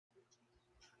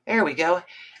There we go.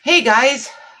 Hey, guys.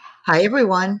 Hi,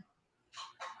 everyone.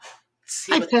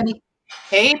 Hi, Penny.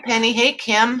 Hey, Penny. Hey,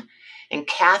 Kim. And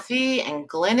Kathy and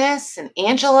Glynis and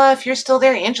Angela, if you're still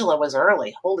there. Angela was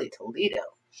early. Holy Toledo.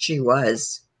 She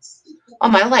was. Oh,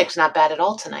 my life's not bad at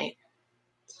all tonight.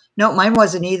 No, mine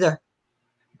wasn't either.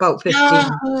 About 15.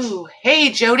 Oh,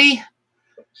 hey, Jody.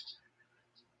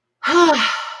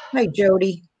 Hi,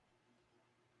 Jody.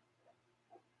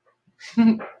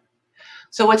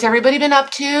 So what's everybody been up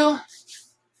to?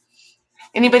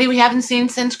 Anybody we haven't seen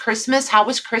since Christmas? How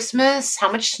was Christmas?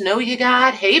 How much snow you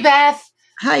got? Hey, Beth.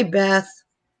 Hi, Beth.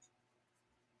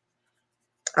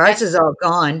 Ours is all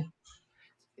gone.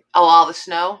 Oh, all the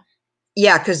snow?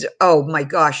 Yeah, because, oh, my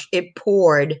gosh, it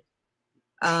poured.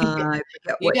 I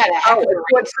forget what. It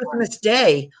poured Christmas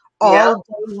Day. All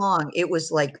day long. It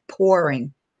was like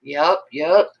pouring. Yep.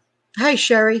 Hi,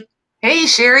 Sherry. Hey,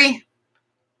 Sherry.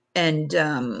 And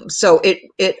so it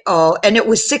all, and it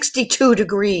was 62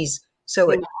 degrees. So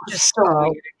it just so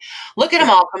weird. Look at them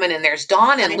all coming in. There's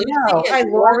Dawn and Lucy and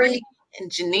Lori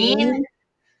and Janine.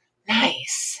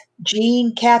 Nice.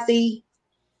 Jean, Kathy.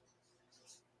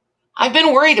 I've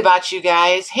been worried about you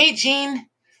guys. Hey, Jean.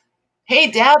 Hey,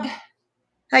 Deb.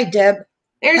 Hi, Deb.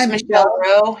 There's Michelle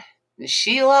Rowe and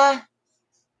Sheila.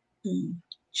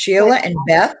 Sheila and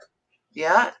Beth.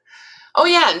 Yeah. Oh,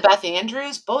 yeah, and Beth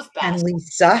Andrews, both Beth. And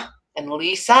Lisa. And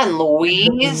Lisa and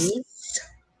Louise.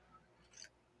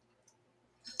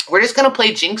 We're just going to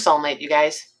play Jinx all night, you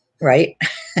guys. Right.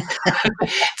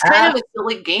 It's kind of a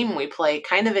silly game we play,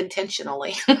 kind of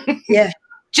intentionally. Yeah.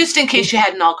 Just in case you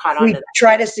hadn't all caught on to that.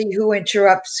 Try to see who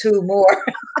interrupts who more.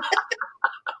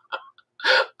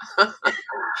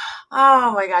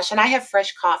 Oh, my gosh. And I have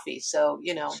fresh coffee, so,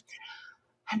 you know,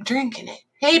 I'm drinking it.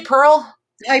 Hey, Pearl.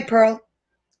 Hi, Pearl.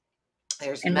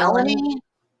 There's Melanie.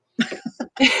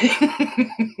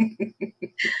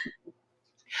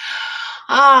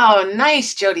 Oh,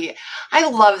 nice, Jody. I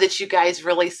love that you guys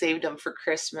really saved them for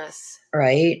Christmas.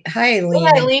 Right. Hi, Eileen.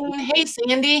 Hey, Eileen. Hey,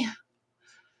 Sandy.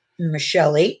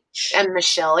 Michelle H. And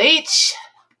Michelle H.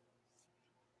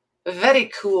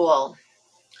 Very cool.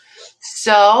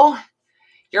 So,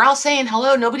 you're all saying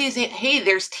hello. Nobody's saying, hey,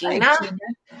 there's Tina. Hi, Tina.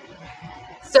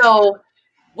 So,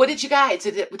 what did you guys,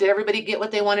 did everybody get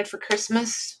what they wanted for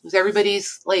Christmas? Was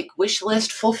everybody's, like, wish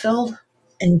list fulfilled?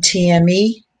 And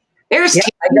TME. There's Tina.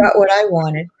 I got what I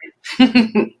wanted.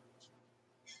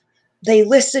 They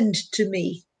listened to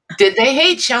me. Did they?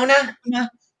 Hey, Chona. Yeah.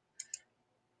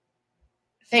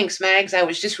 Thanks, Mags. I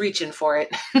was just reaching for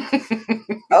it.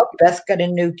 Oh, Beth got a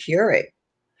new Keurig.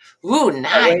 Ooh,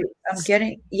 nice. I'm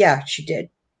getting, yeah, she did.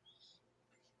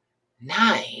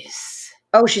 Nice.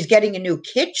 Oh, she's getting a new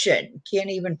kitchen. Can't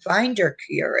even find her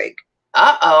Keurig.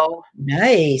 Uh-oh.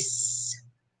 Nice.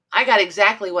 I got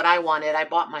exactly what I wanted. I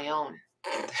bought my own.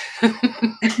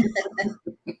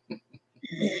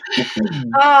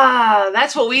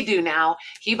 That's what we do now.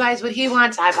 He buys what he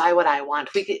wants. I buy what I want.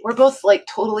 We're both like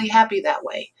totally happy that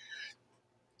way.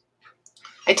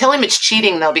 I tell him it's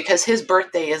cheating though, because his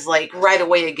birthday is like right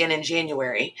away again in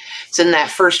January. It's in that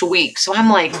first week. So I'm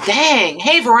like, dang.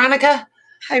 Hey, Veronica.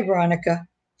 Hi, Veronica.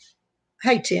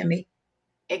 Hi, Tammy.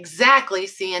 Exactly,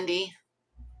 Sandy.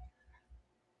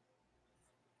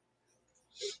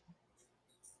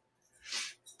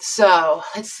 So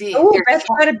let's see. Oh, Beth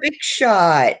got a big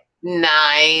shot.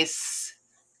 Nice.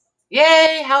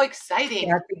 Yay, how exciting.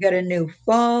 Kathy got a new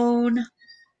phone.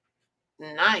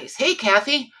 Nice. Hey,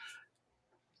 Kathy.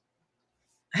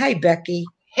 Hi, Becky.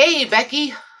 Hey,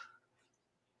 Becky.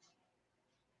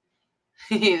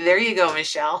 There you go,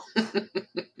 Michelle.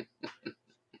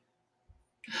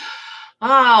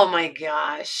 Oh, my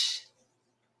gosh.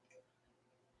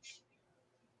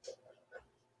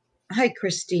 Hi,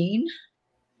 Christine.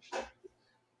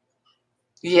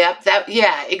 Yep,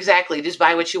 yeah, exactly. Just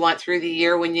buy what you want through the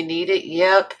year when you need it.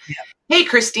 Yep. Hey,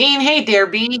 Christine. Hey, Dear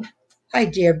B. Hi,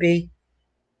 Dear B.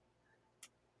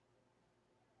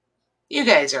 You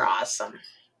guys are awesome.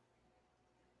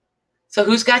 So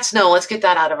who's got snow? Let's get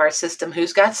that out of our system.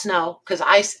 Who's got snow? Because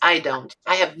I don't.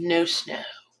 I have no snow.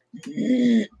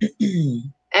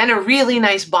 And a really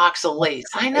nice box of lace.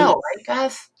 I know, right,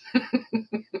 Beth?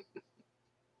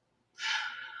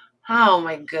 Oh,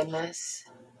 my goodness.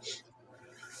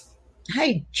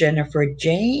 Hi, Jennifer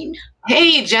Jane.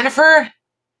 Hey, Jennifer.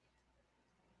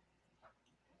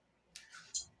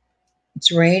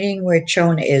 It's raining where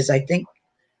Chona is. I think,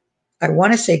 I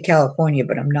want to say California,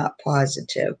 but I'm not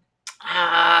positive.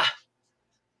 I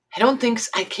don't think so.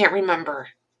 I can't remember.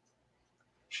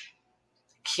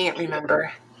 Can't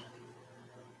remember.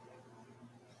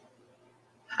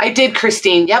 I did,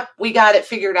 Christine. Yep, we got it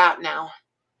figured out now.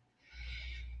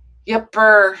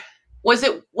 Yepper. Was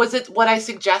it what I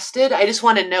suggested? I just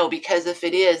want to know, because if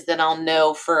it is, then I'll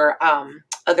know for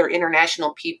other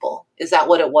international people. Is that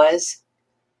what it was?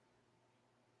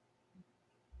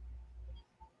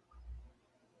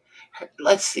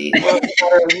 Let's see. Well,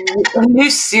 a new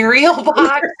cereal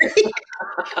box.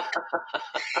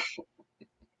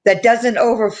 That doesn't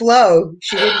overflow.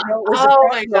 She didn't know it was oh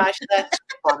my gosh, that's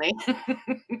funny.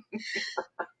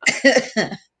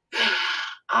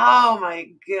 oh my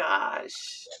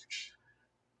gosh.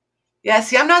 Yeah,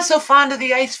 see, I'm not so fond of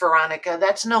the ice, Veronica.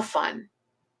 That's no fun.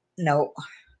 No.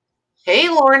 Hey,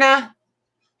 Lorna.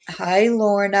 Hi,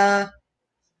 Lorna.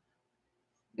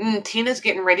 Tina's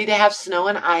getting ready to have snow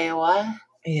in Iowa.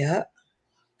 Yeah.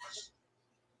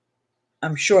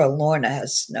 I'm sure Lorna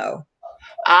has snow.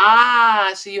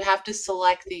 Ah, so you have to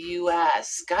select the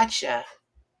U.S. Gotcha.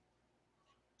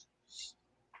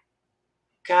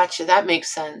 Gotcha. That makes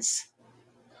sense.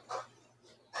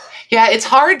 Yeah, it's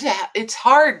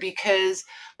hard because,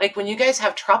 like, when you guys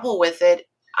have trouble with it,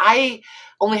 I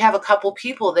only have a couple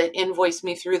people that invoice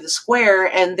me through the Square,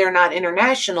 and they're not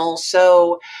international,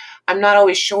 so I'm not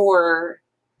always sure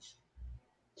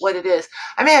what it is.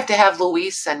 I may have to have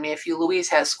Louise send me, if Louise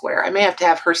has Square, I may have to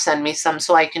have her send me some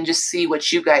so I can just see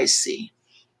what you guys see.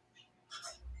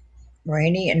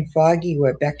 Rainy and foggy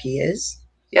where Becky is.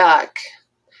 Yuck.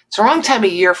 It's the wrong time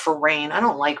of year for rain. I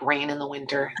don't like rain in the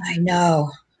winter. I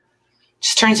know.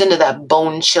 Just turns into that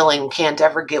bone-chilling, can't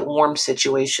ever get warm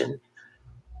situation.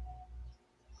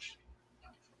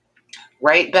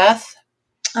 Right, Beth?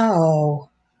 Oh.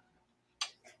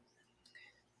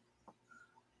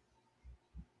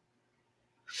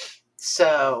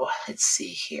 So, let's see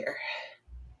here.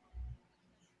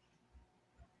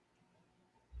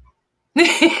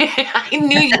 I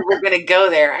knew you were going to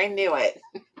go there. I knew it.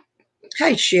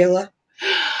 Hi, Sheila.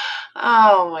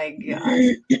 Oh, my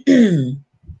God.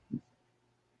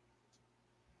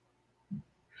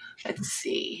 Let's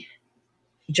see.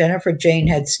 Jennifer Jane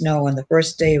had snow on the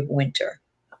first day of winter.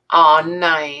 Oh,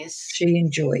 nice. She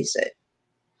enjoys it.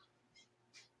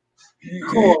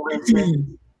 Cool,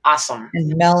 Lindsay. Awesome.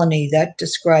 And Melanie, that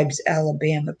describes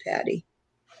Alabama, Patty.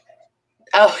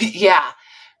 Oh, yeah.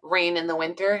 Rain in the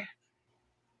winter.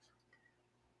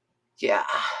 Yeah.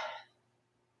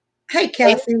 Hi,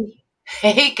 Kathy.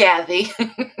 Hey, Kathy.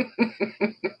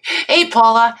 Hey,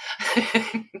 Paula.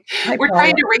 Hi, We're Paula.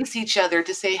 trying to race each other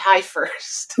to say hi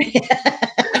first, which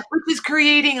is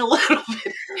creating a little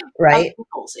bit right.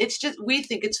 It's just, we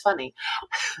think it's funny.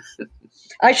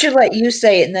 I should let you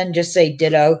say it and then just say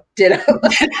ditto, ditto.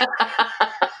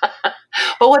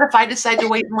 But what if I decide to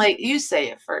wait and let you say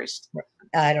it first?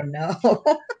 I don't know.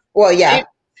 Well, yeah.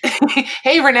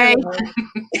 Hey, Renee.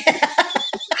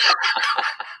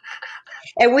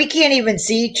 And we can't even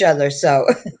see each other, so.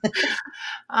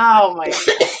 Oh, my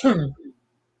God.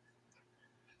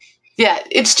 Yeah,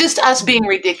 it's just us being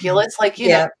ridiculous. Like, you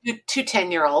know, two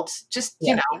 10-year-olds. Just,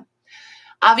 you know,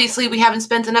 obviously we haven't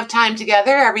spent enough time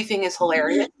together. Everything is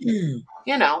hilarious. You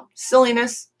know,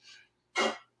 silliness.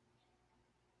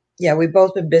 Yeah, we've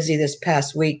both been busy this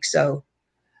past week, so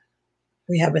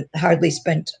we haven't hardly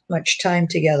spent much time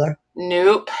together.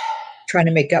 Nope. Trying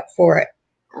to make up for it.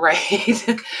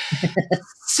 Right.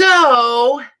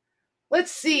 So,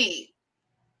 let's see.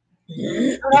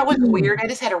 Oh, that was weird. I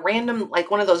just had a random, like,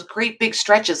 one of those great big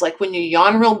stretches. Like when you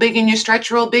yawn real big and you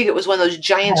stretch real big, it was one of those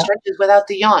giant stretches without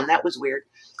the yawn. That was weird.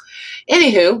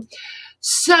 Anywho,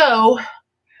 so,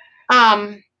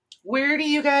 where do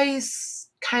you guys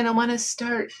kind of want to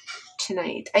start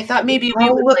tonight? I thought maybe we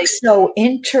would, look so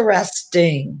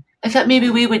interesting. I thought maybe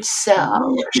we would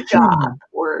sell or shop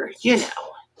or, you know,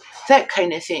 that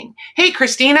kind of thing. Hey,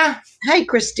 Christina. Hi,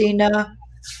 Christina.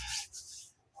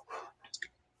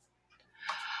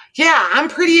 Yeah, I'm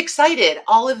pretty excited.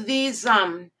 All of these,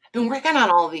 I've been working on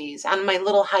all these on my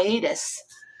little hiatus.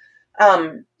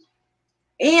 And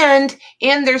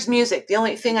there's music. The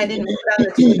only thing I didn't put on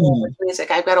the table was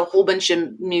music. I've got a whole bunch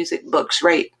of music books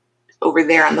right over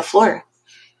there on the floor.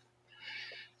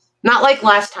 Not like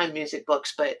last time music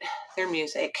books, but they're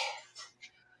music.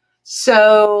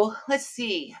 So let's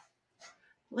see.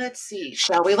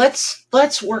 Shall we?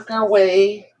 Let's work our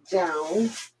way down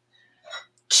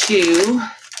to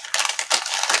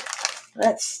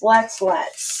let's.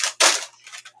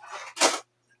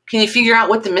 Can you figure out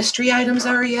what the mystery items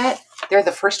are yet? They're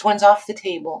the first ones off the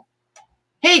table.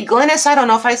 Hey, Glennis, I don't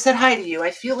know if I said hi to you.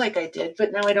 I feel like I did,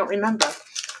 but now I don't remember.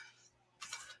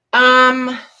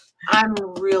 I'm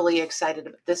really excited.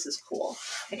 This is cool.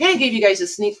 I kind of gave you guys a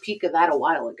sneak peek of that a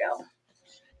while ago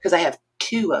because I have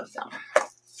 2 of them.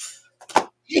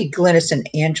 Hey, Glennis and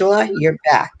Angela, you're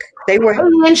back. They were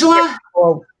Angela.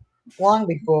 long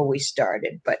before we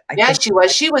started, but I yeah, think she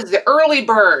was. She was the early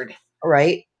bird.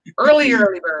 Right. Early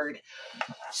bird.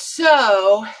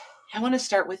 So I want to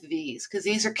start with these because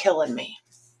these are killing me.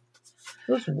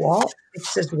 Those it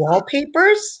says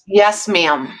wallpapers? Yes,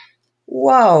 ma'am.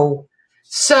 Whoa.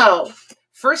 So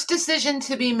first decision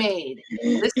to be made.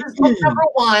 This is book number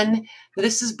 1.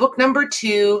 This is book number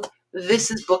 2.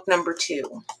 This is book number 2.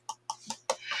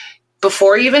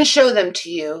 Before I even show them to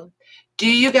you, do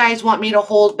you guys want me to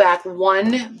hold back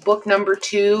one book number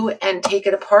 2 and take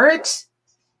it apart?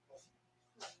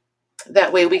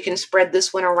 That way we can spread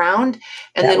this one around,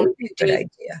 and that then would be a good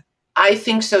idea. I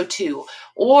think so too.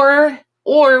 Or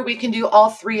we can do all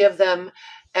 3 of them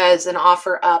as an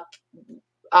offer up,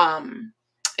 and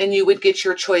you would get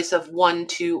your choice of 1,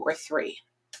 2, or 3.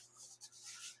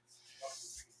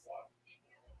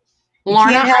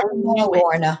 Lorna,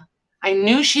 Lorna. I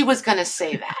knew she was going to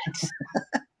say that.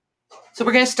 So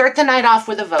we're going to start the night off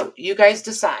with a vote. You guys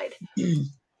decide.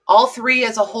 All 3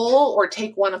 as a whole, or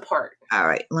take one apart. All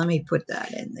right, let me put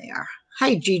that in there.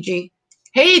 Hi, Gigi.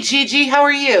 Hey, Gigi, how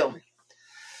are you?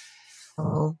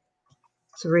 All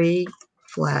 3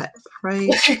 flat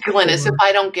price. Glynis, if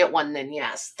I don't get one, then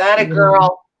yes. That a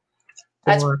girl.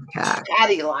 That's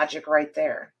daddy logic right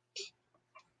there.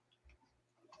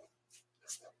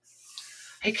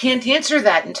 I can't answer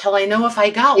that until I know if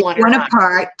I got one or not.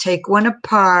 Take one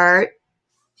apart.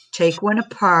 Take one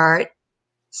apart.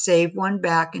 Save one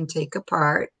back and take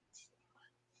apart.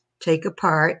 Take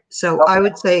apart. So I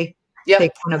would say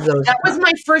take one of those. That was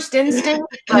my first instinct,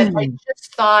 but I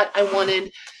just thought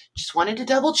just wanted to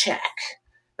double check.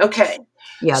 Okay.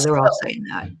 Yeah, they're all saying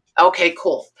that. Okay,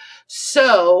 cool.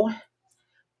 So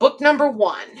book number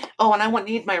 1. Oh, and I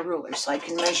need my ruler so I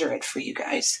can measure it for you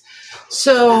guys.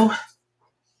 So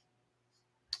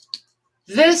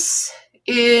this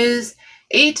is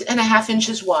 8.5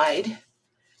 inches wide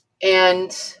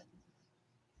and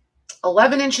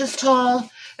 11 inches tall.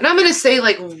 And I'm going to say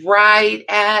like right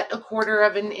at 1/4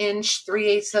 of an inch,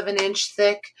 3/8 of an inch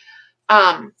thick.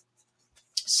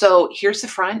 So here's the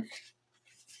front.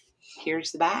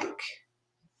 Here's the back.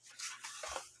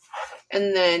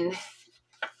 And then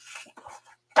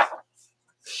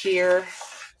here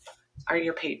are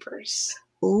your papers.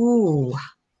 Ooh.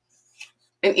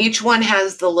 And each one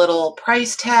has the little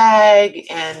price tag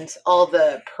and all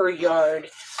the per yard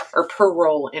or per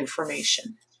roll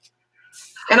information.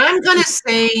 And I'm going to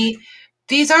say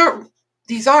these aren't,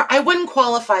 I wouldn't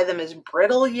qualify them as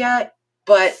brittle yet,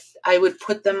 but I would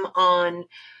put them on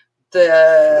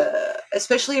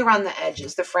especially around the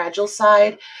edges, the fragile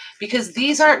side, because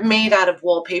these aren't made out of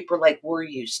wallpaper like we're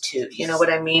used to. You know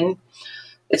what I mean?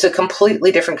 It's a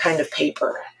completely different kind of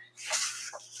paper.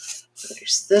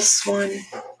 There's this one.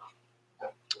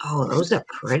 Oh, those are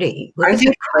pretty. Aren't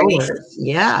they pretty? Colors.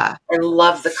 Yeah. I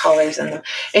love the colors in them.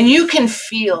 And you can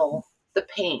feel the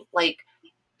paint. Like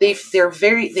they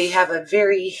have a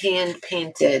very hand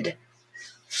painted.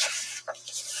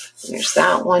 There's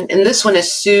that one. And this one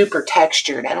is super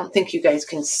textured. I don't think you guys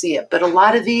can see it, but a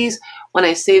lot of these, when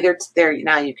I say they're there,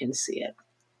 now you can see it.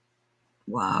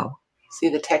 Wow. See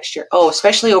the texture? Oh,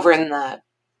 especially over in the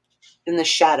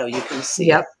shadow, you can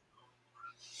see it.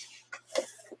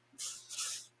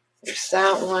 There's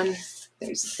that one.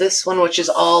 There's this one, which is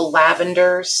all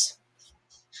lavenders.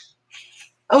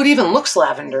 Oh, it even looks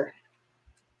lavender.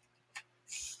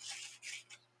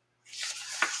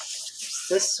 There's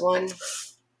this one.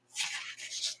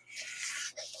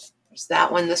 There's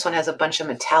that one. This one has a bunch of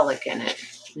metallic in it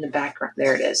in the background.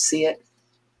 There it is. See it?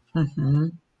 Mm-hmm.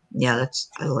 Yeah,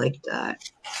 I like that.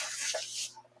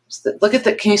 Look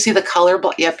at can you see the color?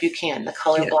 Yep, you can. The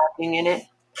color blocking in it.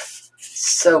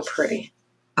 So pretty.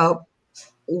 Oh,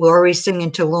 Lori's singing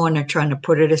to Lorna, trying to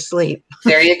put her to sleep.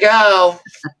 There you go.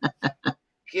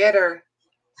 Get her.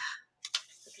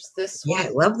 There's this one. Yeah, I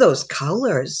love those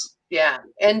colors. Yeah.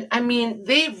 And I mean,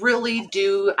 they really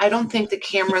do. I don't think the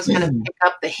camera's going to pick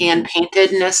up the hand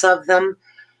paintedness of them.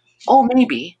 Oh,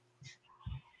 maybe.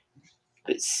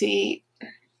 But see,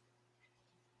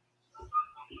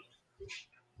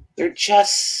 they're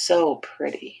just so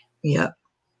pretty. Yeah.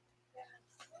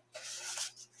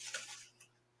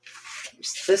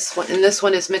 There's this one, and this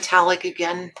one is metallic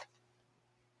again.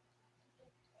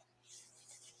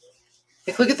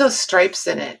 Like, look at those stripes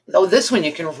in it. Oh, this one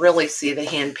you can really see the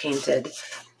hand painted.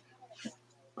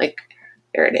 Like,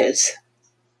 there it is.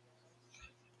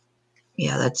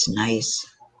 Yeah, that's nice.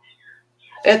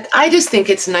 I just think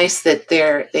it's nice that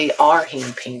they are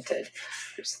hand painted.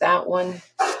 There's that one.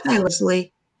 Hi,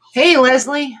 Leslie. Hey,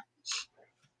 Leslie.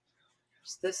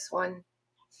 There's this one.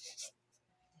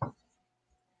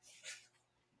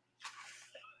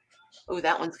 Oh,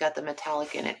 that one's got the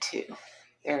metallic in it too.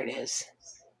 There it is.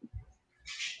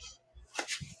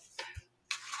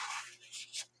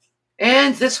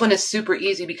 And this one is super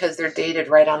easy because they're dated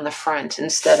right on the front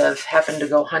instead of having to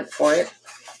go hunt for it.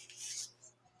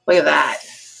 Look at that.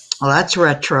 Well, that's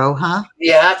retro, huh?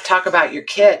 Yeah, talk about your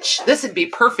kitsch. This would be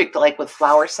perfect like with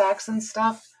flour sacks and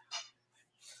stuff.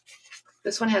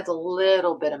 This one has a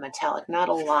little bit of metallic, not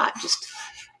a lot,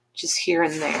 just here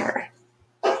and there.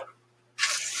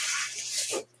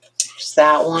 Just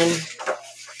that one.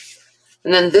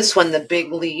 And then this one, the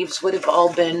big leaves would have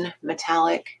all been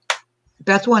metallic.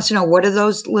 Beth wants to know, what are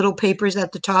those little papers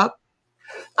at the top?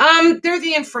 They're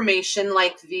the information,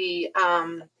 like the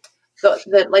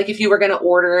like if you were going to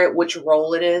order it, which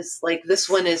roll it is. Like this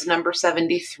one is number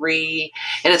 73,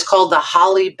 and it's called the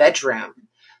Holly Bedroom.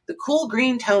 The cool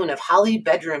green tone of Holly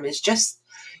Bedroom is just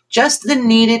the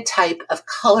needed type of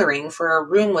coloring for a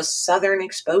room with southern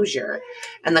exposure,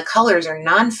 and the colors are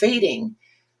non-fading.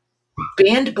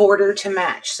 Band border to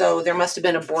match. So there must have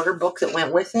been a border book that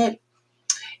went with it.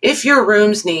 If your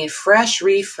rooms need fresh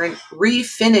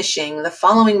refinishing, the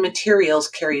following materials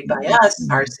carried by us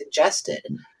are suggested.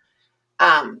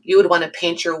 You would want to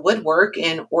paint your woodwork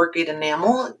in orchid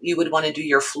enamel. You would want to do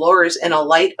your floors in a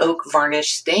light oak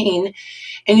varnish stain.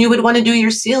 And you would want to do your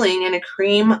ceiling in a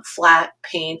cream flat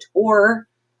paint or,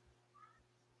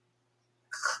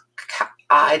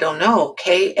 I don't know,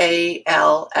 Kalsomine.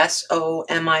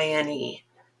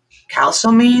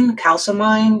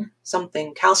 Calcimine,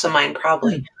 something, calcimine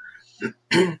probably.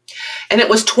 And it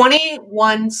was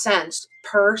 21 cents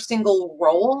per single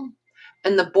roll,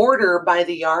 and the border by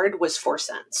the yard was 4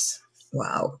 cents.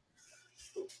 Wow.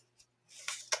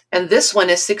 And this one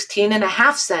is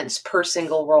 16.5 cents per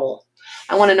single roll.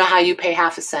 I want to know how you pay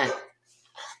half a cent.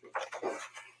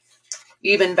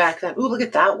 Even back then. Ooh, look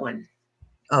at that one.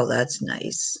 Oh, that's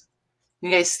nice.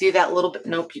 You guys see that little bit?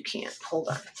 Nope, you can't. Hold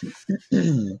on.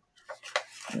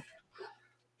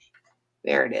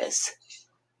 There it is.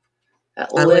 I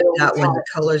like that one. The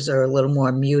colors are a little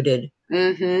more muted.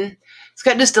 Mm-hmm. It's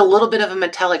got just a little bit of a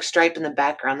metallic stripe in the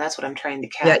background. That's what I'm trying to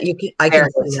catch. Yeah, you can. I can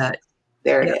see that.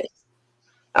 There it is.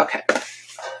 Okay.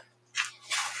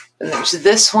 And there's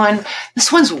this one.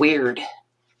 This one's weird.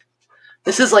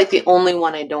 This is like the only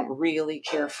one I don't really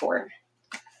care for.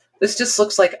 This just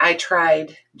looks like I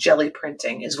tried jelly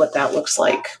printing is what that looks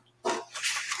like.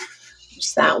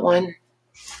 Just that one.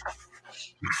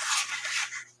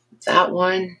 That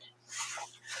one.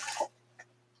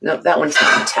 No, that one's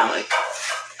not metallic.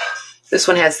 This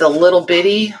one has the little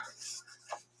bitty.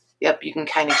 Yep, you can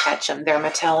kind of catch them. They're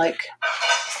metallic.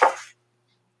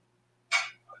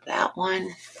 That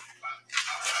one.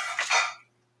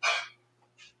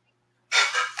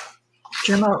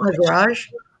 Jim out in the garage?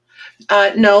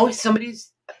 No,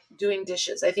 somebody's doing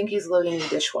dishes. I think he's loading the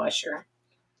dishwasher.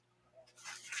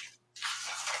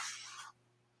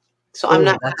 So I'm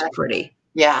not. That's pretty.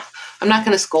 Yeah, I'm not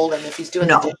going to scold him if he's doing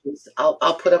the dishes.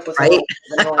 I'll put up with it.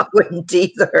 I wouldn't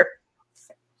either.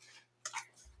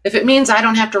 If it means I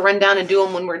don't have to run down and do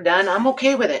them when we're done, I'm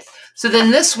okay with it. So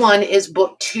then this one is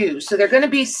book 2. So they're going to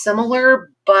be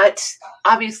similar, but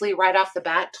obviously right off the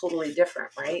bat, totally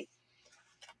different, right?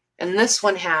 And this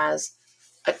one has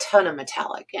a ton of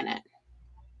metallic in it.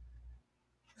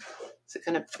 Is it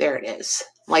gonna? There it is.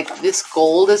 Like this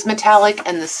gold is metallic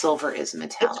and the silver is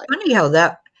metallic. It's funny how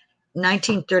that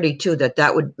 1932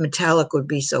 that would metallic would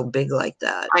be so big like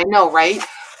that. I know, right?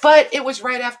 But it was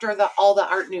right after all the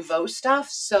Art Nouveau stuff,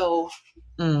 so.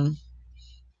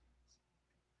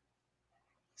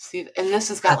 See, and this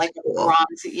has got like a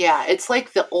bronze. Yeah, it's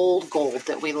like the old gold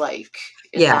that we like.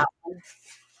 Yeah.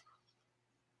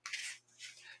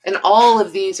 And all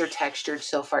of these are textured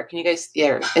so far. Can you guys,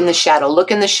 yeah, in the shadow. Look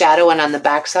in the shadow, and on the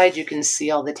back side, you can see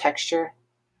all the texture.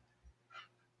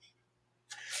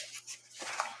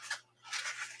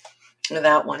 Look at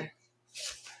that one.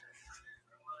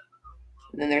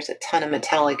 And then there's a ton of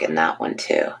metallic in that one,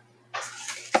 too.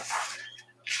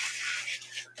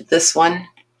 This one.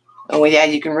 Oh, yeah,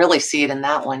 you can really see it in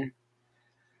that one.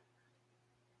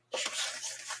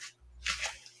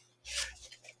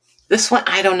 This one,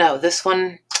 I don't know. This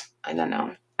one, I don't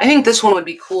know. I think this one would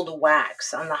be cool to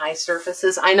wax on the high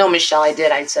surfaces. I know, Michelle,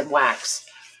 I said wax.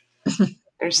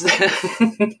 There's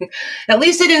the at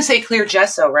least I didn't say clear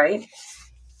gesso, right?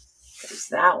 There's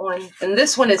that one. And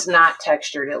this one is not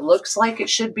textured. It looks like it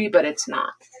should be, but it's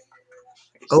not.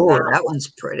 There's that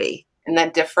one's pretty. Isn't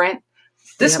that different?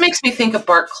 This makes me think of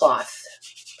bark cloth,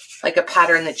 like a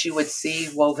pattern that you would see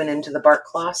woven into the bark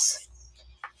cloths.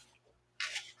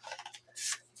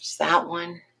 There's that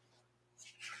one.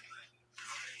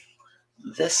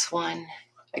 This one,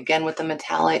 again with the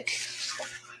metallic.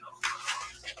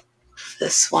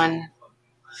 this one.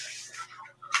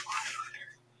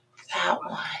 That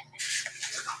one.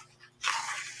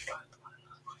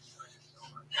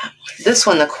 This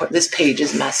one, this page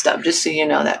is messed up. Just so you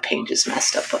know, that page is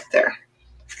messed up there.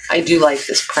 I do like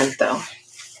this print, though.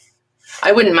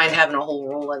 I wouldn't mind having a whole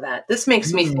roll of that. This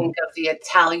makes me think of the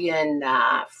Italian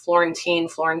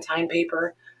Florentine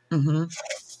paper. Mm-hmm.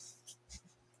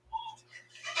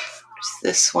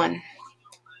 This one.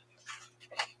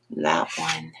 That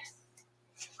one.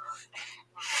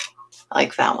 I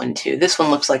like that one, too. This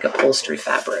one looks like upholstery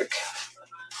fabric.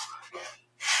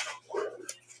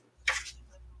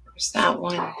 There's that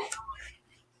one.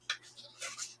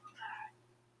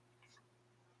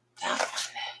 That one.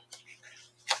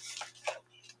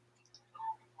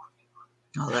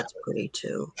 Oh, that's pretty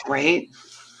too. Right?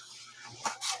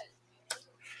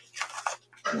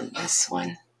 And this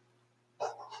one.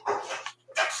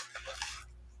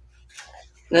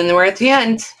 And then we're at the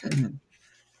end. Mm-hmm.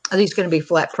 Are these going to be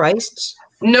flat priced?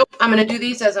 Nope. I'm going to do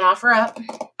these as an offer up.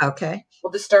 Okay.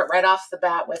 We'll just start right off the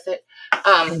bat with it.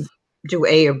 Do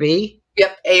A or B?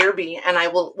 Yep, A or B. And I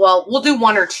will, well, we'll do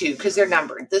 1 or 2 because they're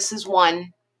numbered. This is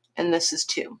 1 and this is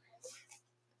 2.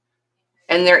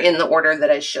 And they're in the order that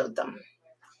I showed them.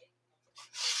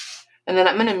 And then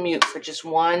I'm going to mute for just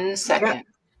 1 second. Yep.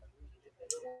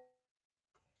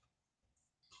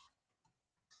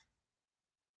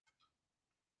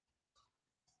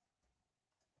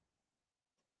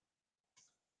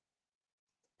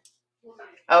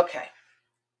 Okay.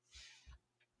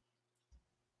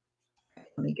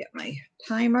 Let me get my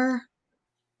timer.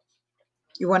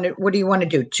 You want to, what do you want to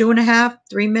do? 2.5,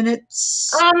 3 minutes?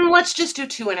 Let's just do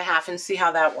 2.5 and see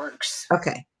how that works.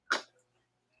 Okay.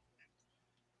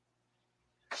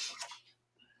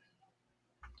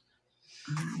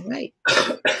 All right.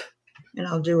 And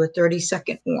I'll do a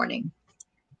 30-second warning.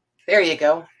 There you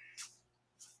go.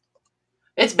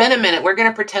 It's been a minute. We're going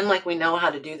to pretend like we know how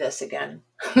to do this again.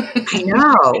 I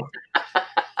know.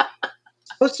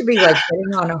 It's supposed to be like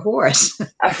getting on a horse.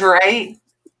 Right?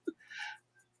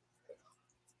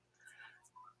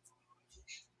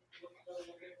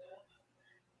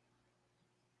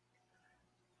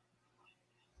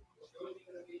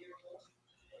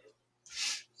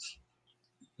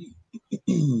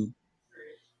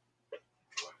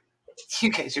 You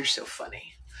guys are so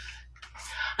funny.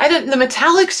 The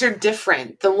metallics are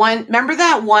different. The one, remember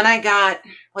that one I got,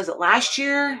 was it last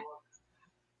year?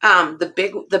 The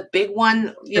big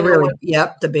one, you know. Really,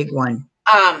 yep, the big one.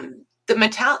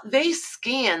 The they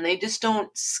scan, they just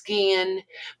don't scan,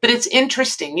 but it's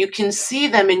interesting. You can see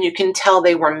them and you can tell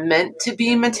they were meant to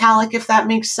be metallic, if that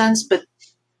makes sense, but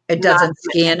it doesn't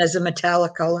scan as a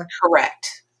metallic color.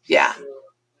 Correct. Yeah.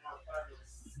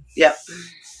 Yep.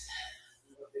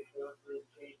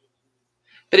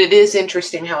 But it is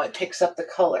interesting how it picks up the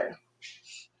color.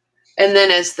 And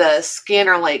then as the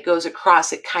scanner light goes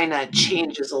across, it kind of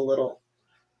changes a little.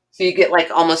 So you get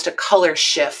like almost a color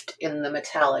shift in the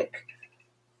metallic.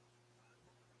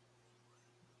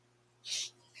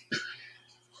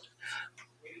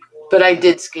 But I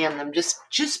did scan them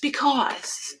just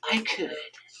because I could.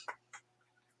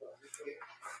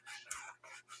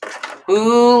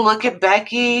 Ooh, look at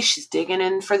Becky. She's digging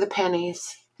in for the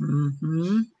pennies.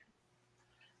 Mm-hmm.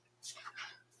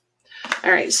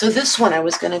 All right, so this one I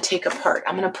was going to take apart.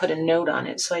 I'm going to put a note on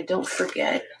it so I don't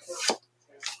forget.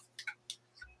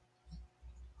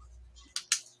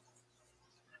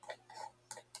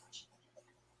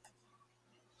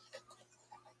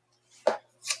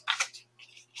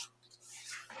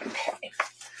 Okay.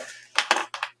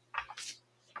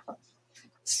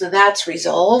 So that's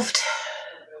resolved.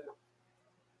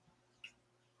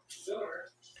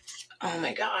 Oh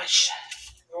my gosh.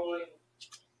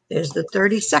 There's the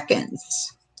 30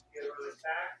 seconds.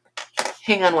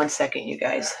 Hang on 1 second, you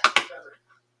guys.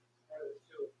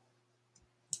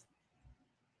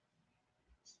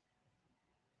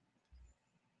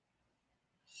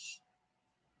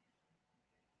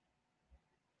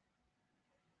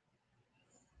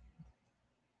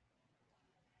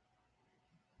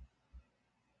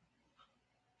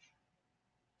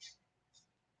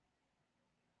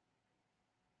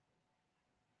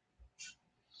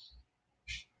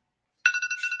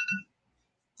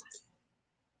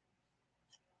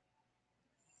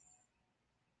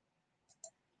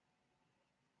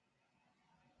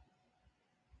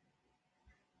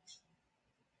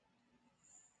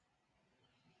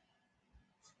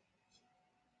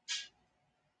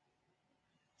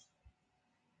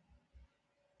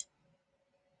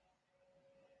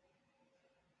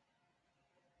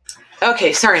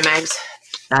 Okay, sorry, Mags.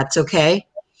 That's okay.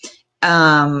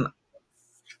 Janine,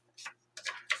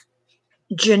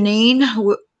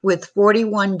 with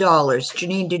 $41.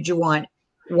 Janine, did you want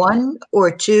one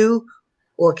or two,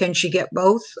 or can she get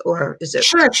both, or is it?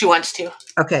 Sure, if she wants to.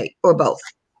 Okay, or both.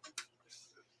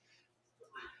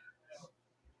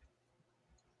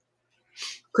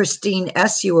 Christine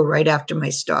S., you were right after my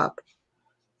stop,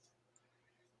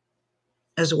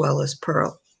 as well as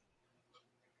Pearl.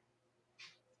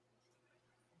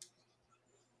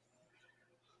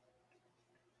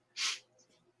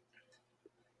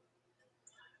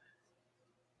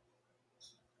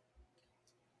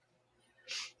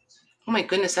 Oh my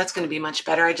goodness, that's going to be much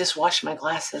better. I just washed my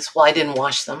glasses. Well, I didn't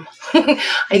wash them. I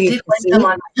did wipe them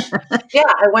on. Yeah,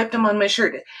 I wiped them on my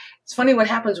shirt. It's funny what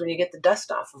happens when you get the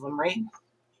dust off of them, right?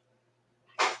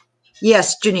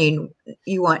 Yes, Janine,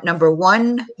 you want number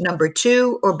one, number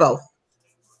two, or both?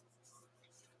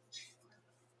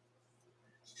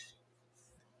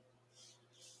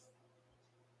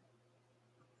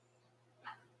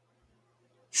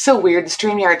 So weird. The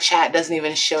Streamyard Chat doesn't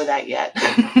even show that yet.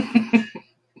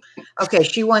 Okay,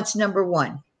 she wants number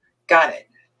one. Got it.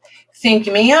 Thank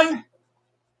you, ma'am.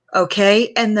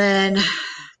 Okay, and then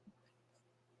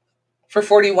for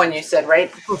 41, you said, right?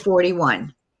 For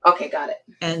 41. Okay, got it.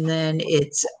 And then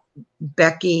it's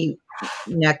Becky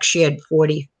next. She had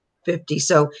 40, 50.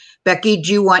 So Becky,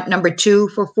 do you want number two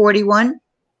for 41?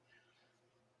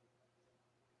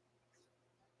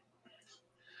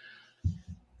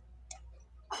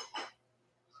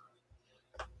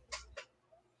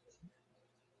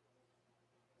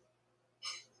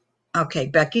 Okay,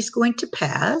 Becky's going to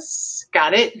pass.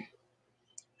 Got it.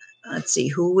 Let's see,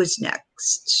 who was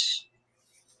next?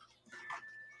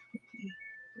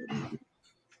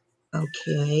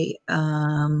 Okay,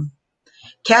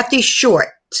 Kathy Short.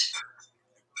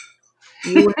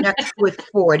 You were next with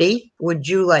 40. Would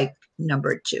you like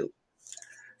number two?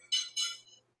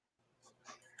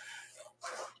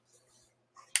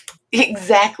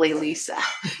 Exactly, Lisa.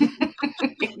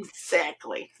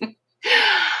 Exactly.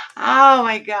 Oh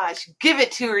my gosh. Give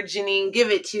it to her, Janine. Give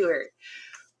it to her.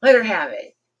 Let her have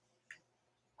it.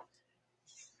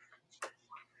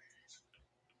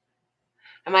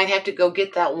 I might have to go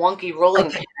get that wonky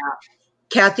rolling pin out.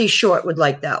 Kathy Short would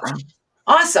like that one.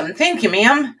 Awesome. Thank you,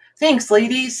 ma'am. Thanks,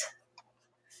 ladies.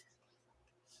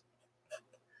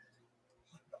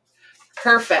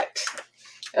 Perfect.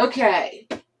 Okay.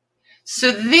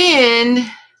 So then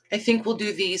I think we'll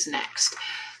do these next.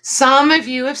 Some of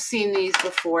you have seen these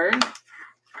before.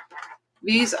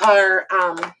 These are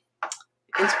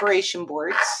inspiration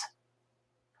boards,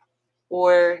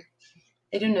 or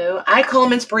I don't know. I call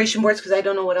them inspiration boards because I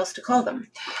don't know what else to call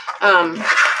them.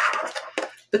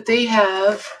 But they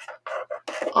have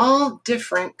all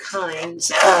different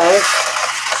kinds of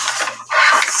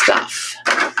stuff.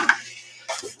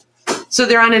 So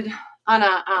they're on a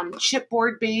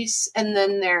chipboard base, and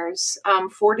then there's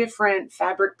 4 different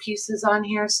fabric pieces on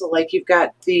here. So like you've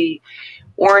got the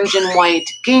orange and white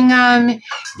gingham,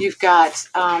 you've got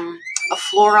a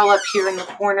floral up here in the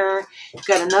corner, you've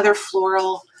got another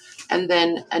floral, and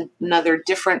then another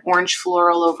different orange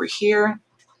floral over here.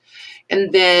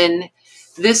 And then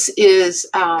this is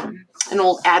an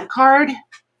old ad card.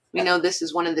 We know this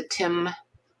is one of the Tim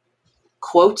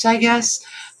quotes, I guess.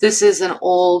 This is an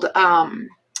old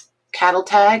cattle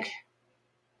tag.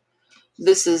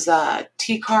 This is a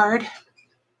T card.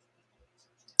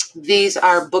 These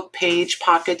are book page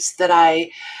pockets that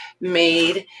I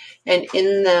made, and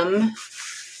in them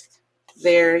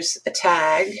there's a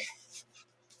tag.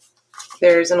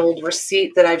 There's an old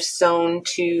receipt that I've sewn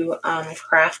to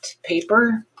craft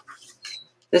paper.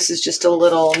 This is just a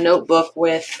little notebook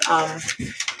with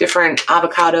different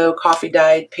avocado coffee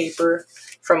dyed paper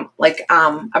from like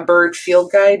a bird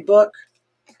field guide book.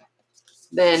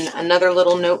 Then another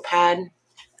little notepad.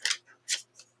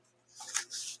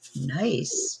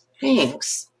 Nice.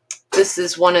 Thanks. This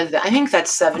is one of the, I think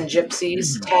that's 7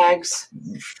 Gypsies tags.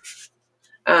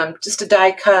 Just a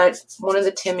die cut, one of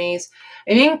the Timmies.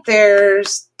 I think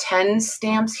there's 10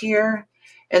 stamps here,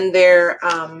 and they're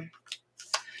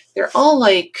all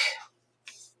like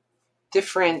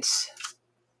different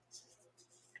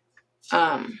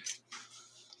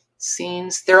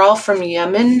scenes. They're all from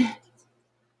Yemen.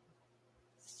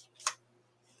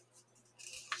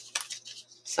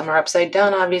 Some are upside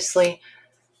down, obviously,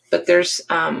 but there's,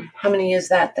 how many is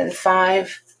that then?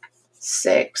 5,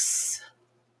 6,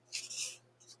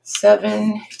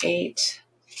 7, 8,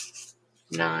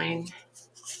 9,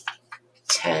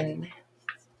 10,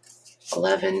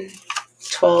 11,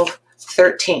 12,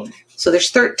 13. So there's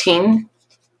 13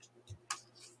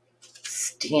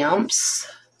 stamps.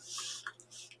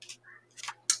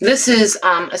 This is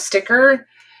a sticker.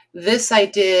 This I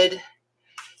did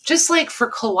just like for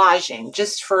collaging,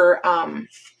 just for,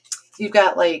 you've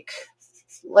got like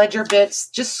ledger bits,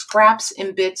 just scraps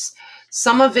and bits.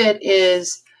 Some of it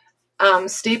is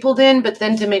stapled in, but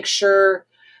then to make sure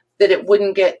that it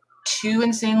wouldn't get too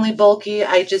insanely bulky,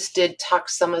 I just did tuck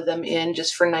some of them in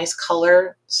just for nice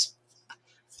color.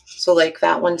 So like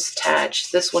that one's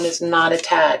attached. This one is not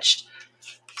attached.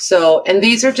 So, and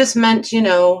these are just meant, you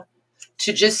know,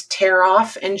 to just tear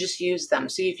off and just use them.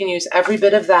 So you can use every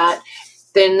bit of that.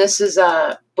 Then this is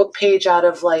a book page out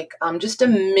of like just a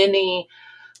mini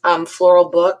floral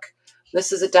book.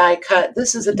 This is a die cut.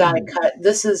 This is a die cut.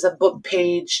 This is a book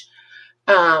page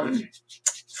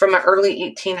from an early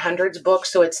 1800s book.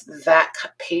 So it's that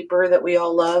paper that we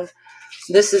all love.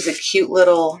 This is a cute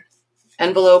little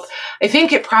envelope. I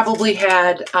think it probably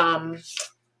had, oh,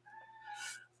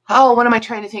 what am I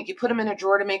trying to think? You put them in a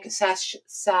drawer to make a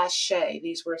sachet.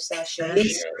 These were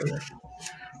sachets.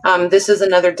 This is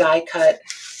another die cut.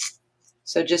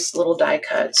 So just little die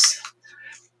cuts.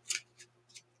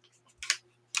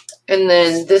 And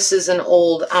then this is an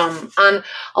old, on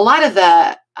a lot of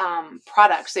the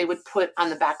products, they would put on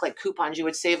the back like coupons. You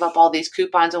would save up all these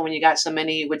coupons, and when you got so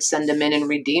many, you would send them in and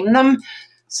redeem them.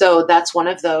 So that's one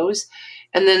of those.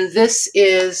 And then this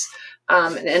is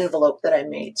an envelope that I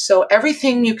made. So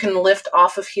everything you can lift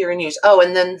off of here and use. Oh,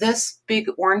 and then this big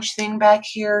orange thing back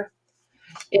here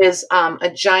is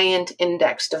a giant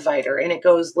index divider, and it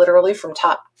goes literally from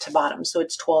top to bottom. So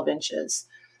it's 12 inches.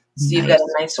 So you've got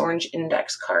a nice orange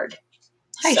index card.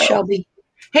 Hi, Shelby.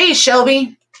 Hey,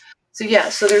 Shelby. So yeah,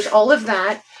 so there's all of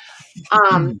that.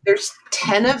 There's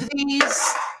 10 of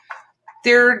these.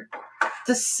 They're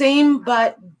the same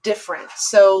but different.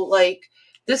 So like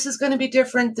this is going to be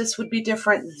different. This would be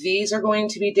different. These are going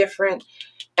to be different.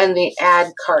 And the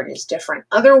ad card is different.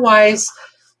 Otherwise,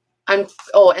 and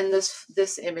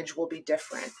this image will be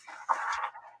different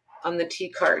on the T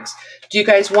cards. Do you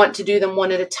guys want to do them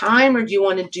one at a time, or do you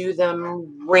want to do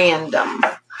them random?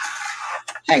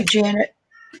 Hi, Janet.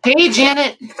 Hey,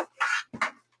 Janet.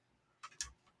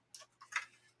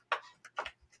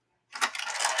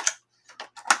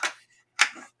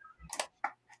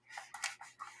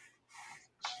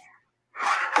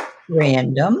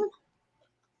 Random.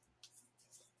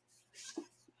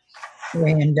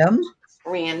 Random.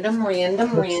 Random,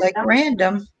 random, Looks random. like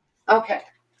random. Okay.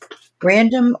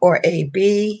 Random or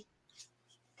AB.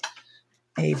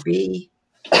 AB.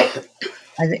 I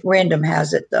think random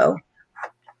has it though.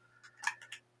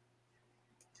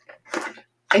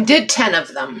 I did 10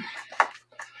 of them.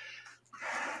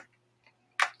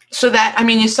 So that, I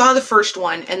mean, you saw the first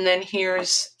one, and then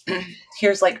here's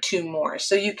like 2 more.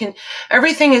 So you can,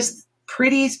 everything is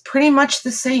pretty much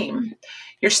the same.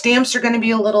 Your stamps are going to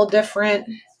be a little different,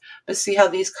 but see how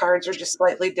these cards are just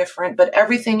slightly different, but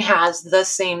everything has the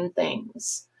same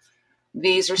things.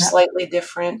 These are slightly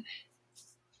different.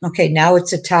 Okay, now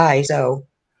it's a tie, so.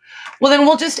 Well, then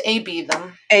we'll just AB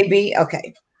them. AB,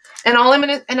 okay. And I'll limit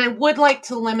it, and I would like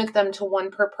to limit them to 1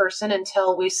 per person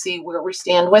until we see where we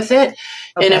stand with it.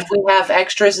 Okay. And if we have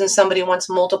extras and somebody wants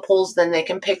multiples, then they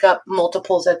can pick up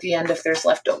multiples at the end if there's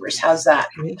leftovers. How's that?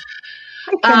 Okay.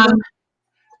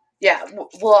 Yeah.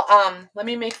 Well, let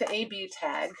me make the AB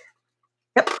tag.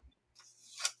 Yep.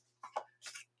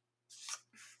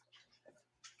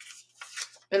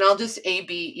 And I'll just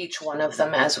AB each one of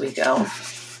them as we go.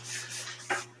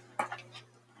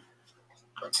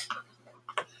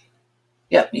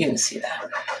 Yep, you can see that.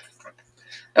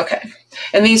 Okay.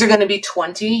 And these are going to be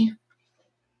 20.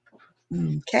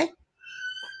 Okay.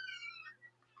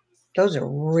 Those are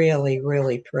really,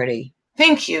 really pretty.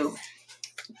 Thank you.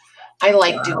 I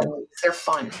like doing these. They're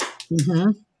fun.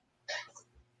 Mm-hmm.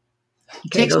 Okay,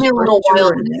 takes me a little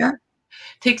while.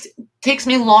 Takes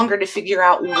me longer to figure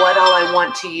out what all I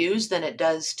want to use than it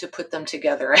does to put them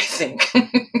together, I think.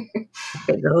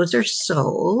 Okay, those are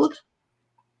sold.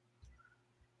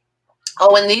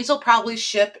 Oh, and these will probably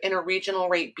ship in a regional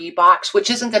rate B box,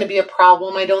 which isn't going to be a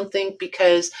problem, I don't think,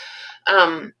 because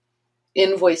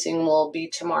invoicing will be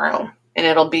tomorrow, and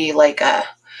it'll be like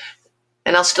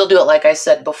and I'll still do it like I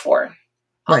said before.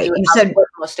 Right. You said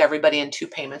most everybody in 2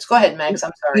 payments. Go ahead, Megs.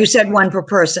 I'm sorry. You said 1 per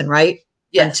person, right?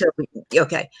 Yes.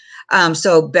 Okay.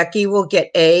 So Becky will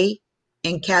get A,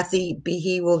 and Kathy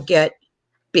Behe will get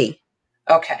B.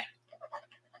 Okay.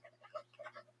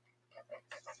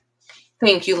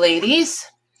 Thank you, ladies.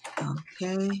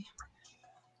 Okay.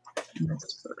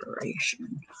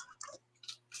 Inspiration.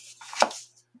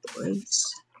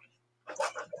 Voice.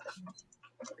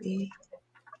 B.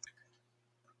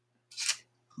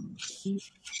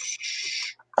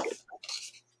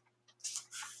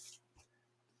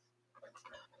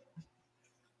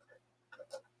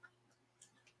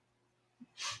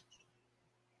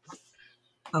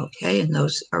 Okay, and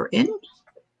those are in.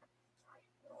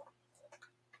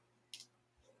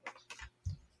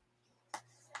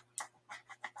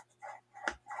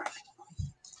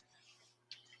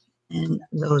 And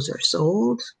those are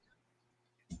sold.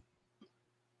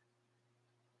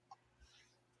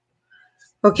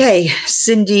 Okay,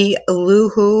 Cindy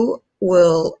Luhu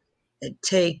will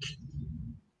take,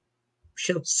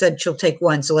 she said she'll take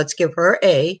one, so let's give her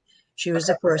A. She was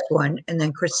the first one. And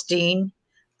then Christine,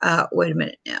 wait a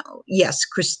minute now. Yes,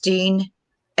 Christine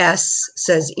S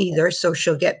says either, so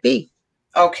she'll get B.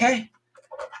 Okay.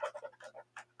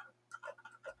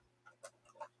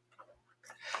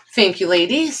 Thank you,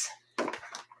 ladies.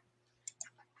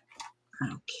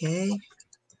 Okay.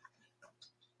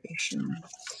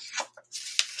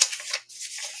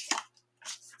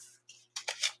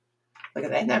 Look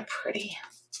at that, isn't that pretty?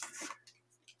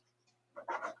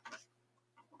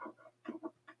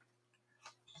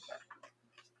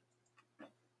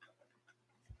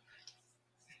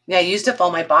 Yeah, I used up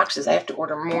all my boxes. I have to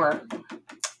order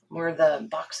more of the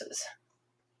boxes.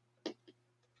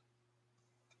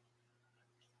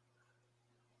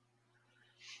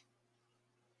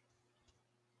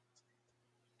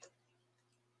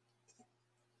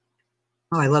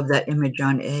 Oh, I love that image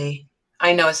on A.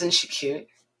 I know, isn't she cute?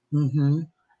 Mm-hmm.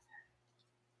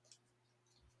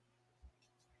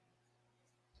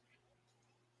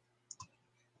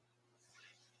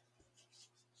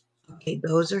 Okay,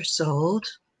 those are sold.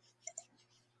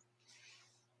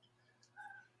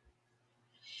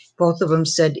 Both of them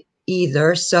said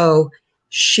either, so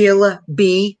Sheila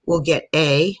B will get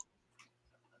A.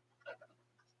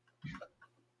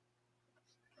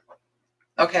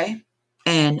 Okay.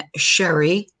 And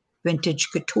Sherry Vintage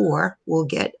Couture will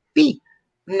get B.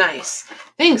 Nice.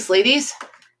 Thanks, ladies.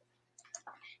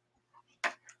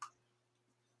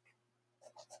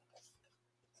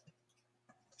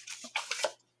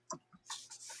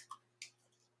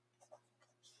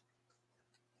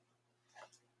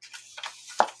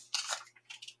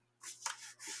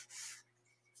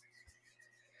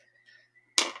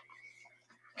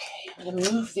 I'm going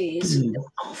to move these so they don't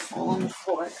all fall on the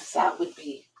floor because that would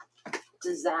be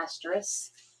disastrous.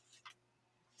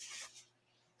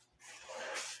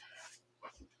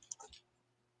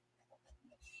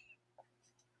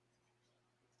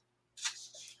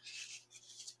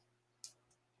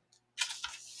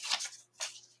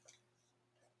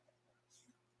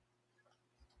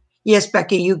 Yes,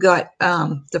 Becky, you got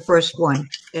the first one.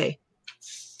 Okay.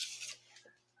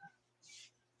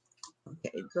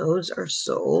 Okay, those are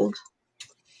sold.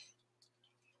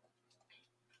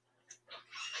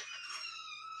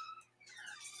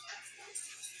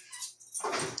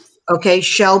 Okay,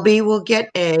 Shelby will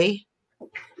get A.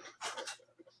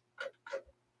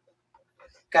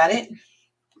 Got it?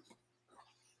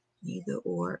 Either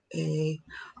or A.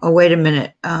 Oh, wait a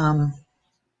minute.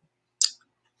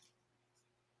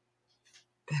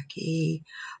 Becky.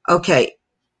 Okay.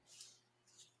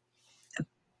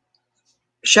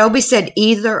 Shelby said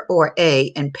either or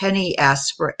A, and Penny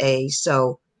asked for A,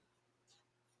 so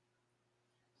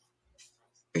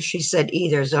she said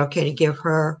either. Is it okay to give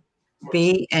her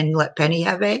B and let Penny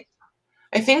have A?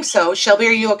 I think so. Shelby,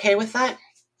 are you okay with that?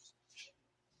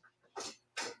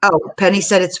 Oh, Penny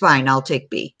said it's fine. I'll take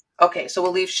B. Okay, so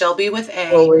we'll leave Shelby with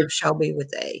A. We'll leave Shelby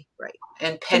with A, right.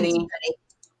 And Penny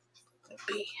with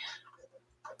B.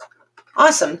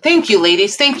 Awesome. Thank you,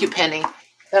 ladies. Thank you, Penny.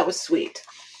 That was sweet.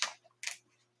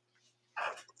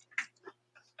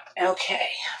 Okay.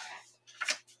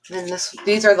 And then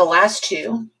these are the last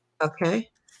two. Okay.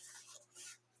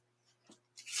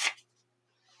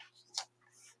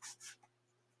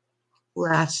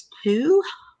 Last two.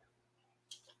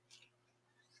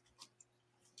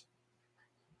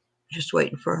 Just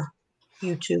waiting for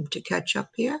YouTube to catch up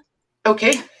here.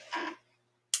 Okay.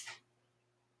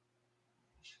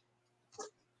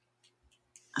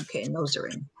 Okay, and those are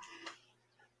in.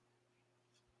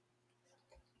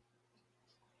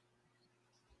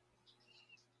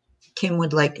 Kim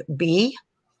would like B.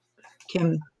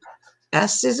 Kim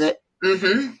S, is it?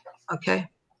 Mm-hmm. Okay.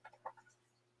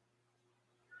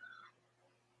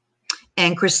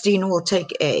 And Christina will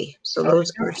take A. So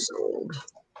those are sold.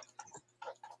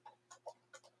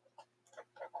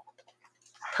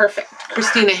 Perfect.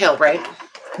 Christina Hill, right?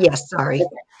 Yes, sorry.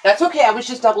 That's okay. I was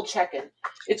just double checking.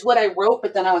 It's what I wrote,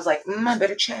 but then I was like, I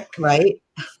better check. Right.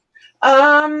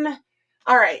 All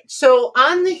right. So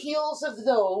on the heels of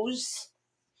those,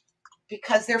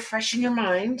 because they're fresh in your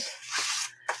mind,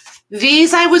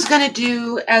 these I was going to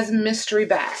do as mystery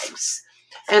bags.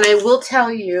 And I will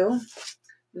tell you,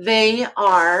 they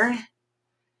are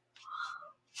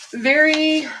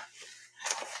very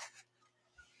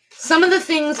Some of the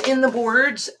things in the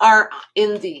boards are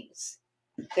in these.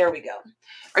 There we go.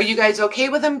 Are you guys okay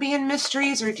with them being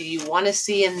mysteries, or do you want to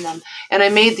see in them? And I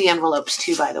made the envelopes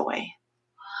too, by the way.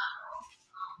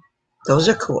 Those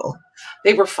are cool.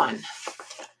 They were fun.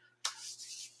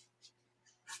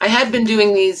 I had been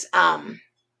doing these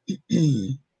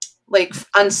like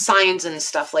on signs and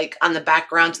stuff, like on the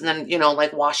backgrounds, and then, you know,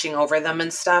 like washing over them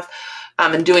and stuff,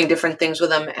 and doing different things with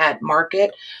them at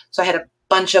market. So I had a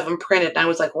bunch of them printed, and I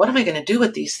was like, what am I going to do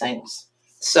with these things?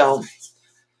 So,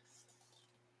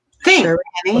 thanks,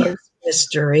 Annie.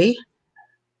 Mystery.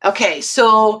 Okay,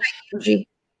 so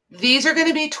these are going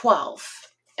to be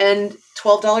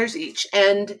 $12 each,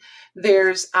 and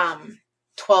there's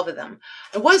 12 of them.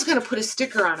 I was going to put a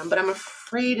sticker on them, but I'm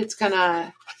afraid it's going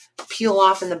to peel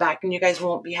off in the back, and you guys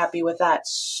won't be happy with that.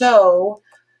 So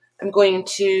I'm going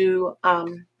to,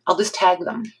 I'll just tag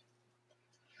them.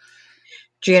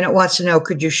 Janet wants to know,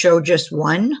 could you show just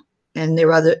one? And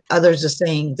there are others are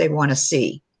saying they want to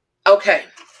see. Okay.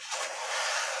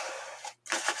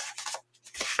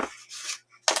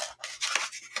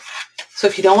 So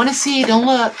if you don't want to see, don't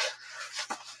look.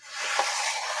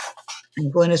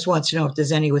 And Glynis wants to know if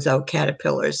there's any without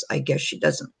caterpillars. I guess she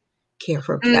doesn't care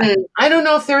for a cat. I don't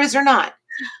know if there is or not.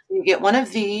 You get one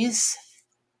of these.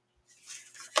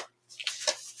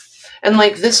 And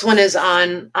like this one is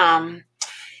on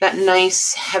that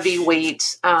nice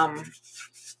heavyweight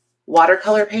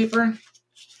watercolor paper.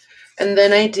 And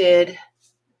then I did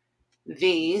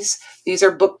these. These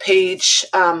are book page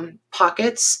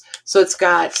pockets. So it's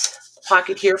got a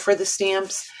pocket here for the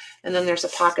stamps. And then there's a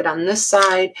pocket on this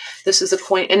side. This is a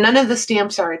coin. And none of the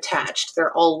stamps are attached.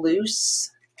 They're all loose.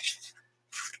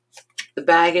 The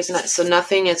bag is not, so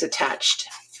nothing is attached.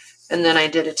 And then I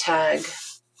did a tag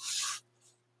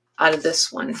out of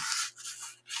this one.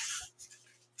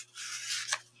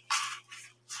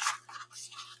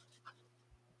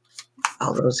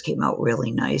 All those came out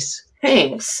really nice.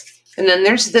 Thanks. And then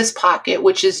there's this pocket,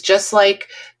 which is just like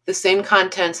the same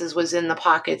contents as was in the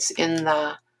pockets in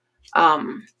the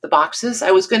boxes. I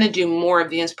was going to do more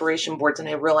of the inspiration boards, and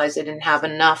I realized I didn't have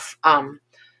enough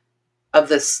of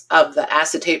the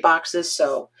acetate boxes,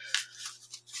 so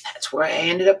that's where I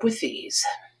ended up with these.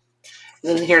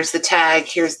 And then here's the tag.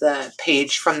 Here's the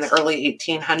page from the early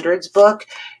 1800s book,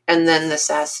 and then the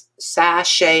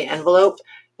sachet envelope,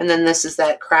 and then this is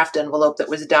that craft envelope that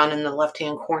was down in the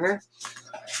left-hand corner.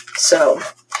 So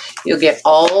you'll get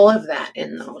all of that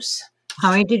in those.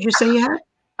 How many did you say you had?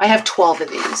 I have 12 of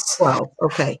these. 12,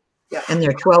 okay. Yeah. And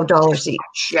they're $12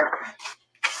 each. Yeah.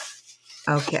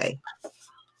 Okay.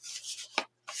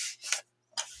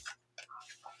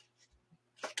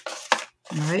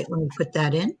 All right, let me put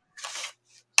that in.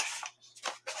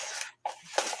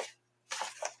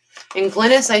 In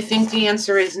Glynis, I think the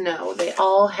answer is no. They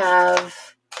all have,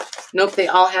 nope, they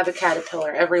all have a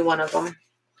caterpillar, every one of them.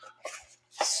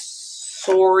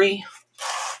 Sorry.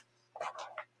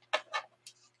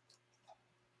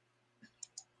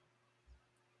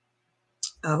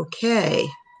 Okay.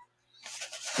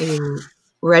 Are you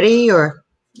ready or?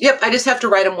 Yep, I just have to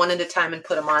write them one at a time and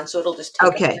put them on, so it'll just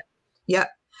take okay. Yep.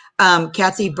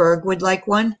 Kathy Berg would like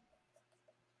one.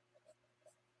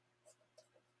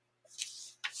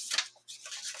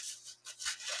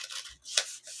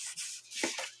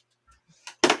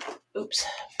 Oops.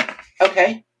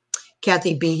 Okay.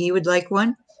 Kathy Behe would like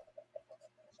one.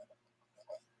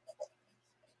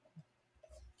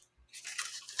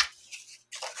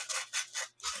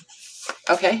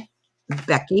 Okay.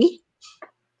 Becky.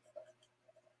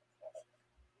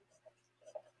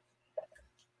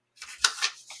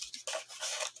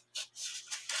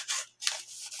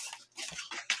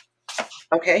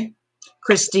 Okay.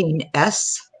 Christine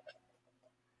S.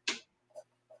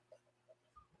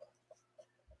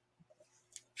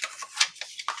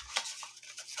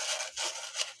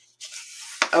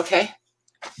 Okay.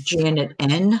 Janet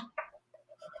N.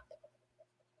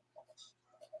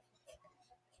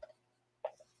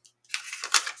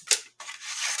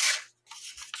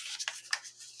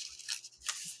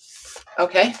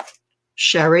 Okay.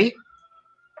 Sherry.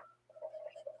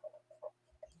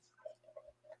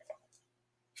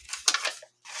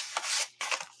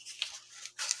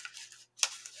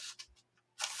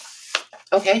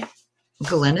 Okay.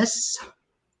 Glynis.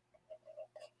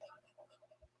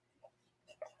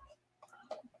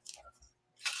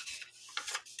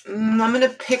 I'm going to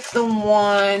pick the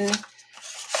one.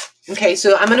 Okay,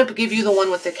 so I'm going to give you the one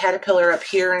with the caterpillar up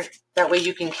here. That way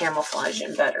you can camouflage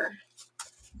him better.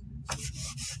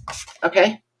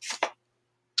 Okay.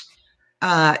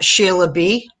 Sheila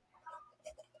B.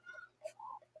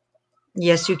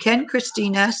 Yes, you can,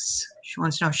 Christine S. She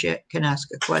wants to know if she can ask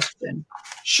a question.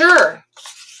 Sure.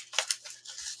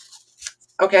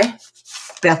 Okay.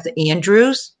 Beth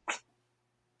Andrews.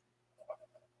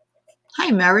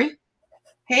 Hi, Mary.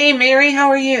 Hey, Mary, how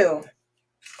are you?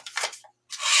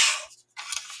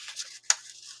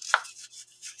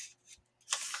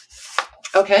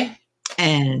 Okay.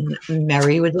 And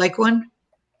Mary would like one.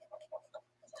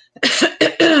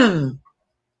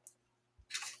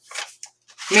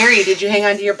 Mary, did you hang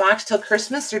on to your box till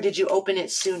Christmas or did you open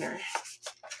it sooner?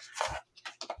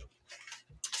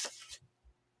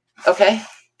 Okay.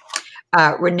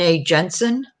 Renee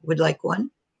Jensen would like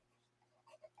one.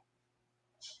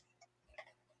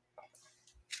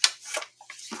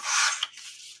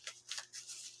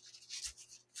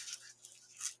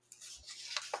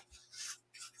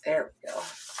 There we go.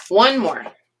 One more.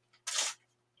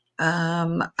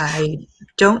 I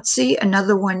don't see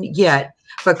another one yet,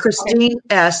 but Christine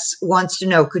S. wants to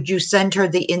know, could you send her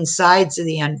the insides of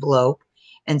the envelope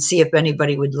and see if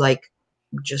anybody would like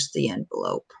just the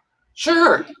envelope?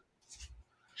 Sure.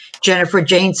 Jennifer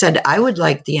Jane said, I would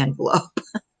like the envelope.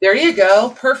 There you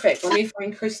go. Perfect. Let me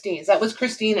find Christine's. That was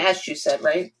Christine S. you said,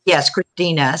 right? Yes,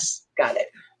 Christine S. Got it.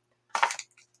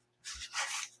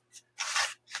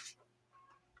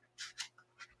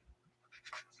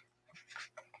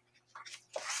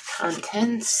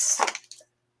 Contents.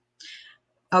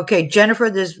 Okay,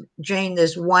 Jennifer, Jane,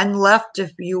 there's one left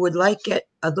if you would like it.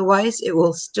 Otherwise, it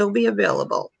will still be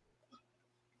available.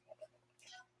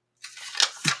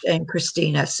 And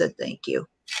Christina said thank you.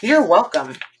 You're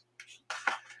welcome.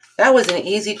 That was an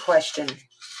easy question.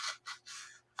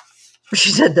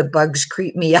 She said the bugs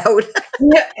creep me out.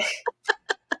 Yeah.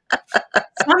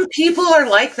 Some people are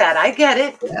like that. I get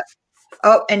it. Yeah.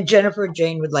 Oh, and Jennifer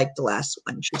Jane would like the last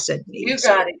one. She said, You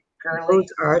got it, girlie. Those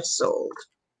are sold.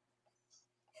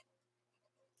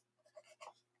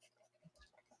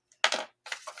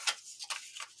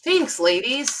 Thanks,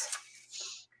 ladies.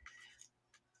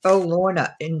 Oh,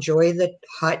 Lorna, enjoy the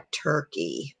hot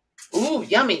turkey. Ooh,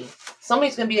 yummy.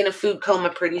 Somebody's going to be in a food coma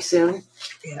pretty soon.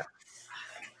 Yeah.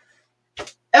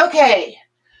 Okay.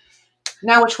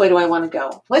 Now which way do I want to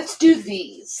go? Let's do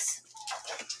these.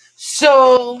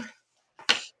 So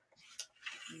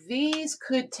these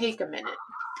could take a minute.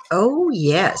 Oh,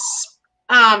 yes.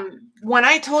 When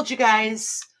I told you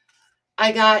guys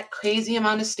I got crazy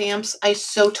amount of stamps, I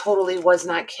so totally was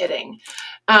not kidding.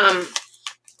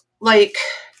 Like,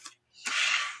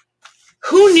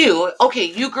 who knew? Okay,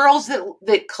 you girls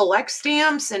that collect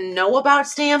stamps and know about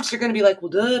stamps, you're going to be like,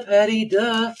 well, duh, Patty,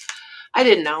 duh. I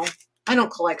didn't know. I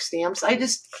don't collect stamps. I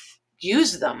just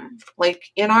use them, like,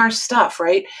 in our stuff,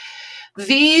 right?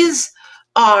 These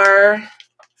are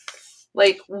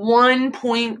like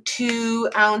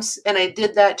 1.2 ounce, and I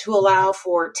did that to allow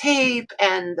for tape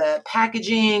and the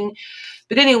packaging.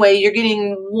 But anyway, you're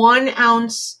getting 1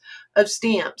 ounce of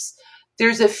stamps.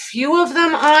 There's a few of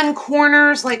them on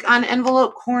corners, like on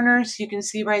envelope corners, you can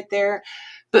see right there.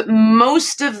 But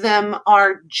most of them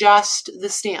are just the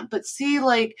stamp. But see,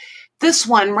 like this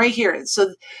one right here.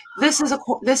 So this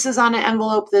is on an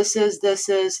envelope. This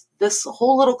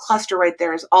whole little cluster right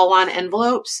there is all on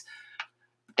envelopes.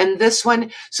 And this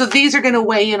one, so these are going to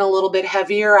weigh in a little bit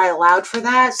heavier. I allowed for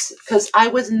that because I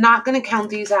was not going to count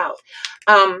these out.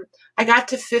 I got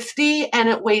to 50 and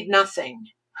it weighed nothing.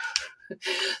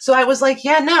 So I was like,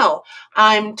 yeah, no,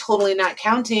 I'm totally not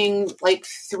counting like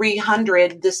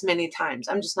 300 this many times.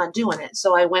 I'm just not doing it.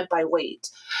 So I went by weight.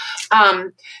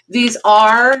 These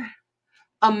are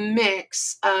a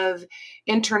mix of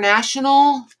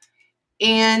international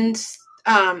and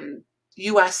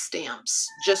US stamps,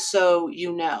 just so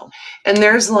you know. And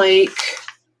there's like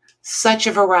such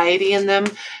a variety in them.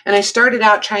 And I started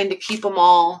out trying to keep them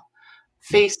all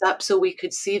face up so we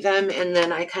could see them. And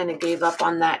then I kind of gave up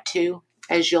on that too,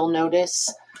 as you'll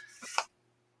notice.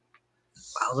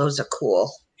 Wow, those are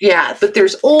cool. Yeah, but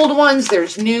there's old ones,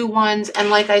 there's new ones.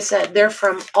 And like I said, they're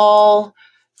from all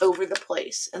over the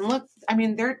place. And look, I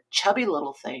mean, they're chubby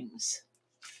little things.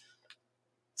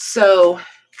 So,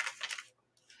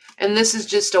 and this is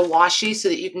just a washi so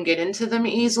that you can get into them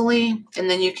easily. And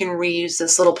then you can reuse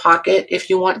this little pocket if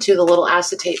you want to, the little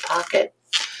acetate pocket.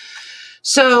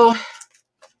 So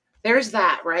there's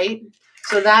that, right?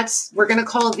 So that's, we're going to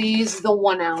call these the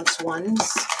 1 ounce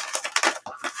ones.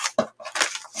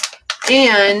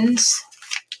 And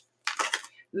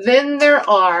then there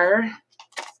are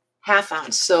 ½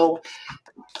 ounce. So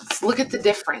let's look at the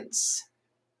difference.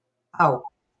 Oh.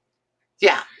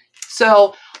 Yeah.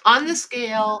 So on the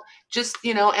scale, just,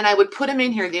 you know, and I would put them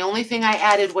in here. The only thing I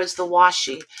added was the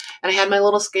washi. And I had my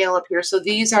little scale up here. So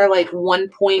these are like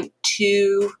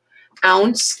 1.2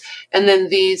 ounce. And then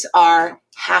these are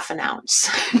half an ounce.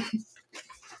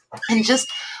 And just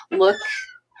look.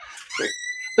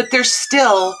 But there's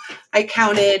still, I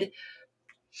got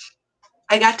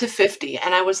to 50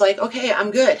 and I was like, okay, I'm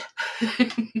good.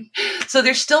 So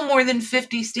there's still more than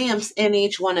 50 stamps in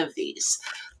each one of these.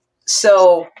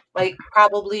 So like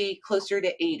probably closer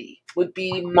to 80 would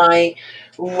be my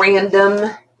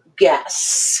random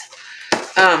guess.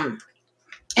 And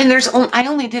I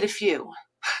only did a few.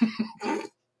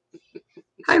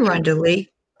 Hi, Rhonda Lee.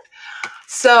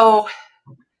 So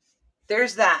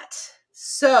there's that.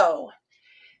 So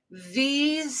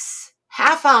these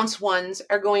half-ounce ones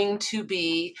are going to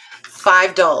be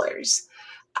 $5.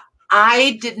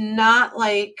 I did not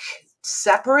like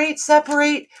separate,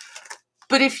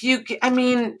 but if you, I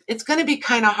mean, it's going to be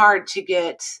kind of hard to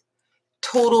get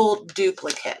total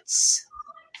duplicates.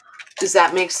 Does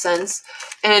that make sense?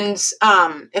 And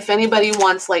if anybody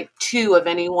wants like 2 of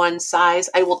any one size,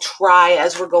 I will try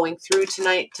as we're going through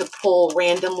tonight to pull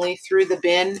randomly through the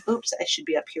bin. Oops, I should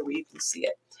be up here where you can see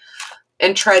it.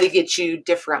 And try to get you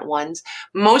different ones.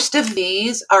 Most of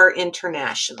these are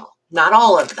international. Not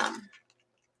all of them.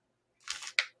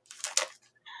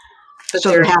 But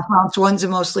So the half-ounce ones are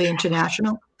mostly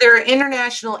international? They're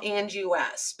international and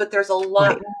U.S., but there's a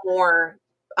lot more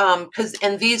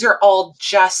and these are all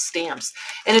just stamps.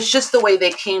 And it's just the way they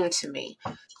came to me.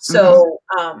 So,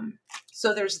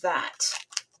 so there's that.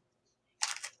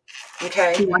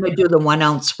 Okay. Do you want to do the 1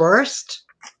 ounce first?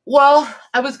 Well,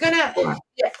 I was going to,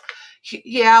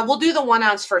 yeah, we'll do the 1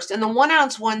 ounce first. And the 1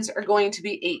 ounce ones are going to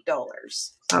be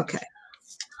 $8. Okay.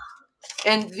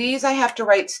 And these I have to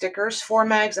write stickers for,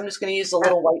 Mags. I'm just going to use the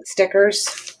little white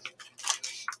stickers.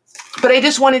 But I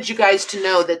just wanted you guys to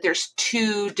know that there's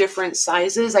 2 different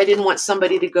sizes. I didn't want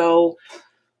somebody to get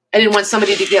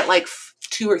like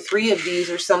 2 or 3 of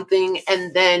these or something.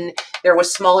 And then there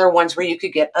was smaller ones where you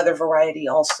could get other variety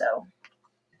also.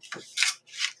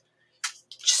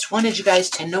 Just wanted you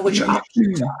guys to know what your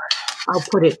options are. I'll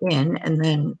put it in and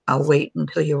then I'll wait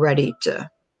until you're ready to.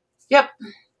 Yep.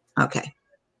 Okay.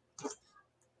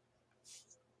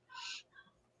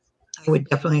 I would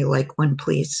definitely like one,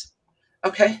 please.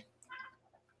 Okay.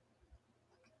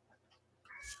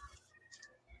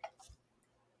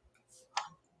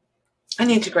 I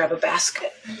need to grab a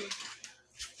basket.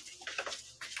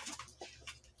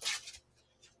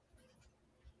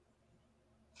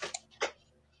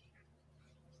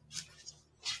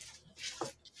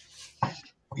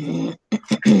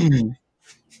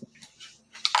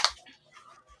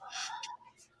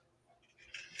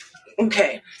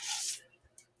 Okay.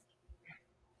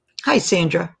 Hi,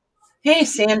 Sandra. Hey,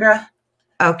 Sandra.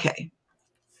 Okay.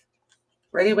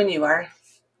 Ready when you are.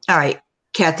 All right.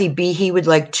 Kathy B. He would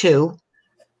like 2.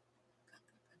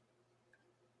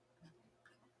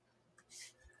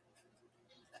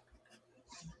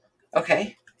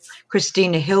 Okay.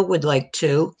 Christina Hill would like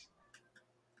 2.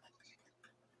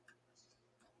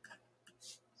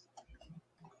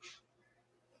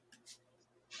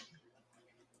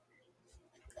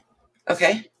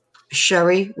 Okay.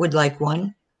 Sherry would like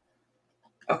 1.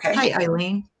 Okay. Hi,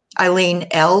 Eileen. Eileen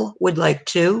L. would like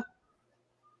 2.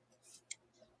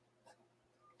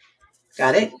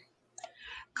 Got it.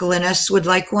 Glynis would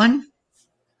like 1.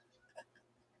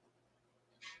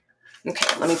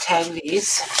 Okay, let me tag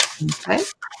these. Okay.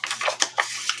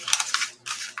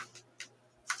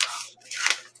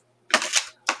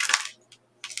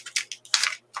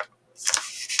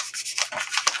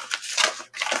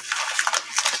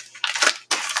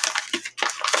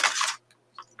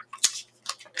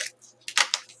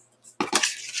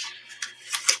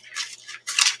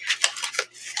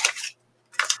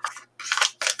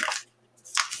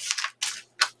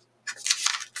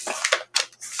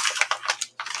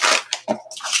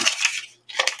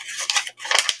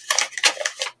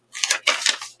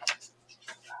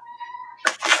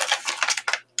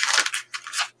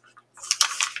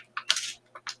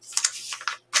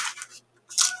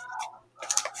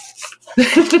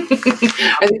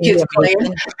 Are the kids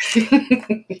playing?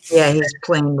 Yeah, he's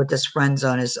playing with his friends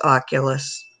on his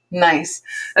Oculus. Nice.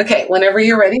 Okay, whenever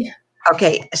you're ready.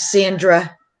 Okay,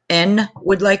 Sandra N.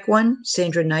 would like 1.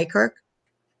 Sandra Nykirk.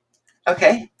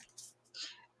 Okay.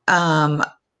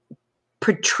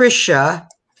 Patricia,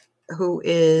 who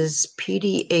is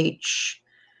PDH.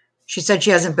 She said she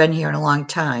hasn't been here in a long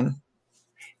time.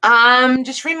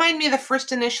 Just remind me the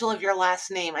first initial of your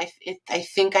last name. I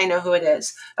think I know who it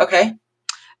is. Okay.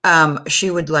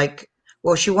 She would like,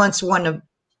 well, she wants one of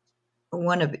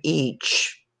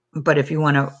each, but if you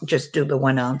want to just do the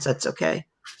 1 ounce, that's okay.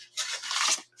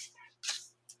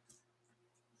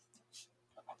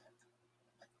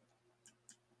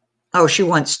 Oh, she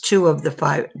wants 2 of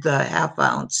the half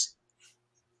ounce.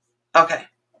 Okay.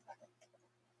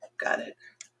 Got it.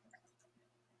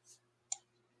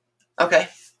 Okay.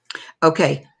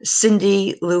 Okay.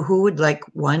 Cindy Lou Who would like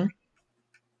 1.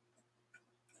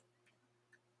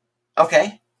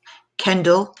 Okay.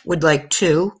 Kendall would like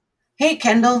 2. Hey,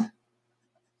 Kendall.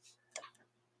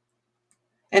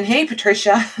 And hey,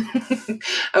 Patricia.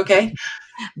 Okay.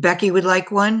 Becky would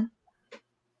like 1.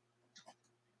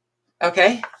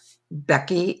 Okay.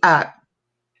 Becky, I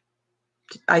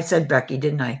said Becky,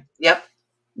 didn't I? Yep.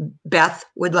 Beth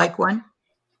would like 1.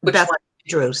 Which Beth one?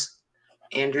 Andrews.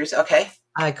 Andrews. Okay.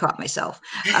 I caught myself.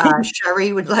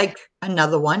 Sherry would like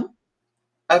another 1.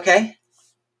 Okay.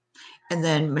 And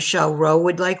then Michelle Rowe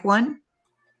would like 1.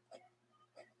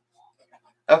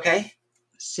 Okay.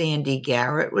 Sandy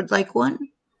Garrett would like 1.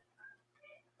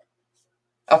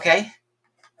 Okay.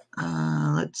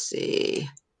 Let's see.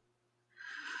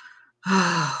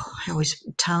 Oh, I always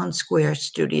Town Square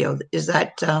Studio. Is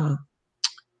that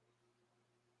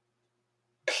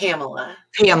Pamela.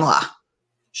 Pamela?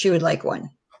 She would like 1.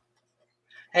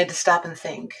 I had to stop and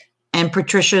think. And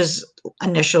Patricia's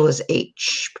initial is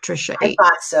H. Patricia I H.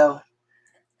 thought so.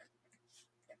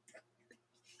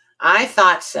 I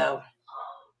thought so.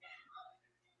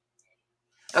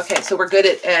 Okay, so we're good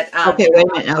at Okay, wait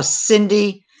a minute now.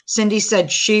 Cindy said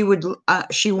she would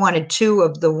she wanted 2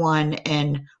 of the 1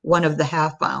 and 1 of the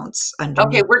half ounce underneath.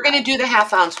 Okay, we're gonna do the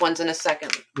half ounce ones in a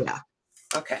second. Yeah.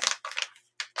 Okay.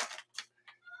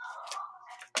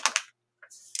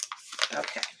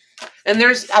 Okay. And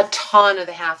there's a ton of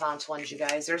the half ounce ones, you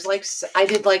guys. There's like, I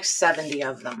did like 70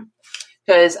 of them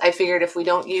because I figured if we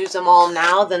don't use them all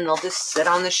now, then they'll just sit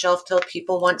on the shelf till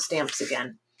people want stamps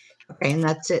again. Okay, and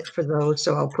that's it for those.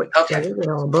 So I'll put Okay.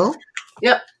 available.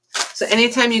 Yep. So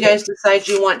anytime you guys decide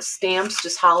you want stamps,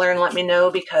 just holler and let me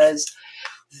know because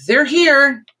they're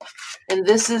here. And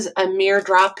this is a mere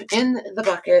drop in the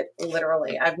bucket,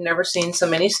 literally. I've never seen so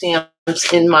many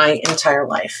stamps in my entire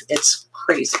life. It's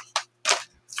crazy.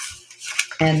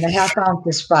 And the half ounce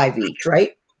is 5 each,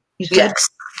 right? You said? Yes.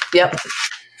 Yep.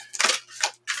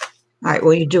 All right,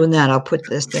 while you're doing that, I'll put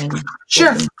this in.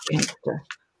 Sure.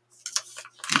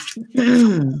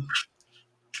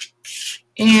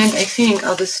 And I think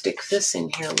I'll just stick this in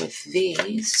here with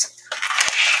these.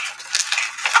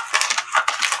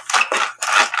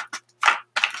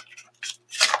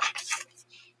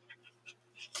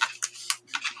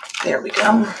 There we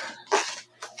go.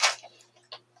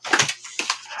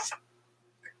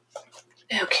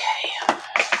 Okay.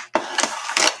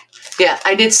 Yeah,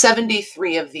 I did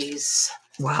 73 of these.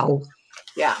 Wow.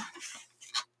 Yeah.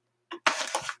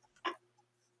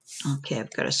 Okay,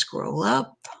 I've got to scroll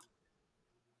up.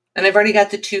 And I've already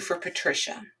got the 2 for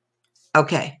Patricia.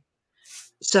 Okay.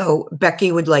 So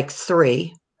Becky would like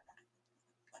 3.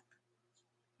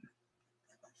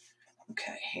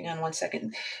 Okay, hang on one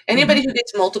second. Anybody who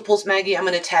gets multiples, Maggie, I'm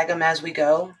going to tag them as we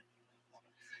go.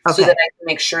 Okay. So that I can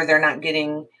make sure they're not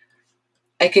getting,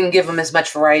 I can give them as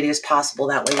much variety as possible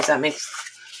that way. Does that make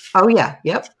sense? Oh, yeah.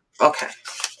 Yep. Okay.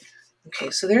 Okay,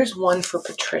 so there's 1 for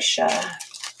Patricia.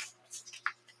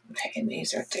 Okay, and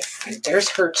these are different. There's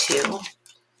her 2.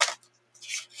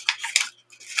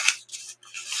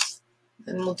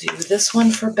 Then we'll do this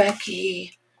one for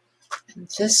Becky. And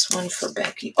this one for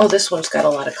Becky. Oh, this one's got a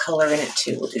lot of color in it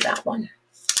too. We'll do that one.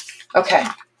 Okay.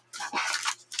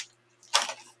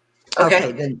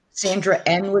 Okay, then Sandra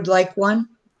N would like 1.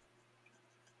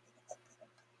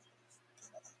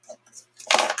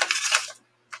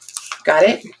 Got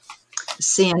it.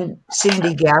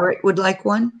 Sandy Garrett would like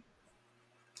 1.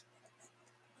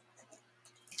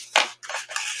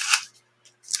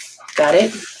 Got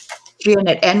it.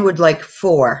 Janet N would like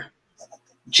 4.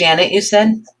 Janet, you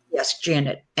said? Yes,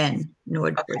 Janet N.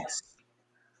 Nordquist. Okay.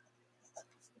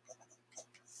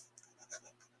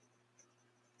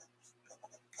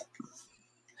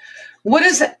 What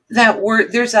is that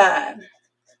word? There's a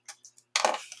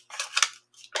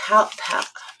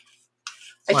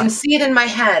I can see it in my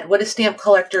head. What a stamp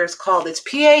collector is called? It's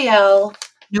PAL.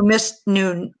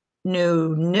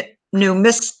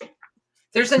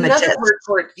 There's another word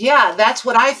for it. Yeah, that's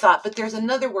what I thought. But there's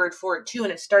another word for it too,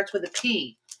 and it starts with a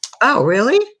P. Oh,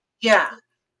 really? Yeah.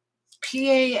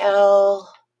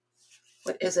 PAL.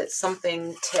 What is it?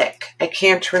 Something tick. I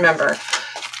can't remember.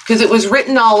 Because it was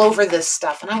written all over this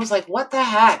stuff. And I was like, what the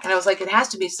heck? And I was like, it has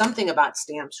to be something about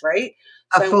stamps, right?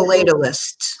 So a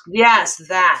philatelist. Yes,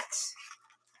 that.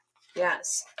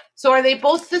 Yes. So are they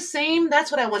both the same?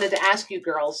 That's what I wanted to ask you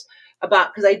girls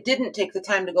about, because I didn't take the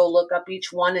time to go look up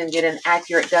each one and get an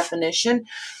accurate definition.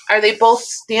 Are they both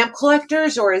stamp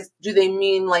collectors, or do they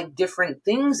mean like different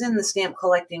things in the stamp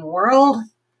collecting world?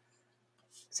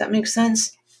 Does that make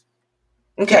sense?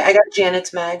 Okay, I got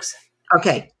Janet's mags.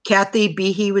 Okay, Kathy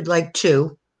Behe would like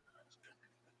 2.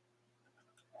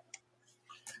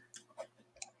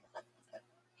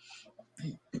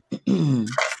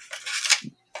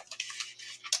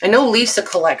 I know Lisa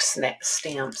collects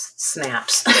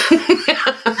snaps.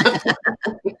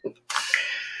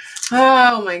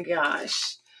 Oh my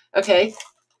gosh. Okay.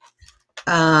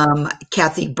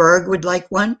 Kathy Berg would like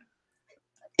 1.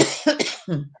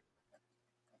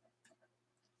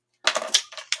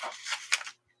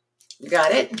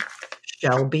 Got it.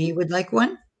 Shelby would like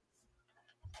 1.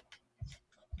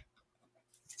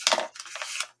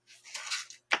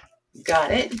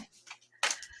 Got it.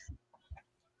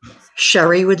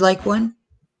 Sherry would like 1.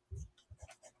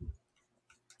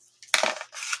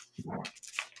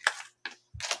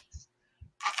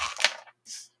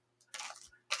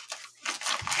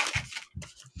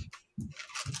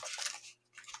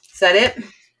 Is that it?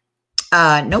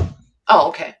 Nope. Oh,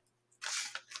 okay.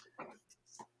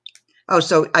 Oh,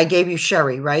 so I gave you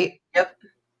Sherry, right? Yep.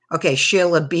 Okay,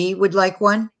 Sheila B would like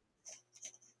 1.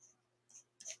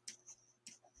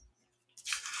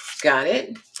 Got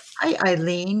it. Hi,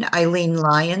 Eileen. Eileen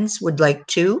Lyons would like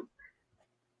 2.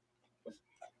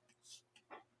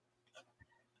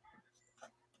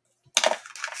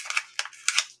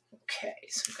 Okay,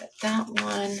 so we got that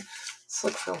one. Let's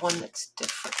look for one that's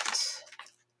different.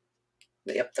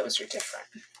 Yep, those are different.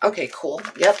 Okay, cool.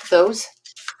 Yep, those.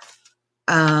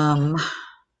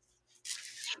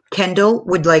 Kendall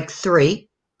would like 3.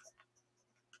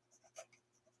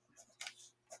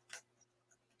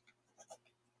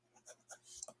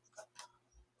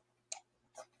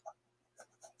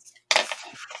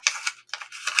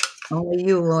 Only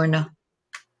you, Lorna.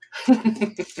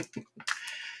 Okay,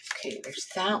 there's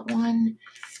that one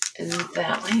and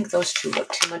that. I think those two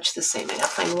look too much the same. I gotta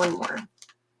find one more.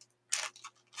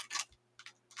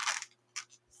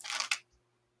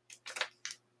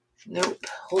 Nope.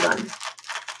 Hold on.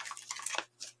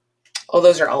 Oh,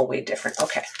 those are all way different.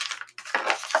 Okay.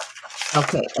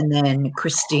 Okay, and then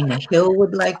Christina Hill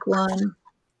would like 1.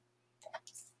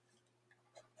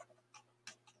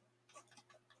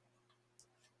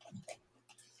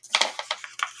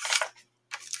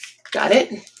 Got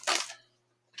it.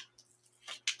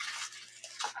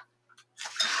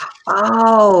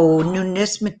 Oh,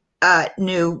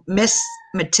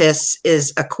 numismatist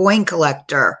is a coin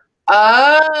collector.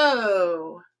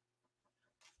 Oh.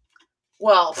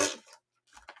 Well,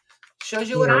 shows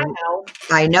you what I Yeah. know.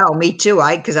 I know, me too.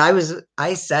 I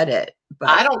said it, but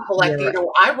I don't collect you're- either.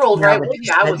 I rolled now right that with you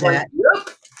you. I said was like, that, yep.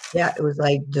 yeah, it was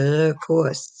like, duh, of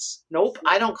course. Nope,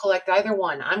 I don't collect either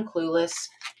one. I'm clueless.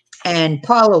 And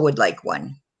Paula would like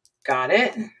 1. Got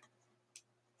it.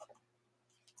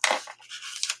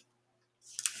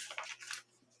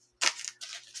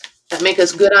 That make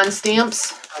us good on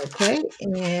stamps. Okay,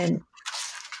 and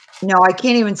no, I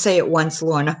can't even say it once,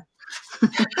 Lorna.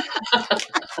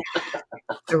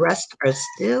 The rest are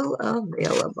still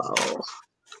available.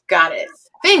 Got it.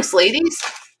 Thanks, ladies.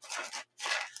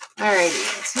 All righty.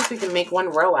 Let's see if we can make one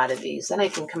row out of these. Then I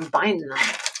can combine them.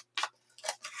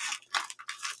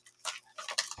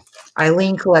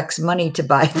 Eileen collects money to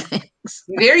buy things.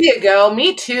 There you go.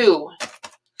 Me too.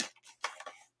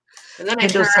 And then I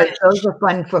Kendall turn said around. those are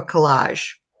fun for collage.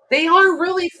 They are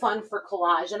really fun for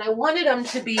collage, and I wanted them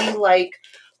to be like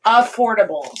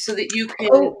affordable so that you can.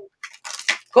 Oh.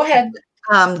 Go ahead.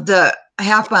 The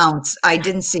half ounce, I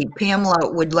didn't see. Pamela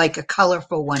would like a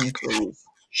colorful one, please.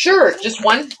 Sure. Just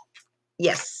one?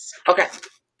 Yes. Okay.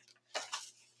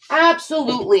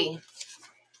 Absolutely.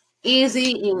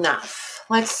 Easy enough.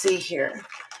 Let's see here.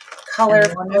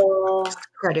 Colorful.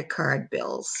 Credit card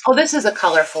bills. Oh, this is a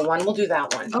colorful one. We'll do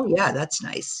that one. Oh, yeah, that's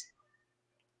nice.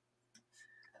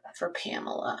 For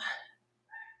Pamela.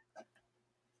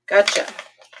 Gotcha.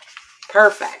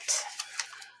 Perfect.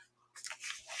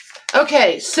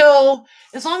 Okay, so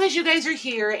as long as you guys are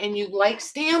here and you like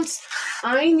stamps,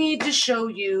 I need to show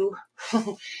you.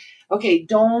 Okay,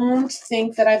 don't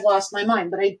think that I've lost my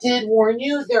mind, but I did warn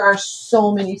you, there are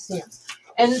so many stamps.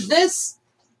 And this,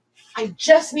 I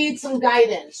just need some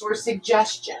guidance or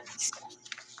suggestions.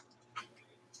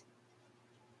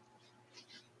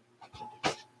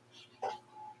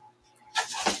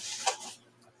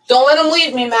 Don't let them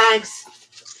leave me, Mags.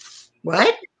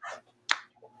 What?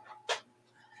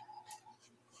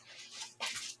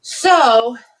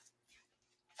 So,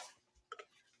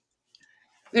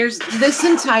 there's this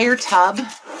entire tub.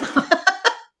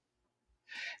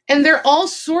 And they're all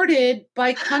sorted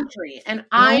by country. And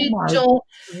I don't.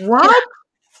 What?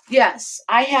 Yes,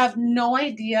 I have no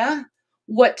idea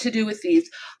what to do with these.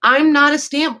 I'm not a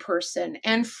stamp person.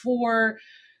 And for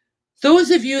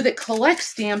those of you that collect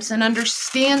stamps and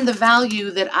understand the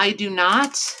value that I do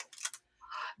not,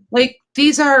 like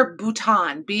these are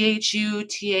Bhutan,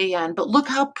 Bhutan, but look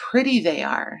how pretty they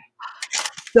are.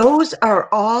 Those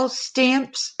are all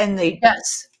stamps, and they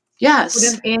Yes. put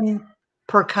Yes. them in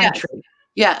per country.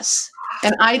 Yes.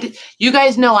 And you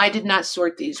guys know I did not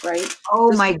sort these, right?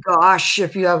 Oh my gosh.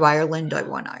 If you have Ireland, I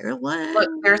want Ireland. Look,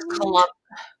 there's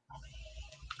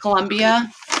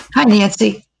Colombia. Hi,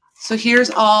 Nancy. So here's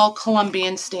all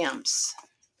Colombian stamps.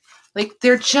 Like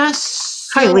they're just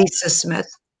Hi, Lisa Smith.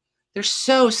 They're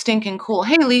so stinking cool.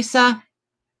 Hey, Lisa.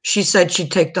 She said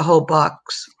she'd take the whole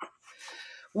box.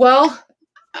 Well,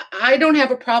 I don't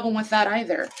have a problem with that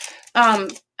either.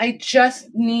 I just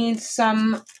need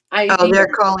some idea. Oh, they're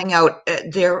calling out.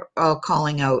 They're all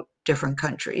calling out different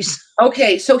countries.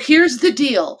 Okay, so here's the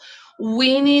deal.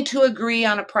 We need to agree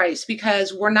on a price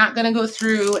because we're not going to go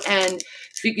through and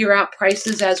figure out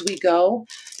prices as we go.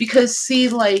 Because see,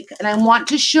 like, and I want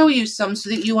to show you some so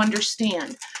that you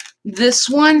understand. This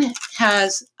one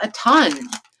has a ton.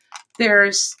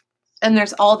 There's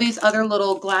all these other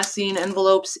little glassine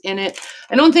envelopes in it.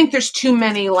 I don't think there's too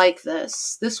many like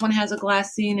this. This one has a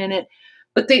glassine in it,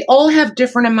 but they all have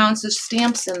different amounts of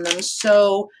stamps in them.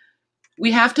 So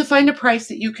we have to find a price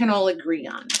that you can all agree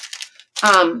on.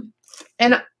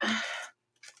 And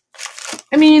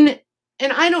I mean,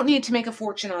 and I don't need to make a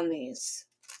fortune on these.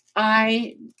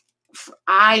 I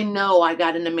know I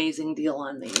got an amazing deal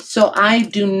on these. So I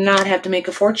do not have to make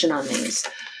a fortune on these.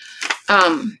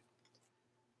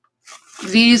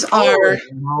 These are, holy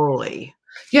moly.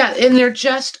 Yeah, and they're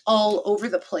just all over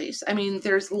the place. I mean,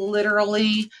 there's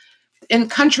literally in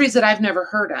countries that I've never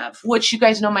heard of, which you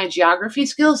guys know my geography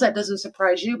skills. That doesn't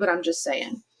surprise you, but I'm just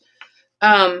saying.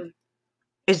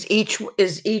 Is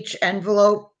each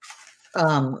envelope,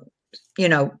 you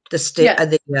know, the state, Yeah.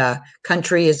 the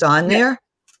country is on there?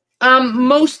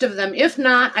 Most of them. If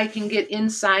not, I can get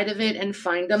inside of it and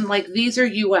find them. Like these are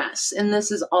US, and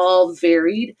this is all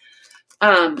varied.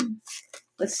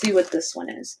 Let's see what this one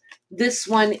is. This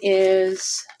one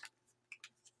is,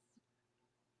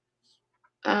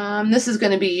 this is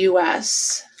going to be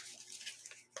US.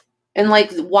 And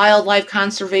like wildlife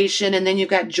conservation, and then you've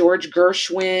got George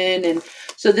Gershwin. And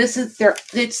so this is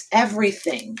it's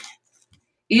everything.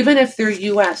 Even if they're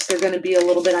US, they're going to be a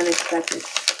little bit unexpected.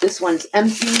 This one's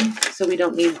empty, so we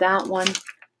don't need that one.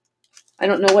 I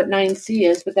don't know what 9C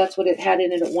is, but that's what it had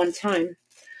in it at one time.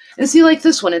 And see, like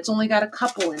this one, it's only got a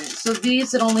couple in it. So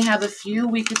these that only have a few,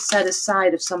 we could set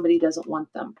aside if somebody doesn't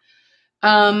want them.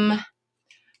 I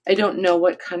don't know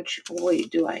what country.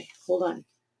 Wait, do I? Hold on.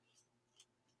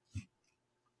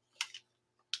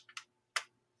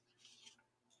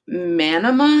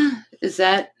 Manama? Is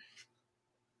that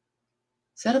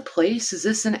a place? Is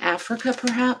this in Africa,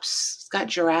 perhaps? It's got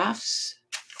giraffes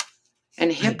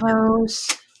and hippos.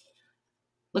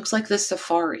 Looks like the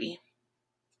safari.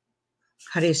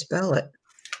 How do you spell it?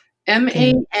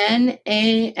 Manama.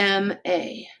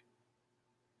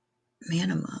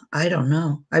 Manama. I don't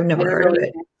know. I've never heard of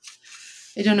it.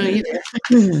 I don't know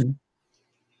either.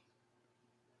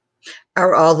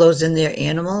 Are all those in there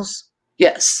animals?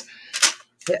 Yes.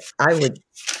 Yeah, I mean,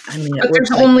 but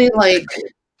there's only like,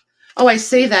 oh, I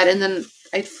say that and then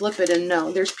I flip it and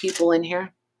no, there's people in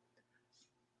here.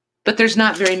 But there's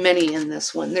not very many in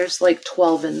this one. There's like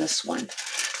 12 in this one.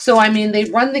 So, I mean, they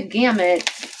run the gamut.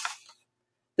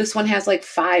 This one has like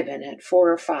 5 in it,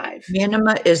 4 or 5.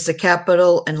 Manama is the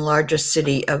capital and largest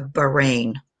city of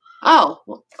Bahrain.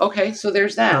 Oh, okay. So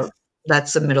there's that. Oh,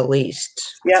 that's the Middle East.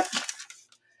 Yep.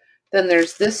 Then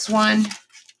there's this one.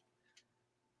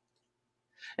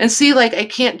 And see, like, I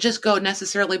can't just go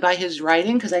necessarily by his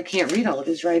writing because I can't read all of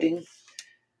his writing.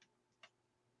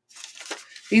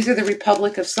 These are the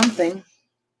Republic of something.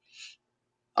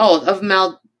 Oh, of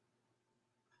Maldives.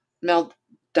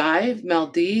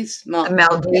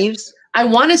 Maldives. I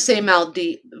want to say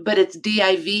Maldives, but it's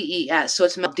Dives, so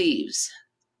it's Maldives,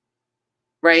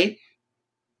 right?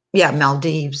 Yeah,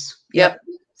 Maldives. Yep.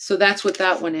 So that's what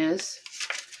that one is.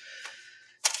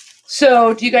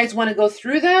 So, do you guys want to go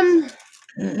through them,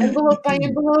 envelope by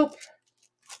envelope?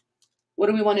 What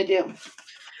do we want to do?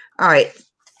 All right.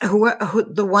 Who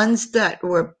the ones that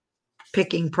were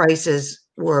picking prices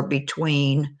were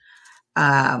between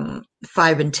 5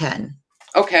 and 10.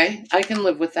 Okay, I can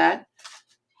live with that.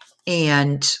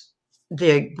 And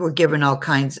they were given all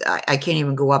kinds. I can't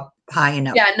even go up high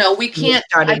enough. Yeah, no, we can't.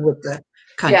 Started with the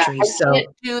country, I can't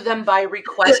do them by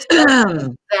request.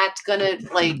 That's gonna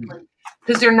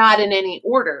because they're not in any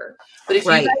order. But if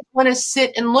you guys want to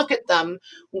sit and look at them,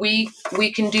 we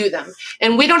can do them,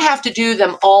 and we don't have to do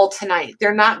them all tonight.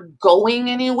 They're not going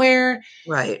anywhere.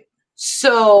 Right.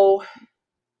 So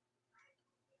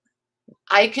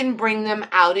I can bring them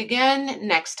out again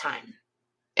next time.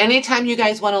 Anytime you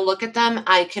guys want to look at them,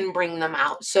 I can bring them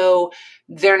out. So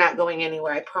they're not going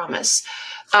anywhere, I promise.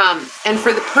 And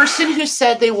for the person who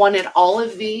said they wanted all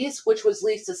of these, which was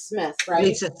Lisa Smith, right?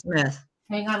 Lisa Smith.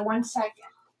 Hang on one second.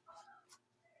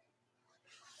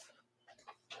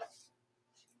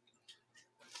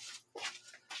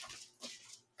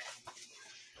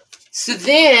 So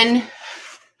then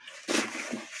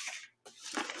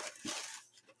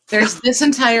there's this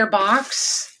entire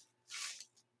box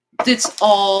that's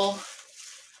all,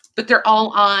 but they're all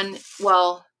on,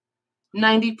 well,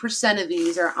 90% of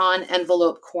these are on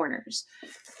envelope corners.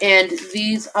 And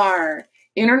these are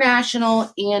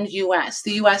international and US.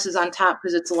 The US is on top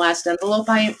because it's the last envelope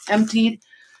I emptied.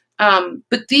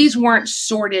 But these weren't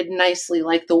sorted nicely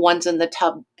like the ones in the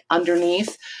tub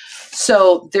underneath.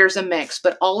 So there's a mix,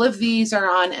 but all of these are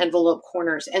on envelope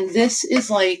corners. And this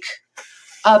is like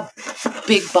a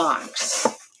big box.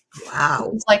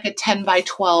 Wow. It's like a 10 by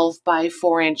 12 by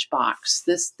 4-inch box.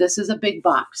 This is a big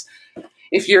box.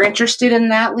 If you're interested in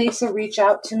that, Lisa, reach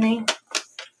out to me.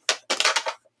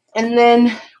 And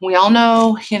then we all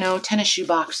know, tennis shoe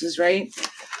boxes, right?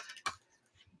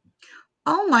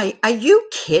 Oh my, are you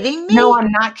kidding me? No,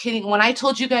 I'm not kidding. When I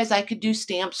told you guys I could do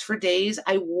stamps for days,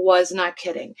 I was not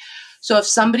kidding. So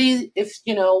if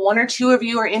one or two of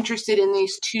you are interested in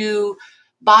these 2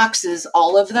 boxes,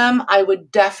 all of them, I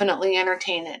would definitely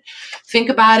entertain it. Think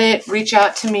about it. Reach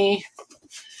out to me.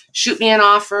 Shoot me an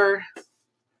offer.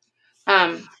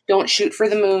 Don't shoot for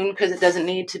the moon because it doesn't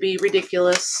need to be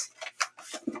ridiculous.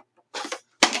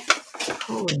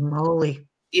 Holy moly.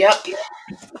 Yep.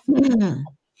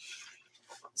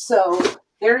 So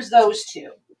there's those 2.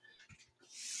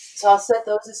 So I'll set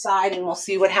those aside and we'll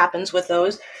see what happens with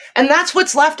those. And that's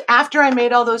what's left after I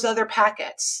made all those other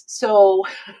packets. So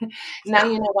now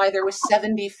you know why there was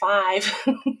 75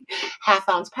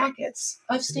 half-ounce packets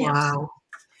of stamps. Wow.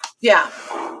 Yeah.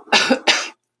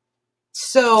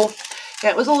 So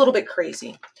that was a little bit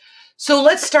crazy. So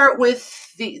let's start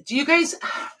with do you guys,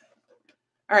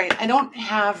 all right, I don't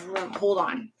have room. Hold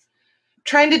on.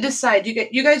 Trying to decide,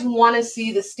 you guys want to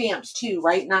see the stamps too,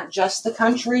 right? Not just the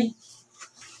country,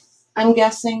 I'm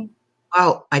guessing.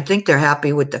 Well, I think they're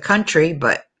happy with the country,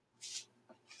 but.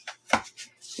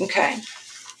 Okay.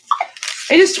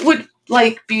 I just would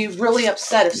be really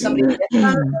upset if somebody gets them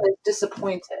and is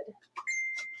disappointed.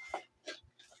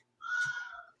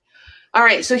 All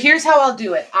right, so here's how I'll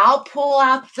do it. I'll pull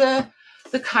out the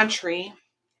country.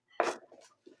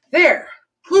 There.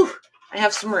 Whew, I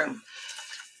have some room.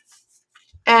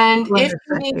 And Glynis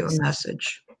sent you a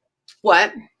message.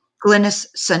 What? Glynis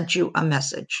sent you a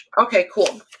message. Okay,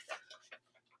 cool.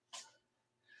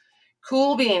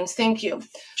 Cool beans. Thank you.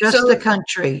 Just the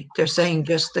country. They're saying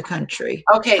just the country.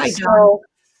 Okay, Hi, so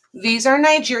these are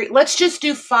Nigeria. Let's just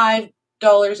do $5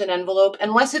 an envelope,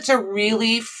 unless it's a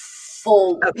really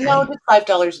full. Okay. No, just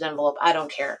 $5 an envelope. I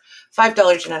don't care.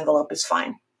 $5 an envelope is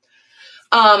fine.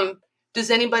 Does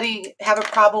anybody have a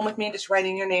problem with me just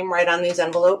writing your name right on these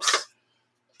envelopes?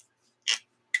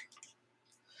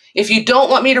 If you don't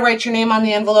want me to write your name on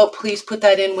the envelope, please put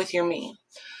that in with your me.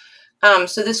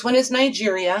 So this one is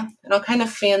Nigeria, and I'll kind of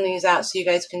fan these out so you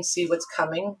guys can see what's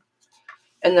coming.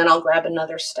 And then I'll grab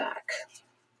another stack.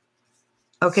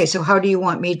 Okay, so how do you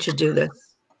want me to do this?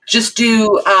 Just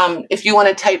do, if you want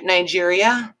to type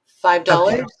Nigeria, $5.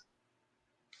 Okay.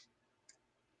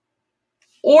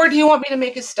 Or do you want me to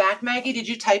make a stack, Maggie? Did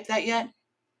you type that yet?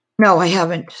 No, I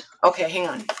haven't. Okay, hang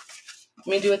on. Let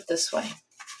me do it this way.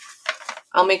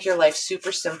 I'll make your life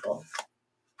super simple.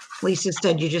 Lisa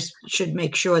said you just should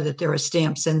make sure that there are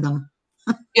stamps in them.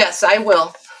 Yes, I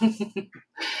will.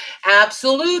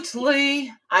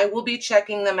 Absolutely. I will be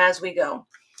checking them as we go.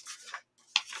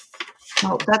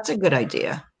 Oh, that's a good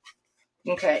idea.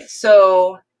 Okay,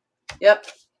 so, yep.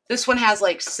 This one has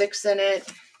like 6 in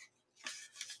it.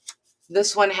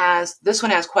 This one has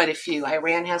quite a few.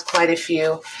 Iran has quite a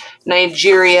few.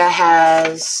 Nigeria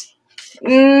has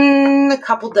a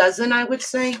couple dozen, I would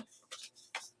say.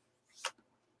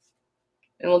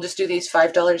 And we'll just do these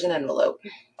 $5 an envelope.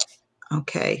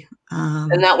 Okay.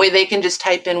 And that way they can just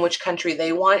type in which country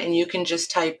they want, and you can just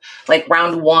type like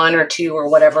round 1 or 2 or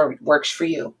whatever works for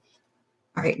you.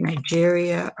 All right,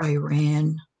 Nigeria,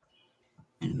 Iran,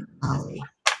 and Mali.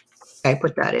 Okay,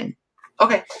 put that in.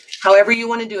 Okay. However you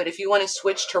want to do it. If you want to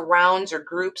switch to rounds or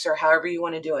groups or however you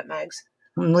want to do it, Mags.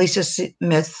 When Lisa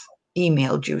Smith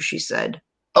emailed you, she said.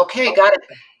 Okay, got it.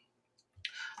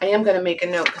 I am going to make a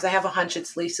note because I have a hunch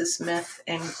it's Lisa Smith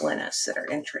and Glynis that are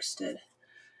interested.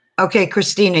 Okay,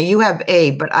 Christina, you have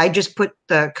A, but I just put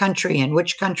the country in.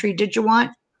 Which country did you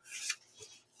want?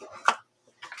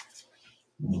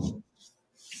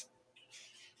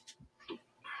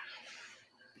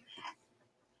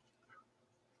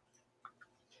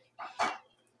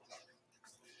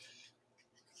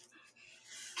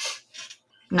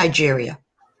 Nigeria.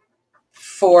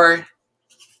 For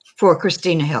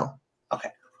Christina Hill. okay.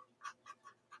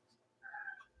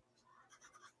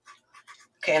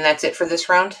 Okay, and that's it for this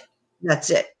round?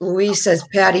 That's it. Louise says,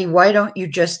 Patty, why don't you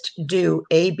just do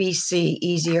ABC,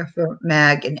 easier for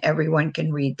Mag, and everyone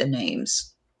can read the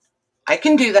names? I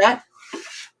can do that.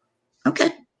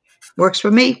 Okay. Works for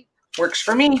me. Works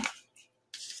for me.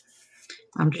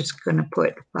 I'm just going to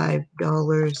put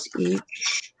 $5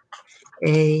 each.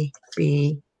 A,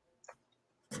 B,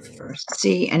 or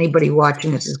C. Anybody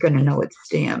watching this is going to know it's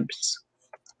stamps.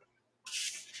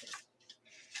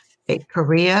 Okay,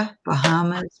 Korea,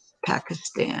 Bahamas,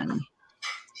 Pakistan.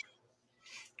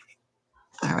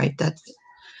 All right, that's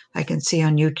I can see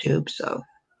on YouTube. So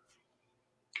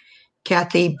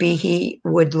Kathy Behe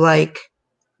would like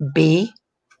B.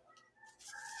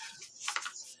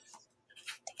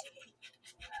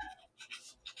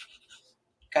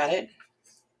 Got it.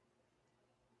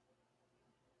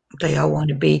 They all want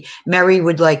to B. Mary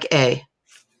would like A.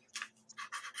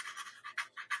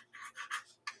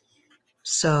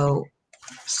 So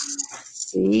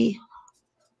C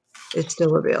is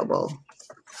still available.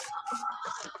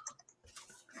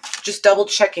 Just double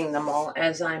checking them all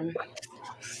as I'm.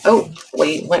 Oh,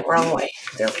 wait, went wrong way.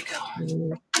 There we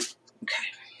go. Okay.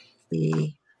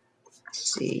 B,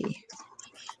 C.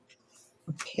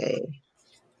 Okay.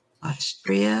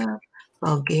 Austria,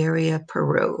 Bulgaria,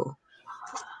 Peru.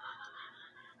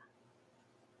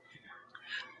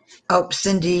 Oh,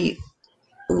 Cindy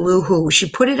Luhu. She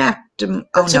put it after.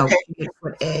 Oh no, okay. she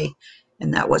put A,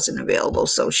 and that wasn't available.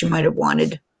 So she might have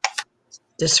wanted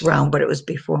this round, but it was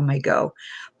before my go.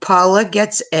 Paula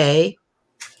gets A.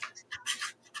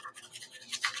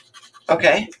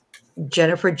 Okay.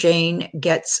 Jennifer Jane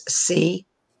gets C.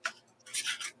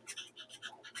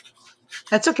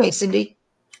 That's okay, Cindy.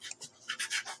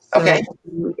 Okay. So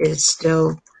B is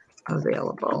still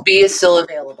available. B is still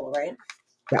available, right?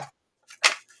 Yeah.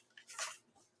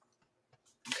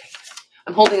 Okay.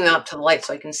 I'm holding them up to the light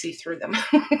so I can see through them.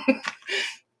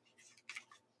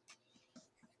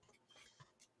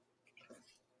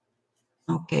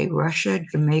 Okay, Russia,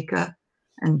 Jamaica,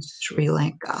 and Sri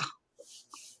Lanka.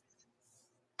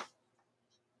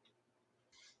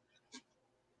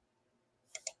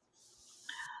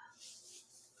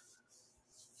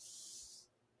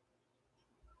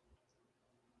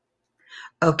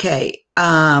 Okay,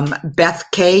 Beth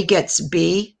K gets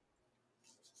B.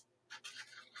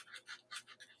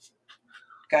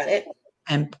 Got it.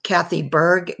 And Kathy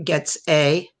Berg gets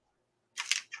A.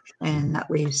 And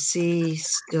that leaves C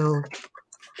still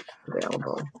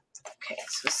available. Okay,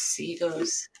 so C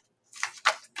goes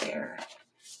there.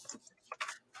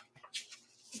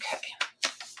 Okay.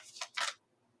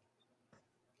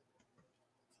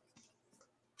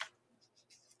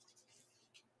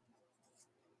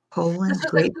 Poland, This is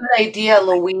great. a good idea,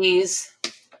 Louise.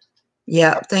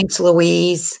 Yeah, thanks,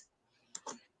 Louise.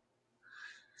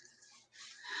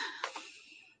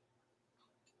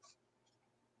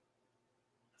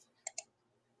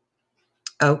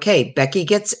 Okay, Becky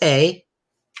gets A.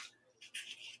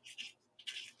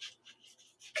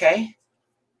 Okay.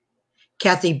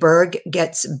 Kathy Berg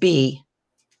gets B.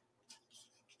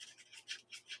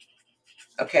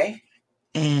 Okay.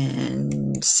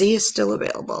 And C is still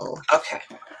available. Okay.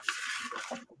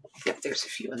 Yep, there's a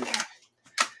few in there.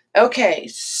 Okay,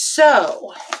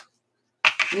 so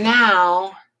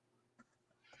now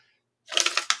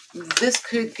this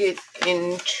could get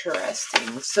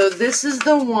interesting. So this is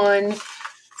the one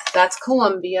that's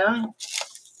Colombia.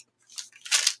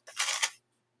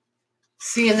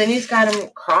 See, and then he's got them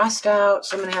crossed out,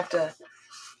 so I'm going to have to.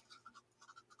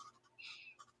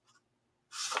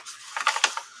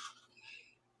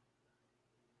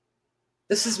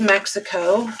 This is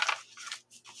Mexico.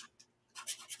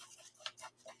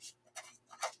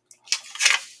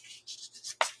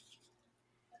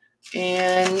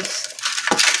 And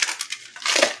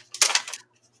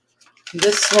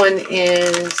this one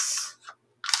is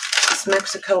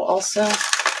Mexico also.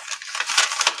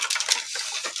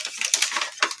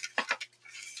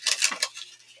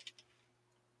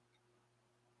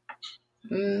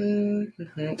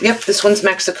 Yep, this one's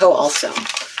Mexico also.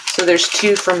 So there's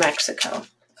two from Mexico.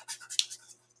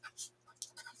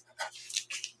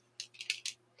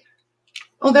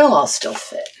 Oh, they'll all still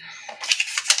fit.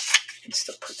 I can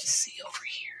still put the C over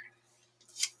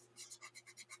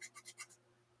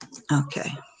here.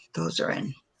 Okay, those are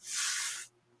in.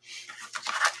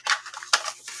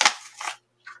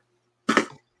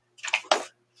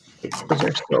 Those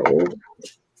are sold.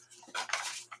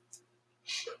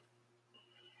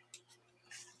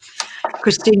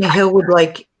 Christina Hill would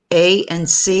like A and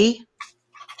C.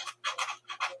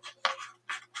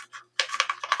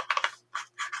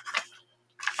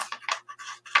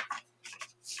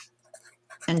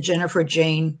 And Jennifer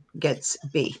Jane gets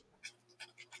B.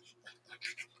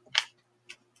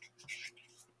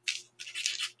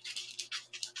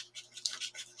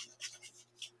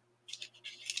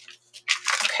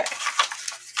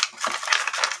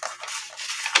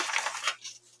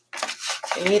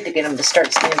 I need to get them to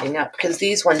start standing up because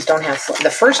these ones don't have, the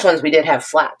first ones we did have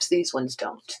flaps. These ones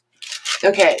don't.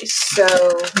 Okay, so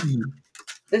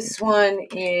this one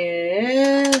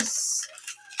is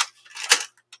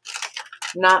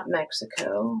not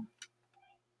Mexico.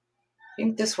 I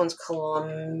think this one's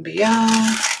Colombia.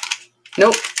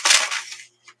 Nope.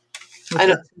 I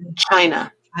know,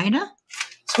 China. China?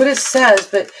 That's what it says,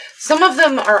 but some of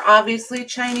them are obviously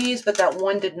Chinese, but that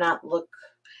one did not look.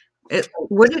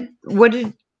 What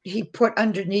did he put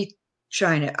underneath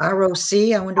China? ROC?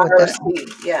 I wonder what that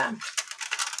is. Yeah.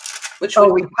 Which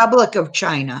Republic of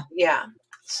China. Yeah.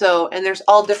 So, and there's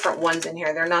all different ones in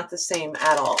here. They're not the same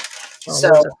at all.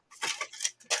 Oh,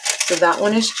 so that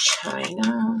one is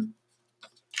China.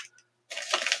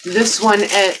 This one,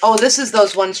 this is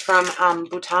those ones from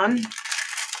Bhutan.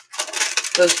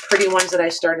 Those pretty ones that I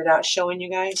started out showing you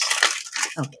guys.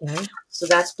 Okay. So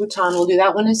that's Bhutan. We'll do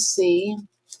that one as C.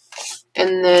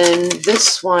 And then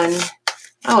this one,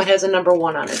 it has a number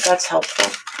 1 on it. That's helpful.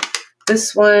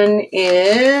 This one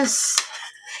is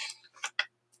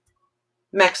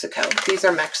Mexico. These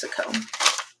are Mexico.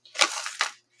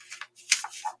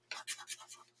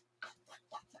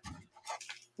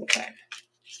 Okay.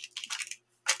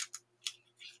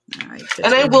 All right.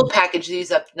 And I will package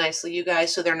these up nicely, you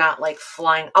guys, so they're not like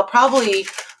flying. I'll probably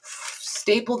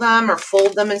staple them or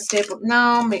fold them and staple.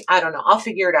 No, I don't know. I'll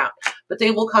figure it out. But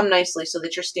they will come nicely so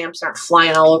that your stamps aren't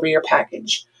flying all over your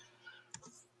package.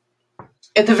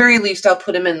 At the very least, I'll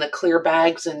put them in the clear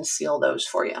bags and seal those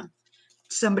for you.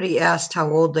 Somebody asked how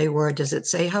old they were. Does it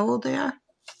say how old they are?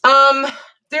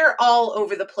 They're all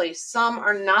over the place. Some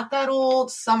are not that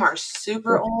old. Some are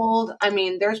super old. I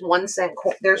mean, there's 1 cent.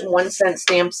 There's 1 cent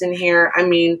stamps in here. I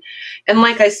mean, and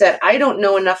like I said, I don't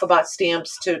know enough about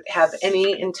stamps to have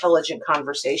any intelligent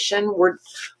conversation.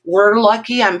 We're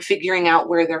lucky. I'm figuring out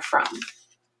where they're from.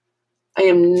 I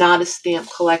am not a stamp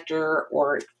collector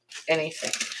or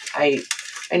anything. I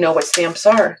know what stamps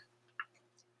are.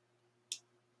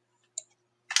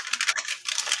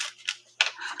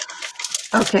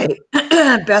 Okay.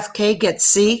 Beth K gets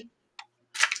C.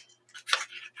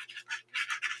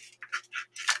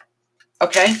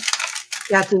 Okay.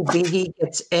 Kathy Behe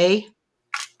gets A.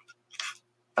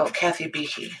 Oh, Kathy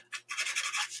Behe.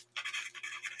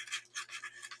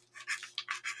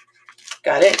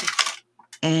 Got it.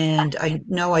 And I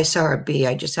know I saw a B.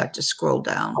 I just have to scroll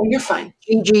down. Oh, you're fine.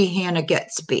 Gigi Hannah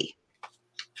gets B.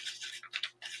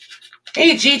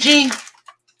 Hey, Gigi.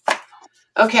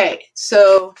 Okay,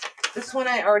 so this one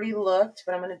I already looked,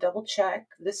 but I'm going to double check.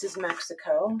 This is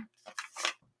Mexico.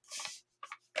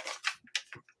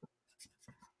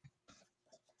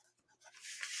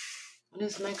 What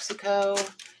is Mexico?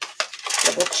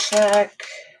 Double check.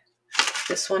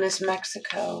 This one is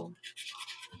Mexico.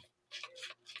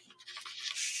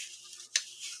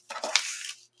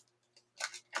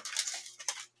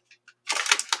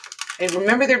 I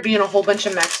remember there being a whole bunch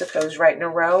of Mexicos right in a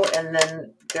row, and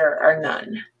then there are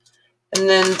none. And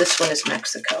then this one is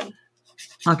Mexico.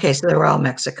 Okay, so they're all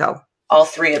Mexico. All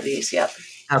 3 of these, yep.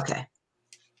 Okay.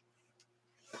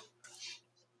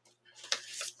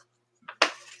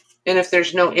 And if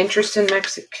there's no interest in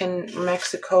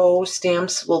Mexico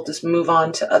stamps, we'll just move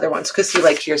on to other ones. Because see,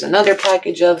 like, here's another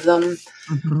package of them.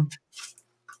 Mm-hmm.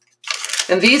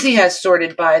 And these he has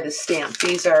sorted by the stamp.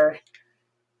 These are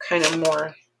kind of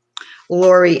more.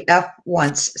 Lori F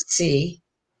wants C.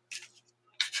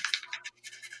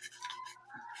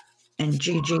 And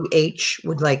GGH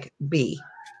would like B.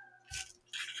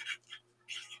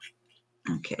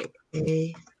 Okay.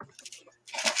 A.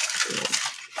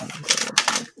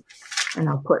 And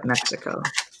I'll put Mexico.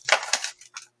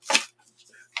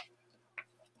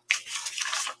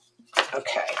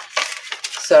 Okay.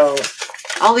 So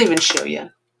I'll even show you.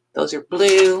 Those are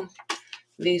blue.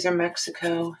 These are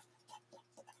Mexico.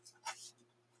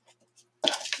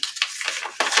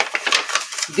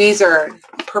 These are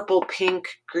purple, pink,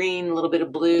 green, a little bit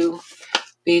of blue.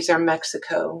 These are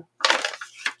Mexico.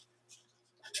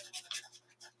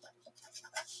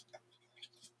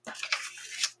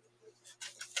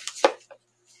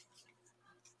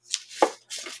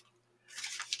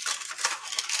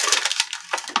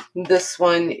 This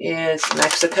one is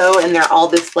Mexico, and they're all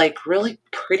this like really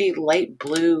pretty light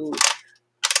blue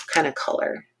kind of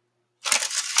color.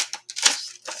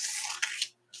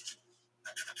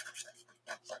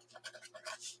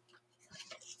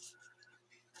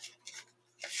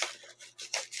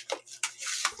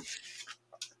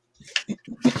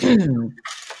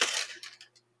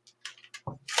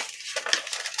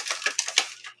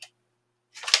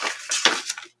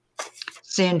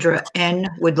 Sandra N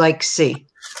would like C.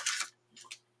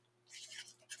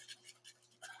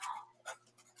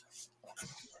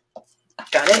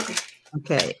 Got it?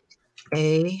 Okay.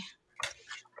 A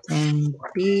and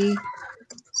B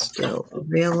still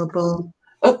available.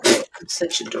 Oh, I'm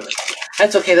such a dork.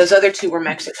 That's okay. Those other two were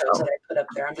Mexicos that I put up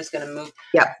there. I'm just going to move.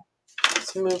 Yep.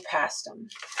 Let's move past them.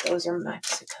 Those are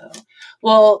Mexico.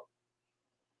 Well,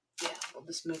 yeah, we'll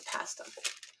just move past them.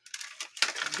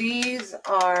 These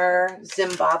are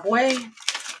Zimbabwe.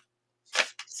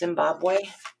 Zimbabwe.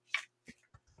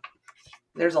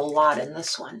 There's a lot in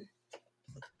this one.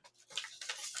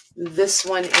 This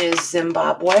one is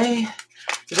Zimbabwe.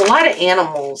 There's a lot of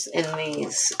animals in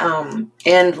these.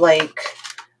 And like,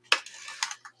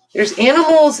 there's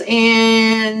animals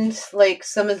and like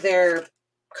some of their,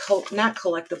 not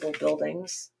collectible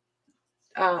buildings.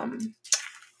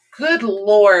 Good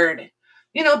Lord.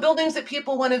 You know, buildings that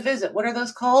people want to visit. What are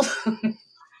those called?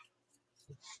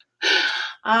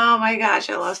 Oh my gosh,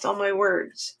 I lost all my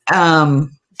words.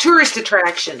 Tourist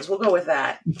attractions. We'll go with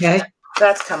that. Okay.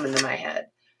 That's coming to my head.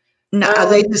 Now, are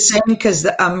they the same? Because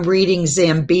I'm reading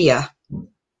Zambia.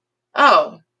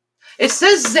 Oh, it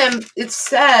says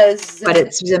but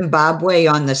it's Zimbabwe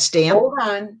on the stamp. Hold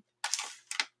on.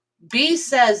 B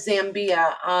says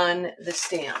Zambia on the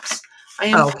stamps. I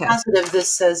am positive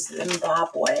this says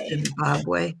Zimbabwe.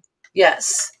 Zimbabwe.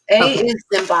 Yes. A is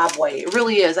Zimbabwe. It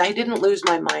really is. I didn't lose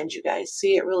my mind, you guys.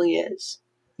 See, it really is.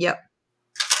 Yep.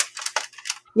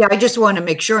 Yeah, I just want to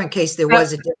make sure in case there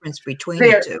was a difference between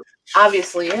the two.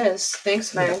 Obviously is.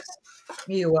 Thanks, Max.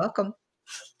 You're welcome.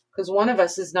 Because one of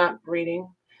us is not reading.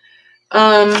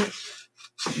 I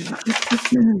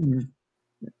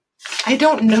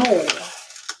don't know.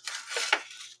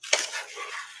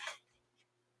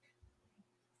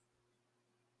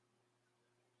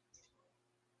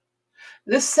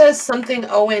 This says something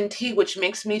ONT, which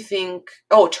makes me think,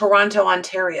 oh, Toronto,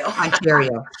 Ontario.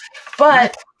 Ontario.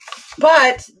 But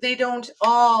they don't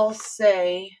all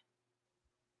say,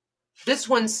 this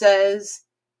one says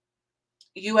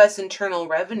U.S. Internal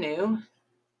Revenue.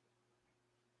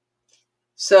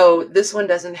 So this one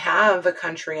doesn't have a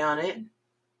country on it.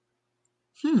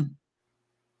 And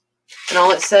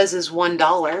all it says is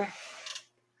 $1.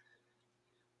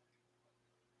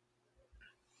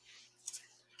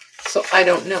 So I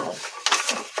don't know.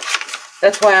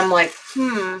 That's why I'm like,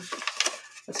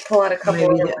 let's pull out a couple.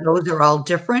 Maybe those are all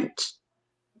different.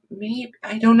 Maybe,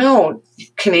 I don't know.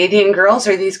 Canadian girls,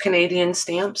 are these Canadian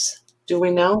stamps? Do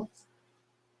we know?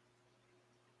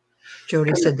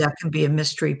 Jody said that can be a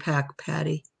mystery pack,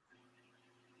 Patty.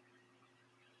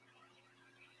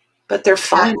 But they're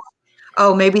fun.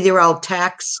 Oh, maybe they're all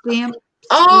tax stamps.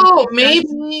 Oh,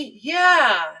 maybe.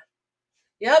 Yeah.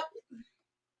 Yep.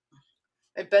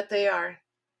 I bet they are.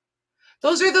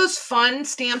 Those are those fun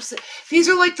stamps. These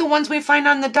are like the ones we find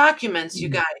on the documents, you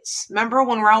guys. Remember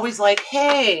when we're always like,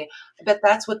 hey, I bet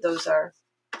that's what those are.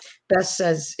 Beth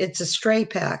says it's a stray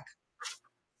pack.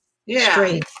 Yeah.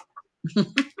 Stray.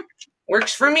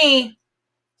 Works for me.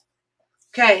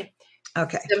 Okay.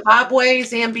 Okay. Zimbabwe,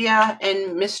 Zambia,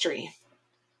 and mystery.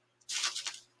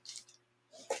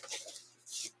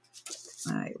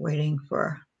 All right, waiting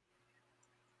for.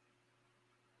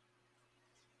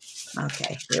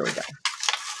 Okay, here we go.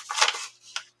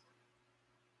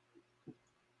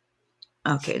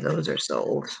 Okay, those are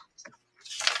sold.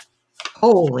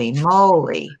 Holy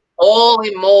moly.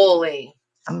 Holy moly.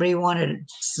 Somebody wanted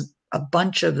a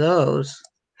bunch of those.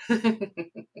 Okay,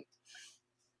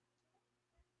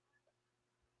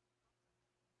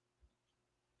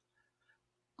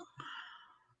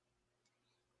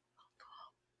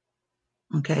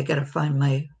 I got to find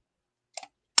my.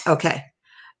 Okay.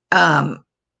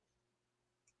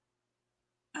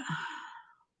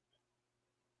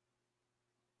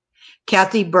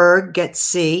 Kathy Berg gets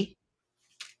C.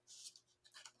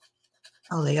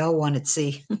 Oh, they all wanted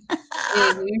C.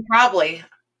 Probably.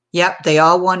 Yep, they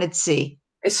all wanted C.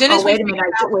 As soon as wait a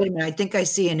minute, I think I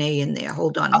see an A in there.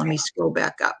 Hold on, let me scroll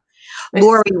back up.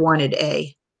 Lori wanted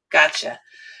A. Gotcha.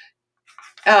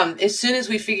 As soon as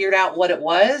we figured out what it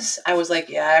was, I was like,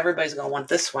 yeah, everybody's going to want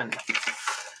this one.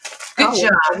 Good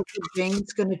job.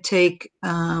 Jane's going to take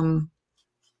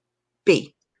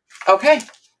B. Okay.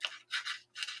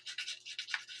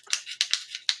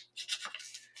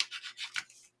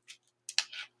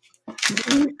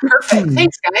 Perfect.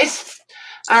 Thanks, guys.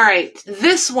 All right.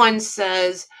 This one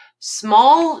says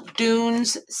Small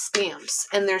Dunes Stamps.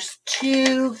 And there's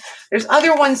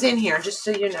other ones in here, just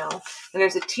so you know. And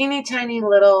there's a teeny tiny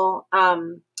little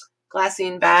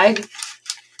glassine bag.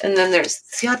 And then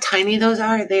see how tiny those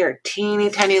are? They are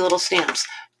teeny tiny little stamps.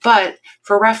 But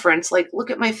for reference, like, look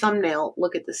at my thumbnail.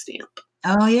 Look at the stamp.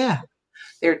 Oh, yeah.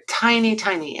 They're tiny,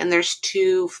 tiny. And there's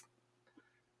two.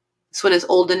 This one is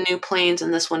Old and New Plains,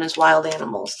 and this one is Wild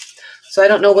Animals. So I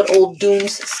don't know what Old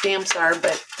Dunes stamps are,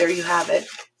 but there you have it.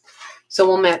 So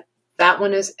we'll met. That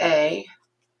one is A.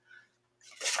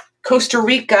 Costa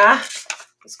Rica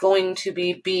is going to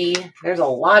be B. There's a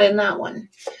lot in that one.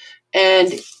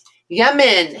 And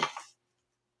Yemen.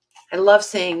 I love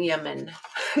saying Yemen.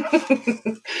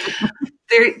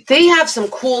 They have some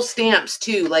cool stamps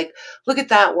too. Like, look at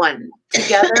that one.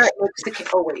 Together, it makes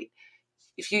oh, wait.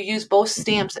 If you use both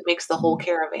stamps, it makes the whole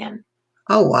caravan.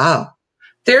 Oh, wow.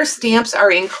 Their stamps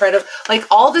are incredible. Like,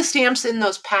 all the stamps in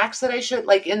those packs that I showed,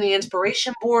 like in the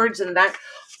inspiration boards and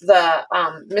the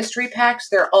mystery packs,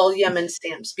 they're all Yemen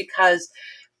stamps because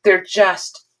they're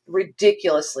just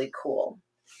ridiculously cool.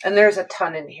 And there's a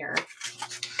ton in here.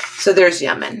 So there's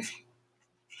Yemen.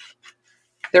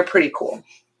 They're pretty cool.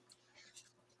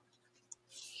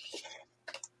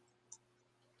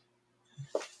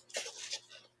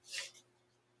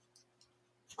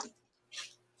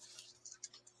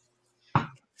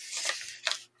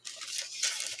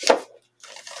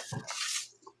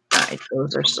 All right,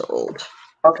 those are sold.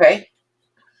 Okay.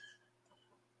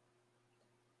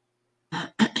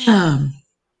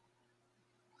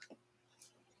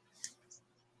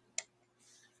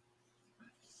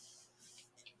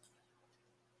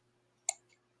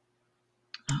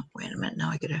 Oh, wait a minute. Now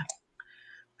I gotta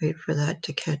wait for that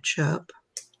to catch up.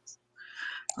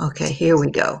 Okay, here we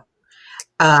go.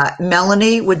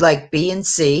 Melanie would like B and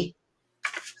C.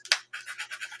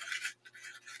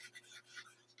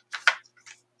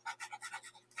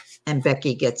 And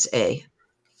Becky gets A.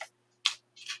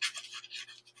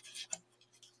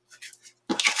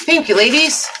 Thank you,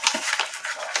 ladies.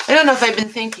 I don't know if I've been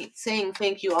saying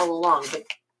thank you all along, but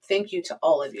thank you to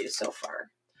all of you so far.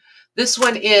 This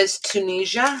one is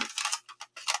Tunisia.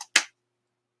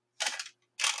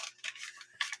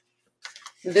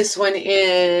 This one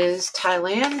is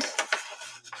Thailand.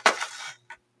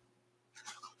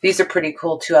 These are pretty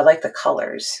cool too. I like the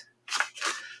colors.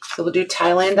 So we'll do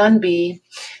Thailand on B.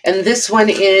 And this one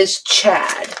is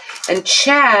Chad. And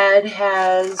Chad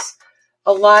has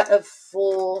a lot of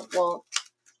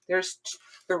there's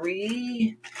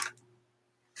there's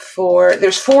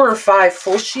 4 or 5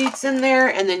 full sheets in there,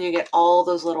 and then you get all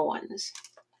those little ones.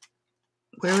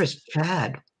 Where is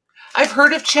Chad? I've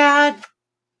heard of Chad,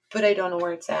 but I don't know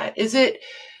where it's at. Is it?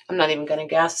 I'm not even going to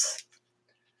guess.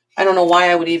 I don't know why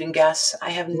I would even guess.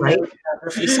 I have no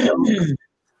geography skills.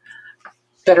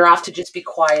 Better off to just be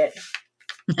quiet.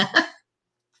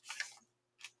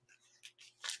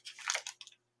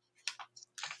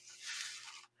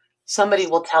 Somebody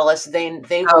will tell us they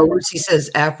Oh, Lucy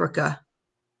says Africa.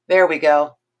 There we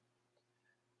go.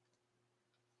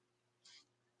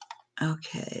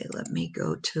 Okay, let me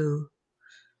go to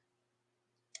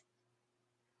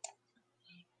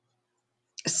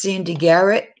Sandy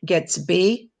Garrett gets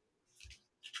B.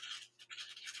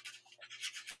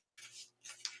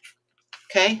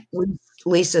 Okay.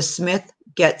 Lisa Smith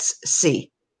gets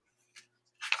C.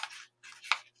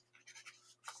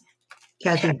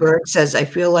 Kathy Berg says, I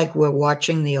feel like we're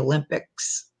watching the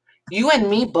Olympics. You and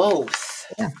me both.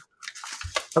 Yeah.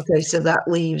 Okay, so that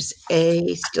leaves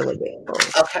A still available.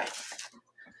 Okay.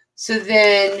 So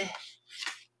then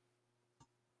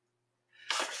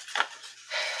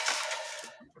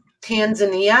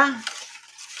Tanzania.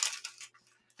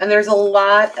 And there's a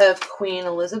lot of Queen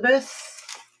Elizabeth.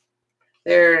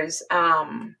 There's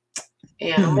animals.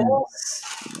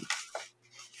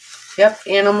 Yep,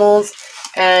 animals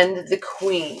and the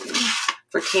Queen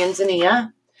for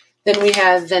Tanzania. Then we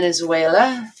have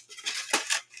Venezuela.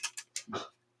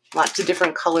 Lots of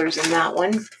different colors in that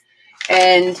one.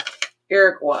 And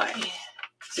Uruguay.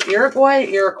 Is it Uruguay?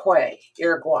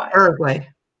 Uruguay.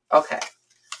 Okay.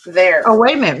 There. Oh,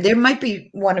 wait a minute. There might be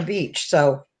one of each.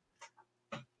 So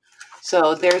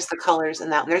there's the colors in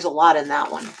that one. There's a lot in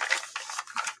that one.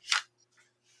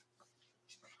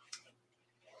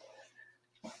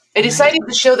 I decided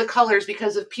to show the colors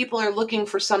because if people are looking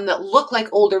for some that look like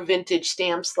older vintage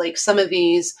stamps, like some of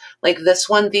these, like this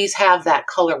one, these have that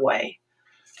colorway.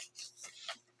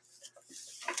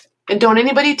 And don't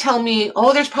anybody tell me,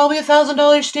 oh, there's probably a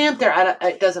 $1,000 stamp there.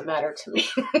 It doesn't matter to me.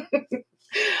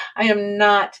 I am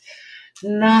not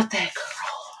that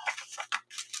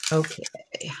girl. Okay.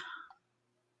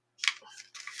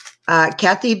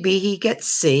 Kathy B, he gets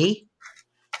C.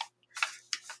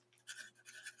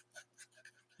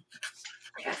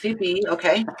 Kathy B,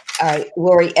 okay. All right,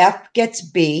 Lori F gets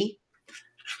B.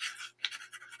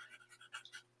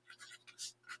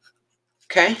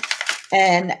 Okay.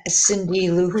 And Cindy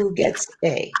Luhu gets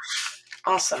A.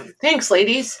 Awesome. Thanks,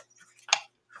 ladies.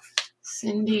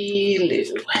 Cindy Lou.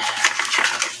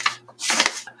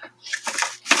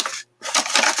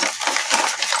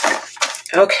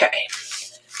 Okay.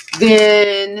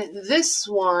 Then this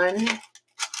one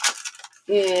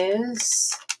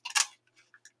is,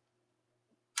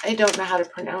 I don't know how to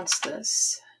pronounce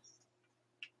this.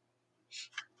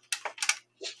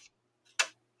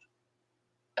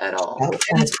 At all.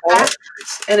 And it's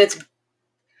backwards. And it's,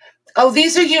 oh,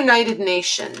 these are United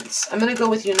Nations. I'm going to go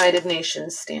with United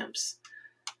Nations stamps.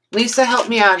 Lisa, help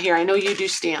me out here. I know you do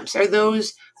stamps. Are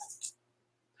those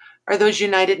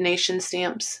United Nations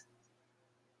stamps?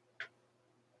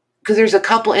 Because there's a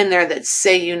couple in there that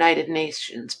say United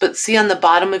Nations. But see on the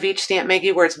bottom of each stamp,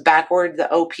 Maggie, where it's backward,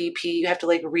 the OPP, you have to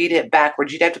like read it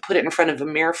backwards. You'd have to put it in front of a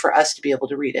mirror for us to be able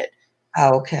to read it.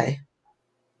 Oh, okay.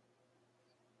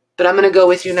 But I'm going to go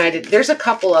with United. There's a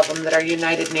couple of them that are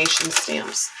United Nations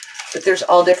stamps. But there's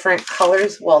all different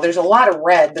colors. Well, there's a lot of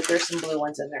red, but there's some blue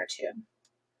ones in there too.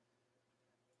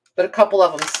 But a couple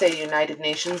of them say United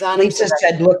Nations on them. Lisa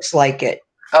said looks like it.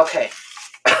 Okay.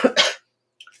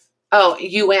 Oh,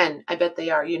 UN. I bet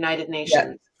they are. United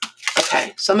Nations. Yeah.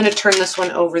 Okay. So I'm going to turn this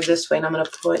one over this way, and I'm going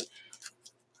to put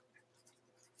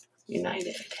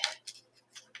United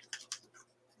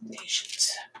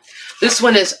Nations. This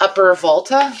one is Upper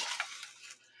Volta.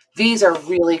 These are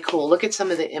really cool. Look at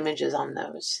some of the images on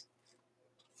those.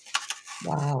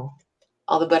 Wow.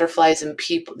 All the butterflies and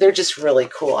people. They're just really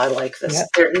cool. I like this.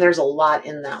 Yep. And there's a lot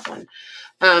in that one.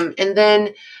 And then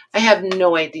I have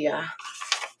no idea.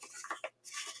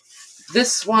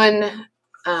 This one,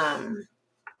 I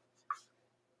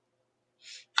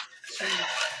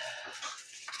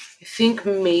think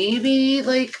maybe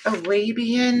like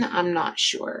Arabian. I'm not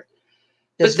sure.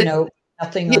 There's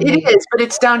nothing on it is, but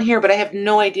it's down here, but I have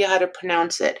no idea how to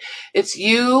pronounce it. It's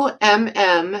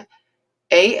UMMAL,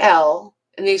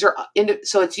 and these are,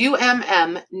 so it's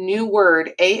UMM, new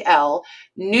word, AL,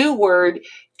 new word,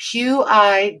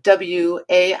 QIWAIN.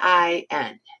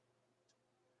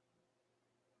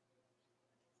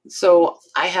 So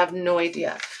I have no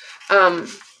idea.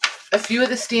 A few of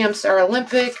the stamps are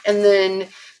Olympic, and then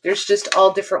there's just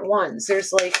all different ones.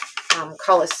 There's like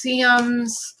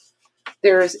Colosseums,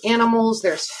 there's animals,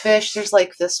 there's fish. There's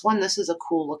like this one. This is a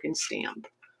cool looking stamp.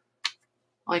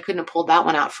 Well, I couldn't have pulled that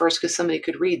one out first because somebody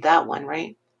could read that one,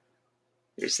 right?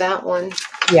 There's that one.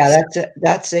 Yeah,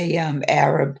 that's a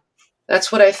Arab.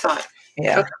 That's what I thought.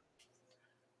 Yeah. Okay.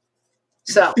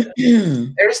 So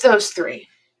there's those three.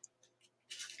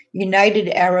 United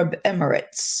Arab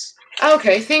Emirates.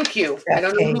 Okay, thank you. Beth I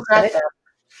don't K know who got that.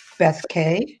 Beth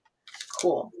K.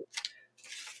 Cool.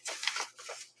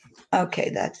 Okay,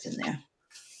 that's in there.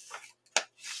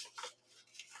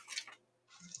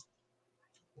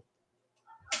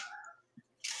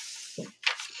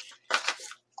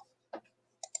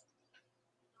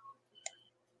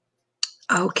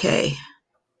 Okay.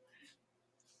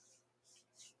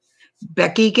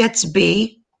 Becky gets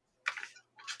B.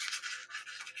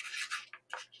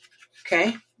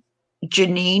 Okay.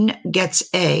 Janine gets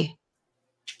A.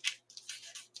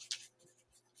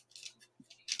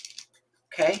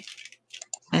 Okay.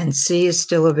 And C is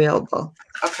still available.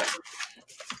 Okay.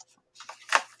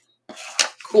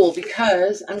 Cool,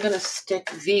 because I'm going to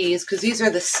stick these, because these are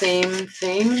the same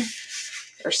thing,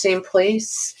 or same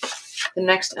place. The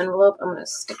next envelope, I'm going to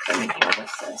stick them in here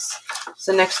with this.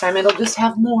 So next time it'll just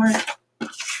have more.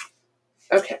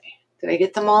 Okay. Did I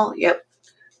get them all? Yep.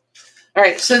 All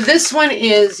right. So this one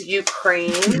is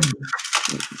Ukraine.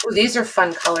 Ooh, these are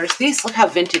fun colors. These, look how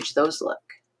vintage those look.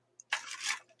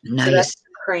 Nice. So that's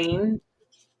Ukraine.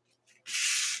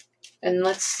 And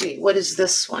let's see. What is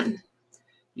this one?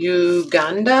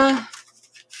 Uganda.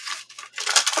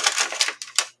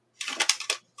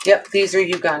 Yep. These are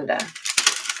Uganda.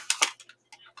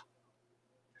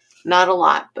 Not a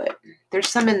lot, but there's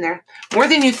some in there. More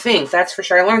than you think, that's for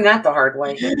sure. I learned that the hard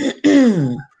way.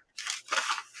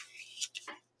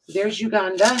 There's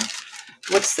Uganda.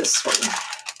 What's this one?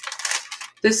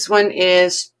 This one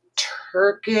is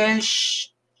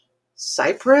Turkish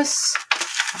Cyprus.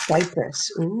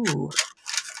 Cyprus. Ooh.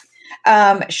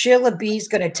 Sheila B is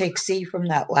going to take C from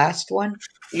that last one.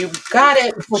 You got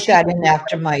it. Put that in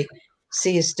after my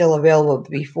C is still available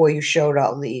before you showed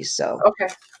all these. So okay.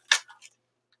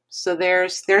 So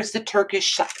there's the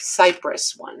Turkish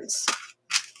Cyprus ones.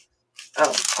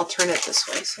 Oh, I'll turn it this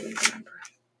way so you remember.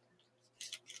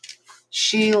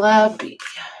 Sheila B.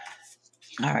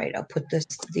 All right, I'll put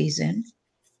these in.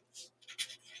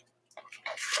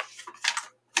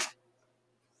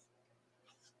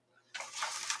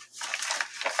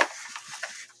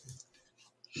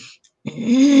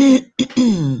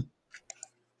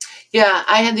 Yeah,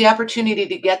 I had the opportunity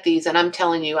to get these, and I'm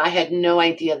telling you, I had no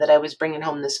idea that I was bringing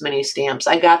home this many stamps.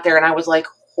 I got there, and I was like,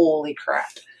 holy crap.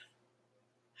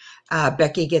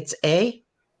 Becky gets A.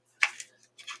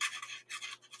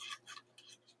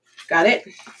 Got it?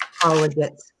 Paula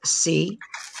gets C.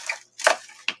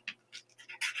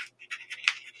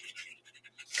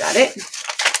 Got it?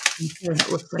 Okay,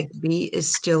 it looks like B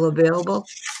is still available.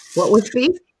 What was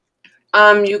B?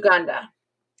 Uganda.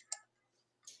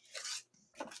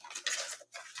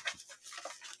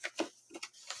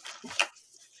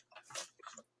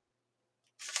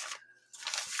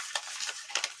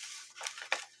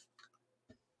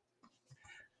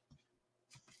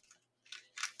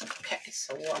 Okay,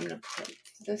 so I'm going to put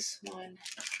this one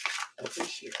over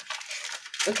here.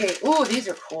 Okay, ooh, these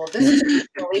are cool. This is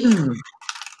Chile.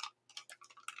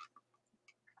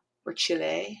 Or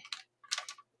Chile.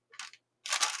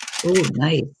 Oh,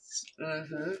 nice.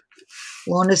 Mm-hmm.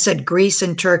 Lona said Greece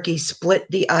and Turkey split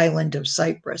the island of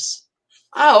Cyprus.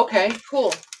 Oh, okay,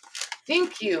 cool.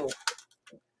 Thank you.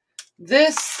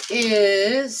 This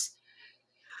is,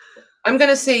 I'm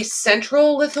going to say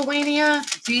Central Lithuania.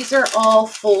 These are all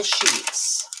full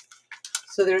sheets.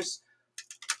 So there's,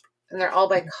 and they're all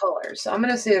by color. So I'm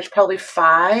going to say there's probably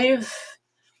 5,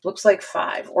 looks like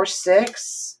 5 or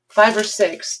 6, 5 or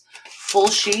 6 full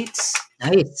sheets.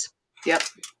 Nice. Yep.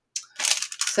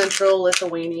 Central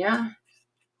Lithuania.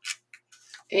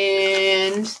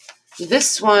 And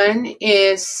this one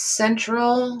is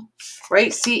Central,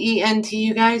 right? C-E-N-T,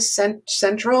 you guys?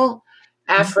 Central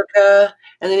Africa.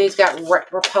 And then he's got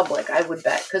Republic, I would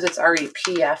bet, because it's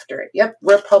R-E-P after it. Yep,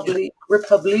 Republic.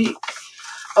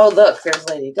 Oh, look, there's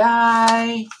Lady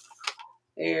Di.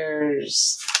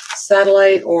 There's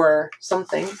Satellite or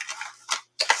something.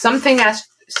 Something as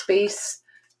space.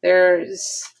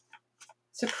 There's,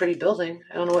 it's a pretty building.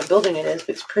 I don't know what building it is,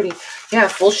 but it's pretty. Yeah,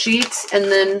 full sheets and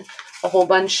then a whole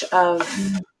bunch of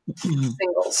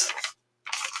singles.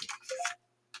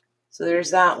 So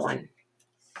there's that one.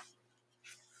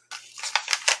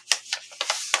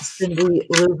 Cindy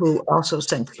Luhu also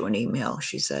sent you an email,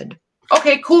 she said.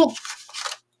 Okay, cool.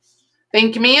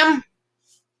 Thank you, ma'am.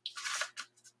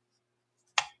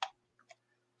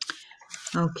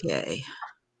 Okay.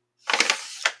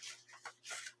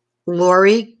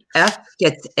 Lori F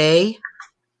gets A.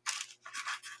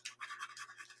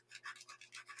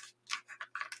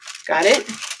 Got it.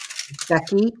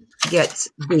 Becky gets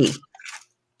B.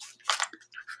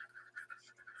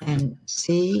 And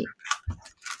C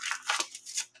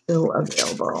still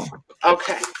available.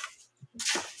 Okay.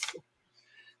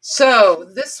 So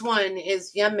this one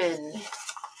is Yemen.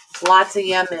 Lots of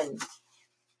Yemen.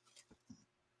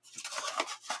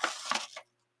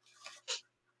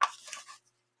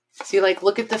 See, like,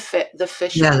 look at the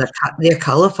fish. Yeah, they're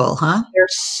colorful, huh? They're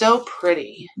so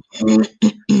pretty. I know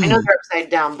they're upside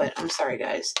down, but I'm sorry,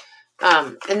 guys.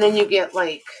 And then you get,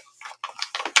 like,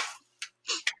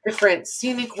 different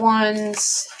scenic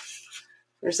ones.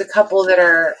 There's a couple that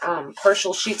are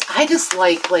partial sheets. I just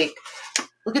like,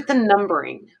 look at the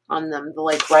numbering on them, the,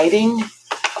 like, writing.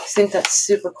 I think that's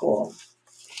super cool.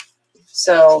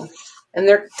 So, and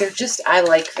they're just, I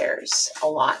like theirs a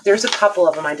lot. There's a couple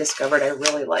of them I discovered I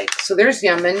really like. So there's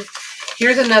Yemen.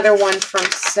 Here's another one from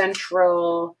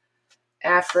Central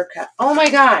Africa. Oh my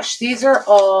gosh, these are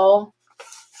all,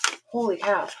 holy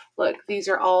cow. Look, these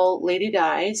are all Lady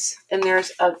Di's, and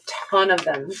there's a ton of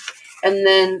them. And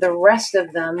then the rest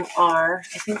of them are,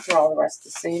 I think they're all the rest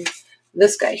the same.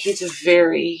 This guy, he's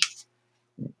very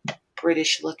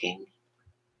British looking.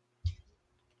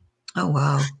 Oh,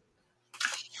 wow.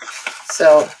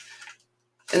 So,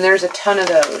 and there's a ton of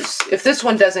those. If this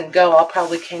one doesn't go, I'll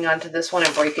probably hang on to this one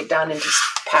and break it down into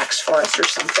packs for us or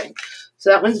something. So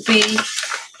that one's B.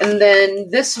 And then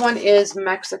this one is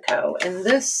Mexico. And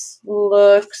this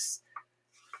looks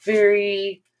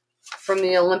very from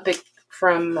the Olympic,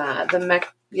 from when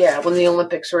the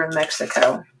Olympics were in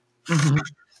Mexico. Mm-hmm.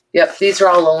 Yep, these are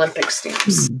all Olympic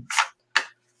stamps. Mm-hmm.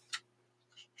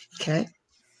 Okay.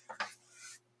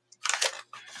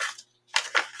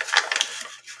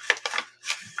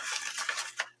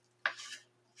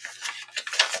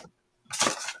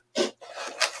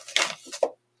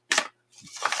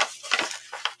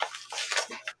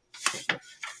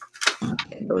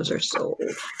 Okay, those are sold.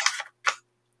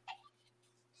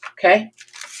 Okay.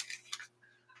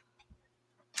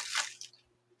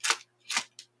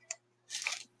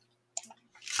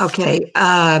 Okay,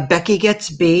 Becky gets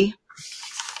B,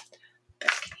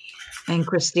 and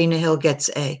Christina Hill gets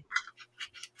A.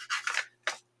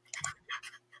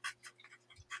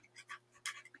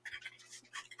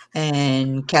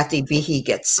 And Kathy Behe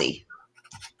gets C.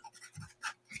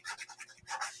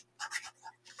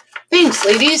 Thanks,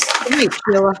 ladies. Good night,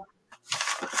 Sheila.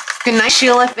 Good night,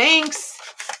 Sheila. Thanks.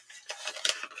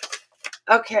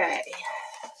 Okay.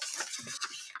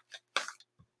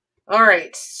 All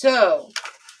right. So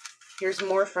here's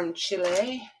more from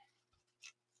Chile.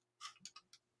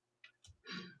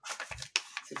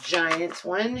 It's a giant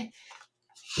one.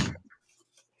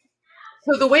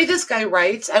 So the way this guy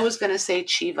writes, I was going to say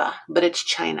Chiva, but it's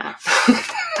China.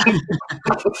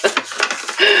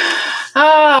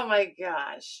 Oh my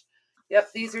gosh. Yep,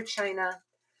 these are China.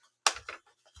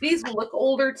 These look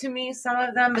older to me, some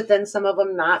of them, but then some of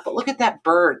them not. But look at that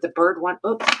bird. The bird one.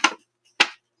 Oops.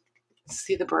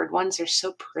 See, the bird ones are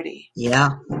so pretty.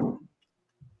 Yeah.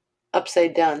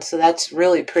 Upside down. So that's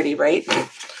really pretty, right?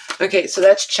 Okay, so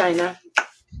that's China.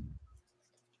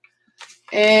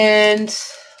 And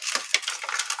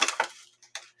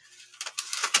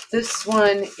this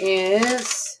one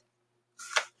is,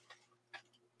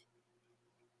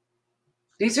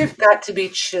 these have got to be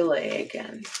Chile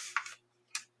again.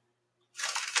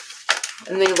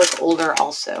 And they look older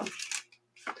also.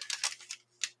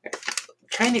 I'm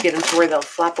trying to get them to where they'll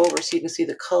flop over so you can see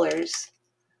the colors.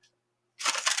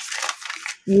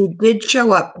 You did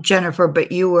show up, Jennifer,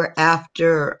 but you were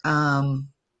after,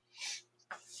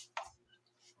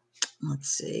 let's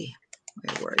see,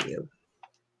 where were you?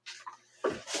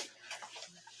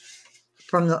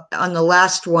 On the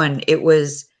last one, it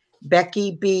was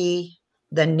Becky B,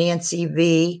 then Nancy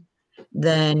V,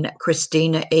 then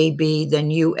Christina AB,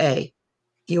 then you A.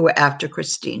 You were after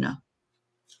Christina.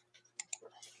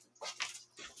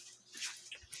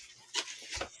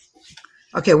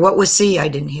 Okay, what was C? I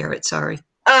didn't hear it, sorry.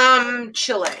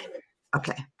 Chile.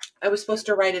 Okay. I was supposed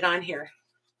to write it on here.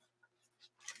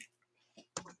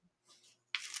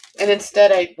 And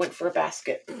instead I went for a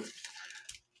basket.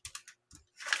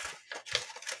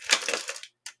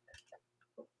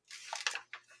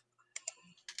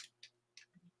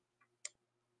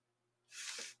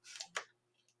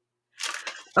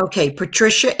 Okay,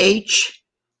 Patricia H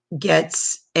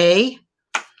gets A.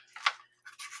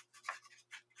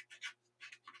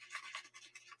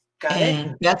 Got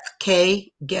and it? Beth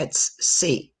K gets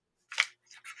C.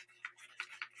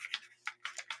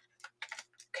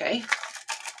 Okay.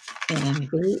 And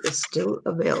B is still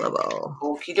available.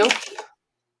 Okie dokie.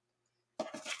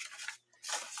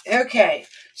 Okay.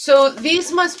 So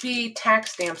these must be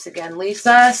tax stamps again.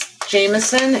 Lisa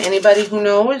Jameson, anybody who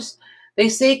knows? They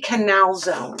say canal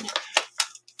zone.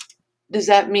 Does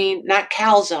that mean, not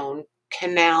calzone,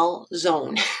 canal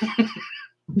zone?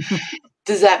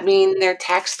 Does that mean they're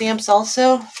tax stamps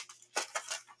also?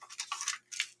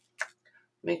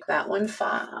 Make that one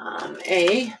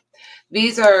A.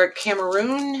 These are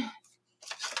Cameroon.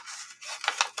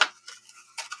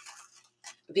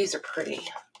 These are pretty.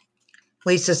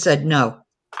 Lisa said no.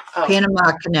 Oh.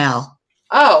 Panama Canal.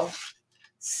 Oh.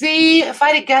 See, if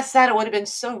I'd have guessed that, it would have been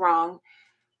so wrong.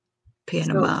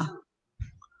 Panama. So,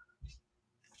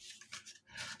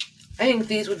 I think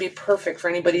these would be perfect for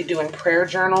anybody doing prayer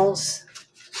journals.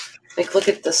 Like, look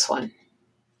at this one.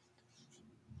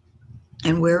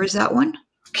 And where is that one?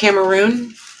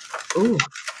 Cameroon. Ooh.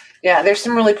 Yeah, there's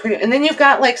some really pretty. And then you've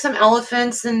got like some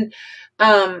elephants and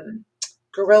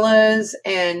gorillas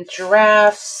and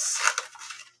giraffes.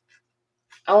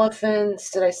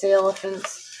 Elephants. Did I say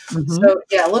elephants? Mm-hmm. So,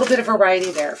 yeah, a little bit of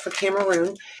variety there for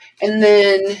Cameroon. And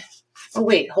then, oh,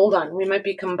 wait, hold on. We might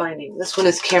be combining. This one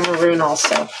is Cameroon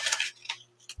also.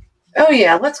 Oh,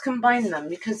 yeah, let's combine them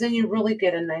because then you really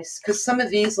get a nice, because some of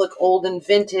these look old and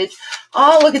vintage.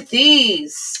 Oh, look at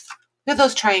these. Look at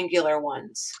those triangular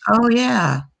ones. Oh,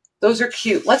 yeah. Those are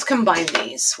cute. Let's combine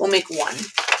these. We'll make one.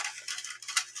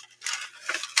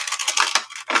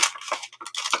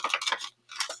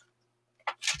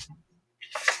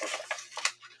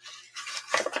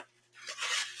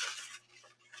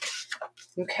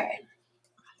 Okay.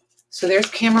 So there's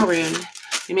Cameroon.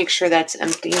 You make sure that's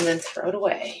empty and then throw it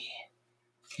away.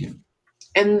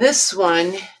 And this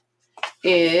one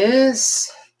is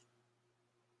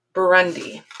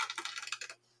Burundi.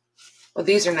 Well,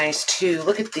 these are nice too.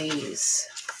 Look at these.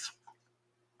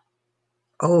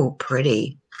 Oh,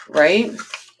 pretty. Right?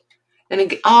 And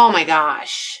again, oh my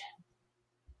gosh.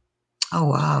 Oh,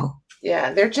 wow.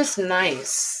 Yeah, they're just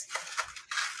nice.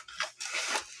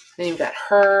 Then you've got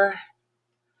her.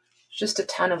 Just a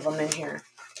ton of them in here.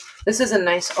 This is a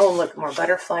nice, oh, look, more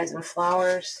butterflies and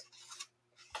flowers.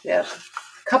 Yep.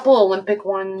 Couple Olympic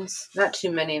ones, not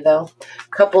too many though.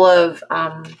 Couple of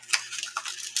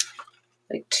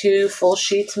like 2 full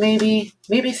sheets, maybe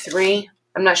 3.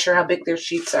 I'm not sure how big their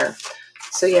sheets are.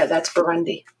 So yeah, that's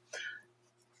Burundi.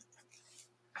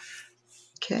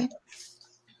 Okay.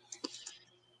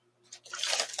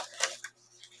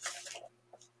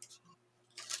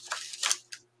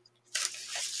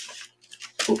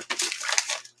 Ooh.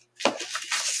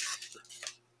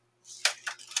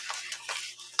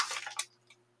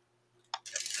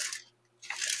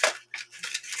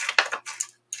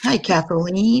 Hi,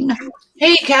 Kathleen.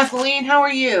 Hey, Kathleen, how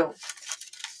are you?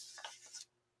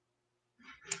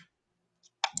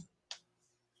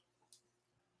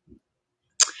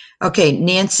 Okay,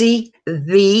 Nancy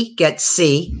V gets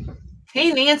C.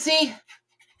 Hey, Nancy.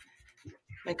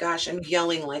 My gosh, I'm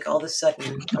yelling like all of a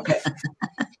sudden. Okay.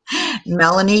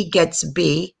 Melanie gets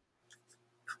B.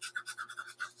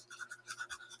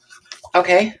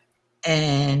 Okay.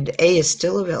 And A is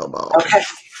still available. Okay.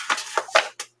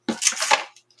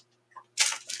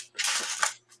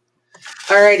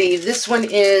 Alrighty, this one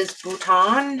is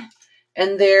Bhutan,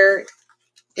 and there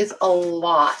is a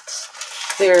lot.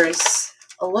 There's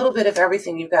a little bit of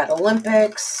everything. You've got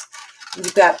Olympics.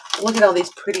 You've got, look at all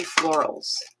these pretty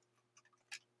florals.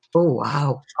 Oh,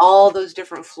 wow. All those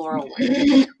different floral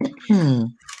ones. Hmm.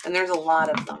 And there's a lot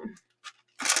of them.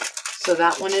 So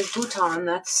that one is Bhutan.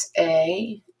 That's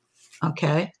A.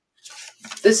 Okay.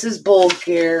 This is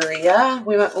Bulgaria.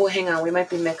 Hang on. We might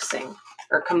be mixing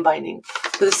or combining.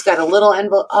 So this has got a little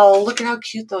envelope. Oh, look at how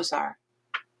cute those are.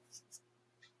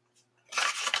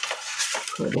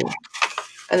 Pretty.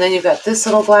 And then you've got this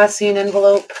little glassine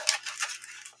envelope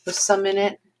with some in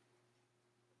it.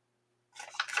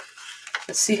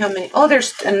 Let's see how many. Oh,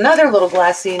 there's another little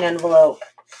glassine envelope.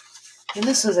 And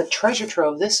this is a treasure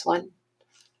trove, this one.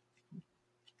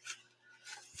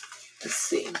 Let's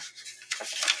see.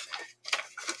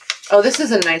 Oh, this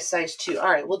is a nice size too. All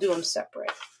right, we'll do them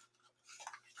separate.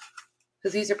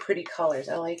 Because these are pretty colors.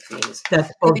 I like these.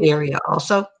 That's Bulgaria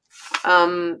also?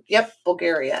 Yep,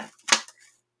 Bulgaria.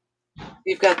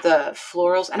 You've got the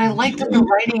florals. And I like that the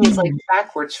writing is like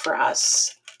backwards for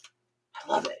us.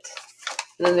 I love it.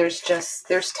 And then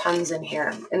there's tons in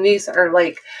here. And these are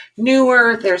like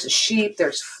newer. There's a sheep.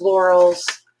 There's florals.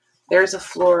 There's a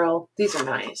floral. These are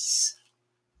nice.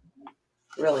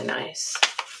 Really nice.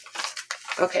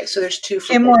 Okay, so there's 2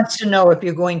 for Kim wants to know if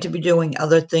you're going to be doing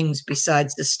other things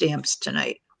besides the stamps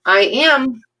tonight. I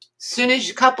am. As soon as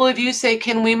a couple of you say,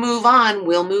 can we move on,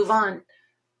 we'll move on.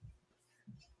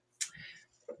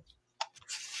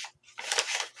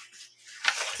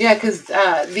 Yeah, because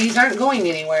these aren't going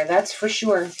anywhere. That's for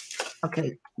sure.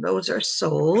 Okay, those are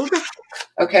sold.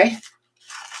 Okay.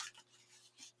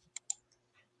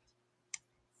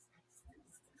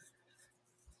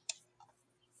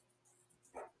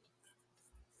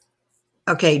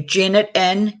 Okay, Janet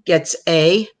N gets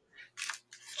A.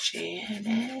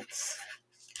 Janet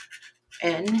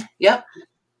N. Yep.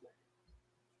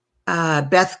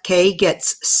 Beth K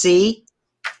gets C.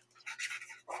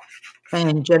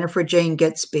 And Jennifer Jane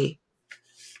gets B.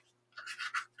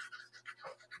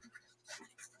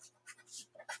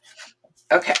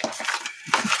 Okay.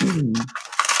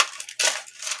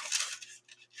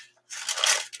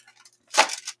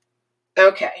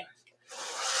 Okay.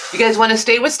 You guys want to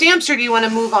stay with stamps or do you want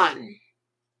to move on?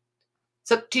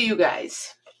 It's up to you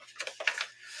guys.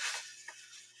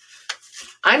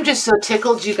 I'm just so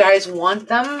tickled you guys want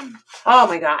them. Oh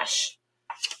my gosh.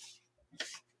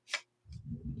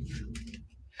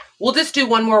 We'll just do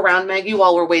one more round, Maggie,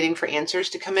 while we're waiting for answers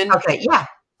to come in. Okay, yeah.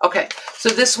 Okay, so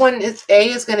this one is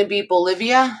A is going to be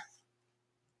Bolivia.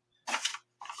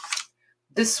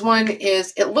 This one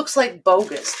is, it looks like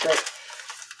bogus, but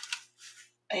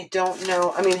I don't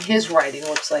know. I mean, his writing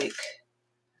looks like,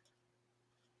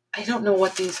 I don't know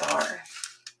what these are.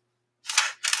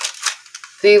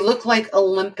 They look like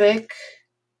Olympic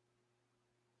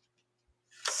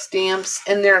stamps,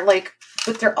 and they're like,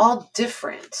 but they're all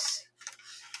different.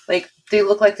 Like, they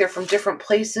look like they're from different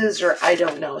places, or I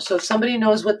don't know. So if somebody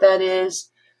knows what that is,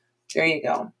 there you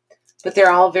go. But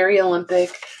they're all very Olympic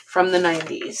from the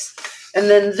 90s. And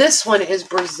then this one is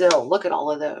Brazil. Look at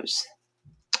all of those.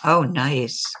 Oh,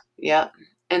 nice. Yep.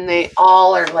 And they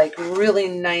all are like really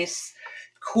nice,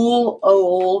 cool,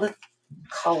 old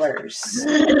colors.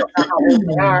 I don't know how old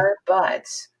they are, but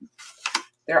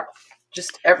they're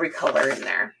just every color in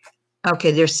there.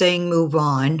 Okay, they're saying move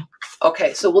on.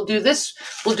 Okay, so we'll do this.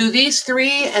 We'll do these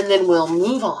 3, and then we'll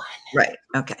move on. Right,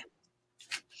 okay.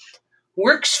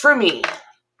 Works for me.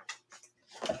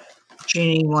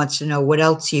 Jeannie wants to know what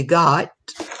else you got.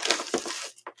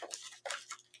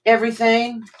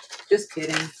 Everything. Just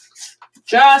kidding.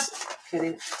 Just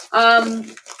kidding.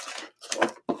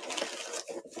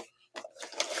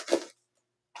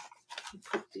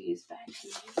 Put these back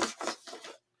in.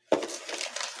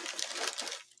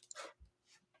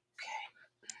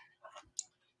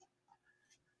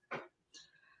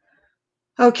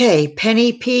 Okay,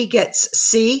 Penny P gets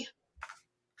C,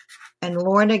 and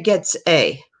Lorna gets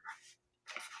A.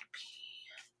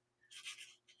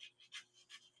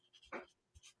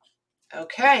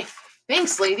 Okay.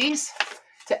 Thanks, ladies.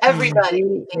 To everybody.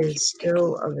 And D is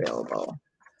still available.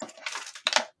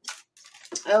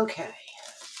 Okay.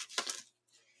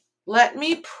 Let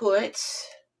me put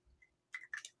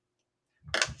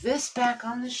this back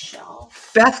on the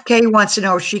shelf. Beth K wants to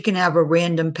know if she can have a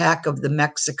random pack of the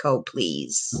Mexico,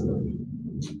 please.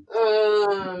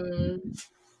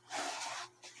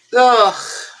 Ugh.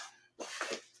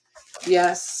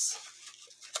 Yes.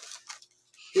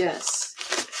 Yes.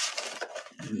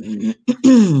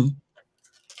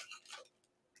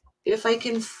 If I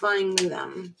can find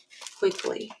them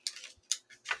quickly.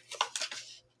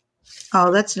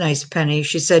 Oh, that's nice, Penny.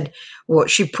 She said, well,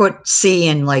 she put C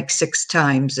in like 6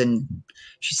 times, and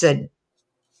she said,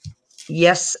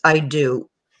 yes, I do.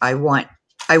 I went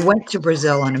to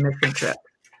Brazil on a mission trip.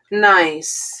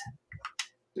 Nice.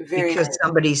 Very because nice.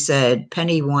 somebody said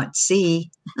Penny wants C.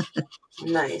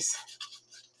 Nice.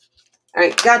 All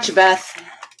right, gotcha, Beth.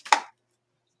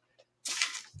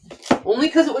 Only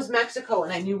because it was Mexico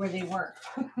and I knew where they were.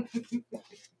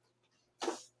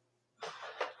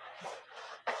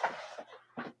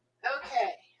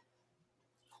 Okay.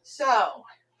 So,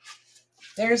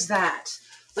 there's that.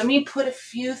 Let me put a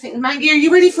few things. Maggie, are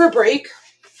you ready for a break?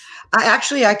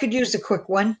 I could use a quick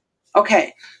one.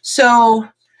 Okay. So,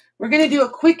 we're going to do a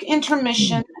quick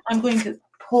intermission. I'm going to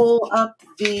pull up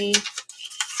the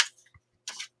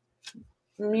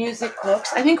music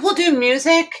books. I think we'll do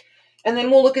music, and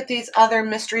then we'll look at these other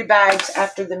mystery bags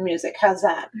after the music. How's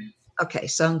that? Okay,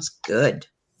 sounds good.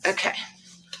 Okay.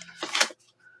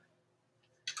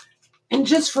 And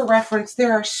just for reference,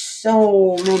 there are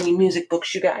so many music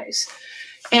books, you guys.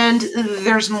 And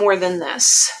there's more than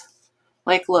this.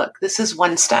 Like, look, this is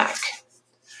one stack.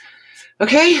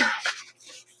 Okay?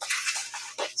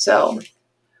 So,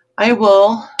 I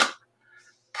will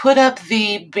put up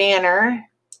the banner.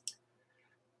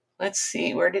 Let's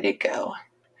see, where did it go?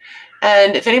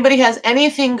 And if anybody has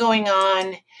anything going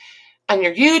on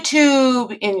your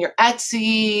YouTube, in your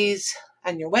Etsy's,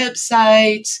 on your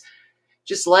websites,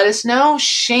 just let us know.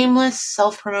 Shameless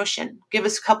self-promotion. Give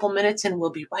us a couple minutes and we'll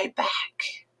be right back.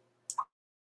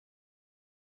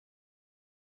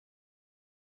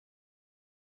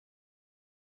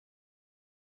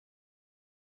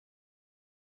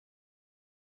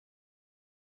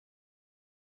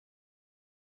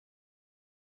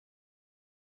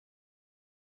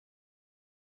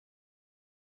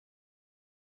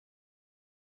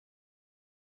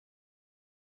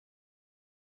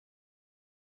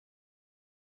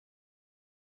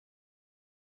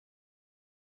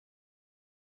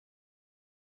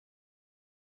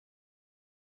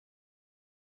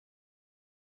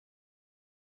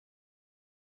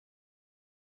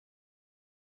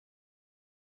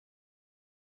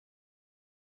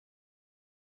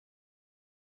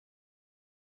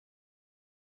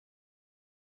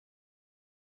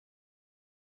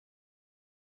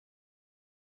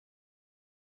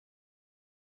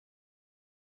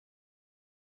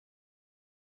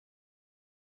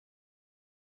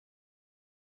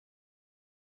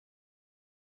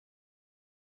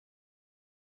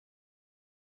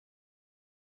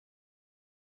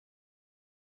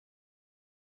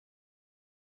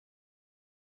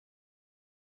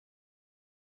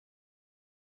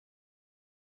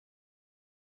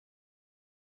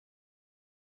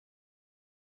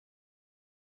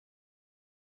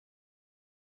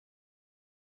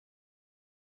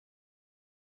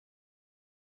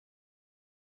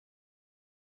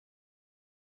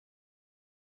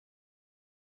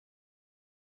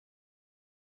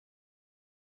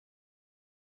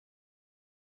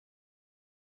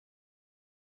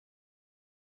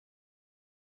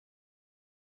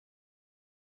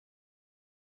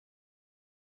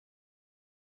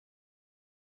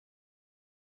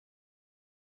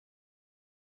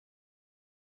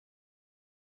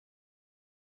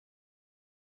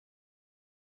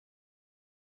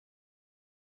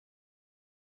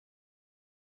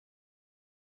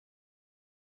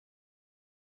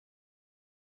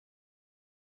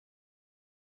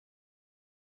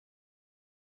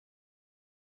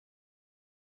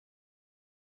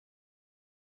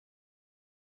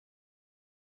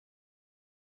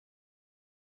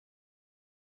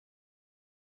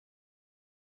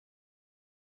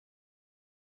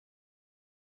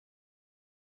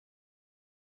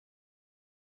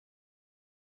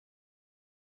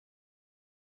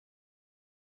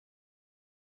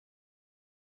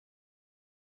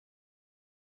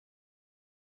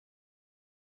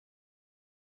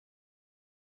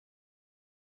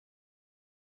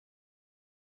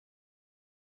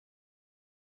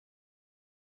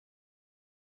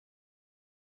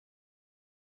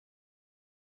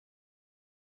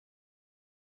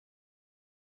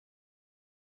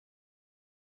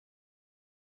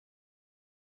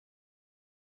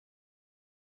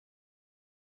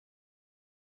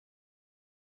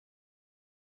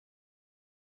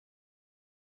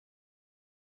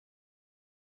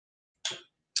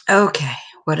 Okay,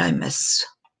 what I miss?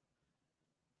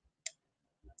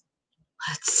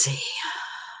 Let's see.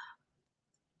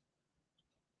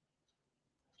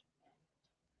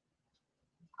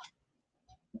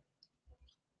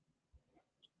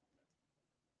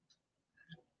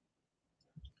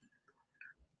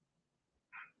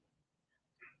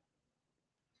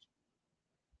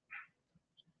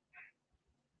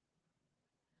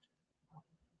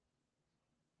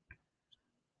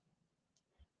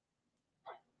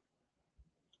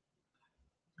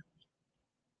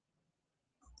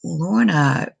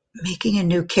 Lorna making a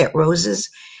new kit, roses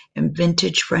and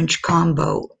vintage French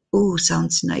combo. Ooh,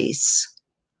 sounds nice.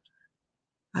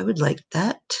 I would like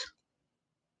that.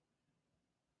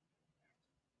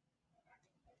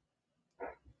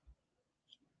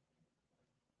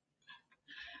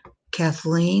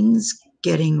 Kathleen's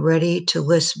getting ready to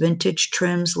list vintage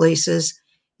trims, laces,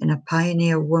 in a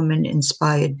Pioneer Woman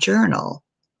inspired journal.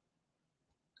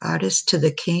 Artist to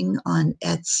the King on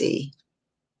Etsy.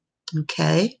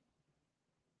 Okay.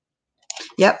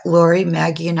 Yep, Lori,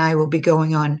 Maggie, and I will be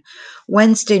going on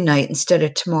Wednesday night instead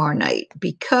of tomorrow night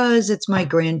because it's my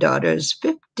granddaughter's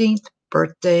 15th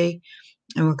birthday,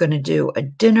 and we're going to do a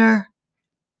dinner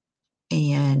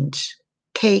and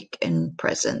cake and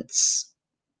presents.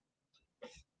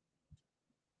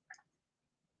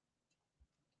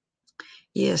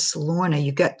 Yes, Lorna,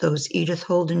 you got those Edith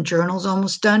Holden journals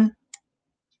almost done?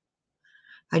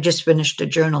 I just finished a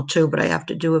journal too, but I have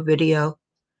to do a video.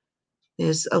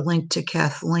 There's a link to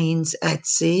Kathleen's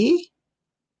Etsy.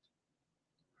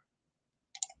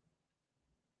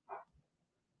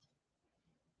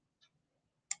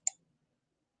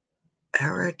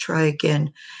 Error, try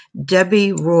again.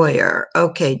 Debbie Royer.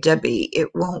 Okay, Debbie, it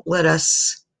won't let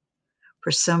us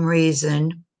for some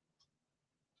reason.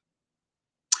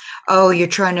 Oh, you're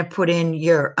trying to put in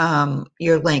your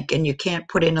link, and you can't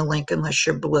put in a link unless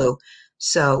you're blue.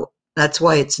 So that's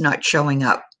why it's not showing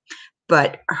up.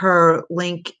 But her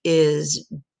link is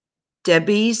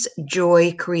Debbie's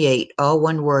Joy Create, all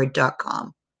one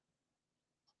word.com.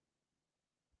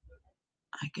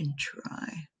 I can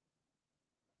try.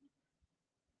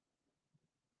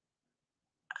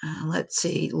 Let's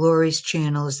see. Lori's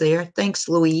channel is there. Thanks,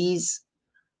 Louise.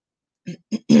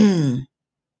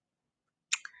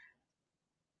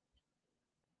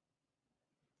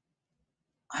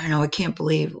 I know, I can't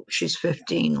believe she's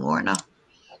 15, Lorna.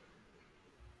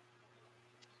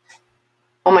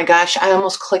 Oh my gosh, I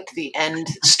almost clicked the end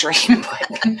stream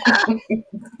button.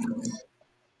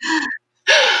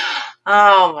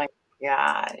 Oh my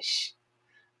gosh.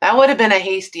 That would have been a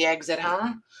hasty exit,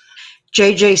 huh?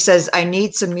 JJ says, I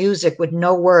need some music with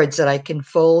no words that I can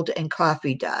fold and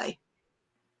coffee dye.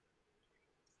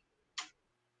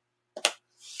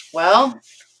 Well,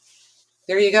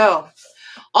 there you go.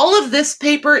 All of this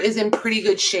paper is in pretty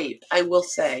good shape, I will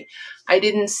say. I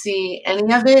didn't see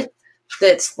any of it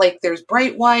that's like there's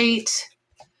bright white.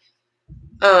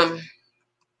 And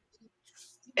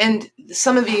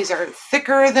some of these are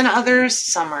thicker than others.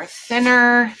 Some are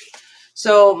thinner.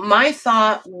 So my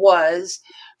thought was,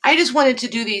 I just wanted to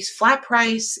do these flat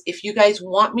price. If you guys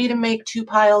want me to make 2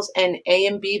 piles and A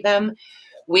and B them,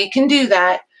 we can do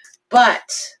that. But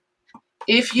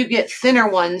if you get thinner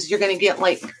ones, you're going to get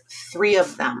like 3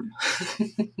 of them.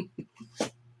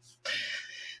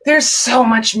 There's so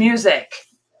much music.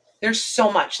 There's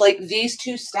so much. Like these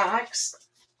 2 stacks,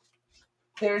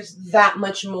 there's that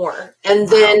much more. And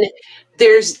then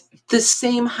there's the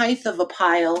same height of a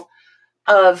pile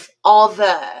of all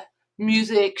the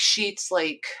music sheets,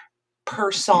 like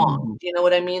per song. Do you know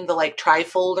what I mean? The like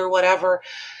trifold or whatever.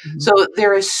 So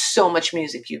there is so much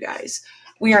music, you guys.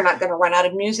 We are not going to run out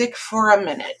of music for a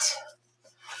minute.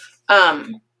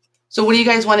 So what do you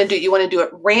guys want to do? You want to do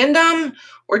it random,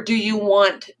 or do you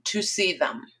want to see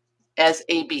them as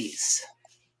ABs?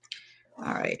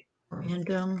 All right,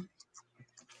 random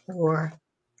or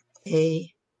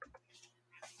ABs.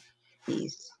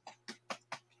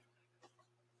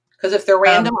 Because if they're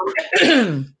random,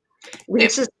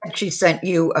 Lisa said she sent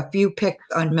you a few pics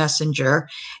on Messenger,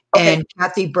 okay. And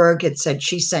Kathy Berg had said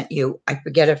she sent you, I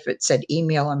forget if it said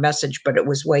email or message, but it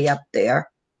was way up there.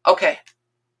 Okay.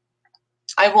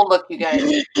 I will look, you guys.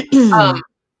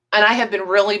 And I have been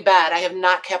really bad. I have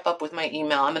not kept up with my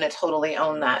email. I'm going to totally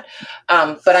own that.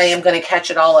 But I am going to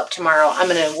catch it all up tomorrow. I'm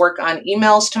going to work on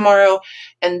emails tomorrow,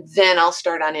 and then I'll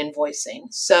start on invoicing.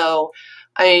 So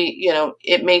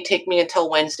It may take me until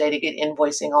Wednesday to get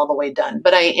invoicing all the way done,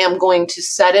 but I am going to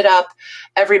set it up,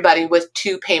 everybody, with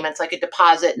 2 payments, like a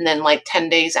deposit and then like 10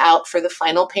 days out for the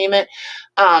final payment.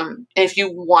 If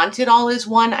you want it all as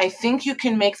one, I think you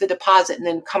can make the deposit and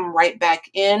then come right back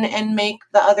in and make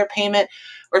the other payment.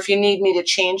 Or if you need me to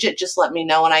change it, just let me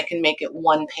know and I can make it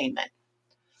one payment.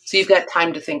 So you've got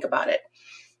time to think about it.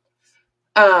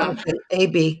 Okay,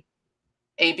 AB.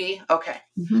 AB? Okay.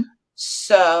 Mm-hmm.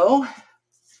 So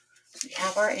we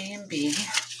have our A and B.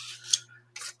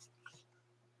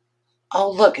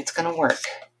 Oh, look, it's going to work.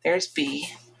 There's B.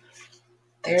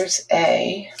 There's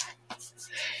A.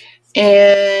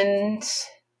 And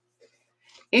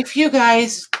if you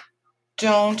guys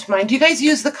don't mind, do you guys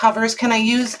use the covers? Can I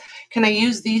use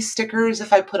these stickers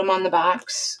if I put them on the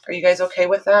backs? Are you guys okay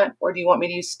with that? Or do you want me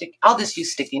to use I'll just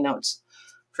use sticky notes.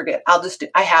 Forget.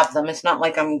 I have them. It's not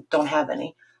like I don't have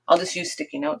any. I'll just use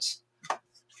sticky notes.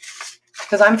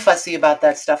 Because I'm fussy about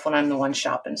that stuff when I'm the one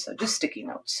shopping. So just sticky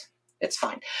notes. It's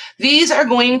fine. These are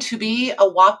going to be a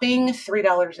whopping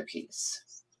 $3 a piece.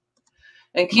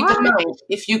 And keep in mind,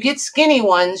 if you get skinny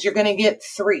ones, you're going to get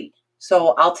 3.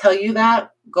 So I'll tell you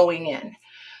that going in.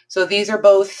 So these are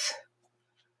both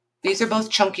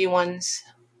chunky ones,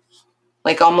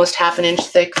 like almost 1/2 inch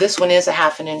thick. This one is a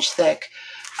 1/2 inch thick.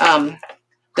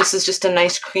 This is just a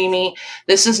nice creamy.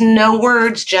 This is no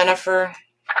words, Jennifer.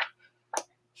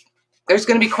 There's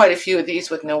going to be quite a few of these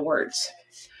with no words.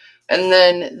 And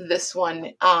then this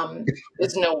one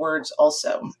is no words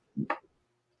also.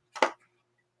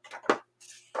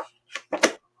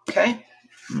 Okay.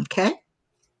 Okay.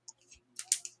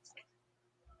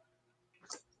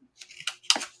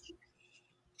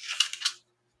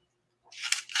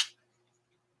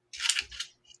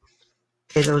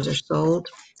 Okay, those are sold.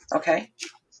 Okay.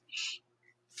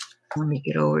 Let me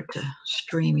get over to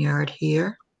Streamyard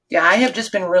here. Yeah, I have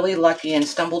just been really lucky and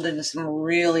stumbled into some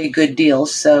really good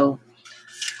deals. So,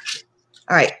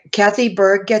 all right, Kathy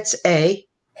Berg gets A,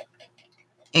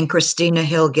 and Christina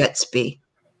Hill gets B.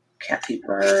 Kathy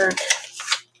Berg.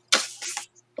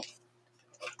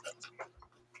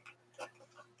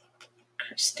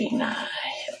 Christina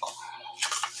Hill.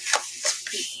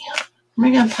 B. Am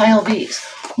I going to pile these?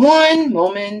 One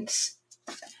moment.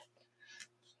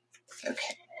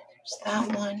 Okay, there's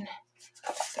that one.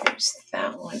 There's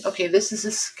that one. Okay, this is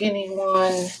a skinny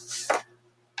one.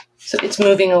 So it's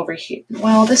moving over here.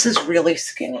 Well, this is really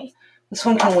skinny. This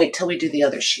one can wait till we do the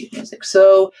other sheet music.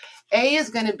 So A is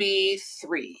going to be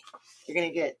 3. You're going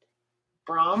to get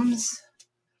Brahms,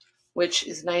 which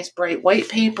is nice bright white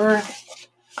paper.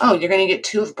 Oh, you're going to get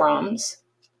 2 of Brahms.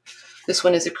 This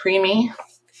one is a creamy.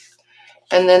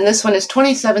 And then this one is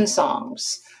 27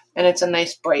 songs. And it's a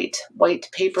nice bright white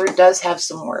paper. It does have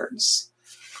some words.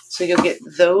 So you'll get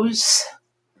those.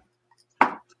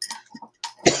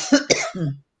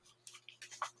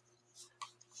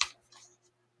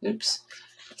 Oops.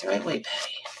 That's the right way,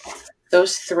 Patty.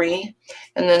 Those 3.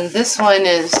 And then this one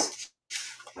it's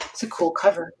a cool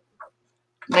cover.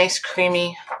 Nice,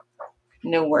 creamy,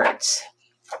 no words.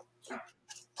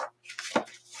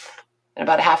 And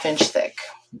about a 1/2 inch thick.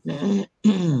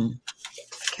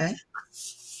 Okay.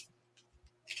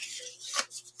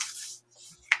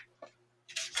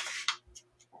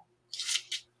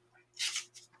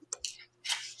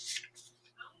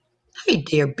 Hey,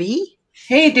 dear B.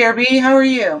 Hey, dear B, how are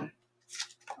you?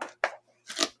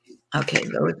 Okay,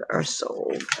 those are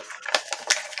sold.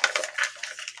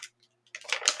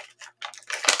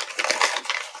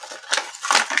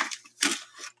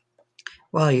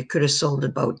 Well, you could have sold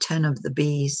about 10 of the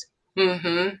Bs.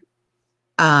 Mm-hmm.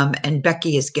 And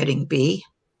Becky is getting B.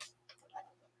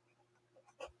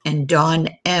 And Dawn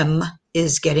M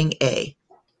is getting A.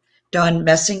 Dawn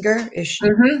Messinger, is she?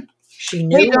 Mm-hmm. She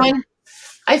knew? Hey, Dawn.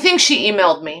 I think she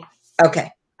emailed me.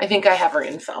 Okay. I think I have her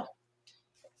info.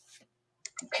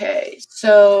 Okay,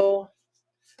 so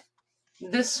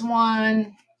this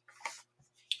one,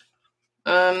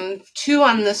 2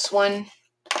 on this one.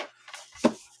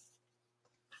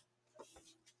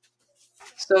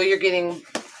 So you're getting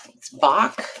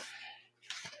Bach,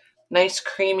 nice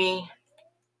creamy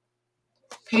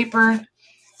paper.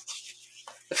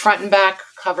 The front and back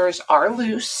covers are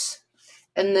loose.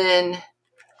 And then,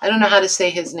 I don't know how to say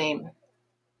his name.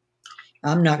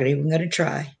 I'm not even going to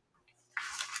try.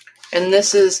 And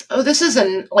this is,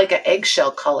 like an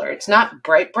eggshell color. It's not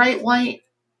bright white.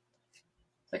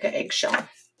 Like an eggshell.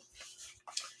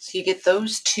 So you get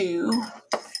those 2.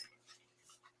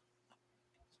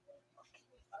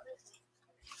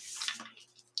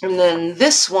 And then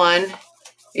this one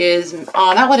is,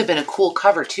 oh, that would have been a cool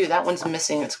cover too. That one's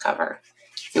missing its cover.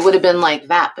 It would have been like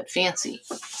that, but fancy.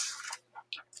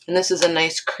 And this is a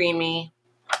nice creamy.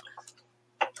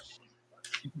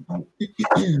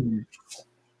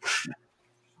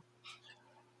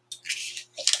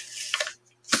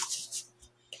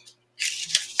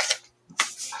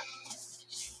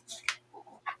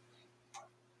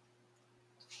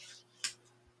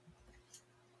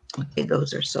 Okay,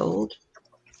 those are sold.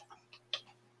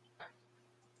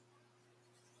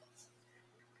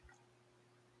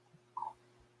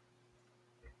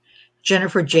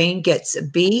 Jennifer Jane gets a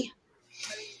B,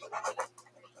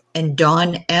 and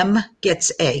Dawn M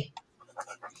gets A.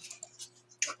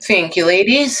 Thank you,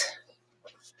 ladies.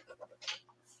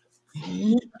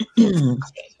 There's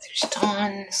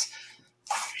Dawn's.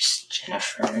 There's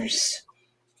Jennifer's.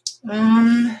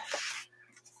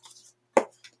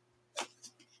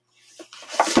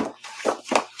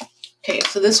 Okay,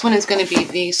 so this one is going to be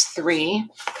these three.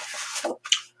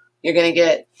 You're going to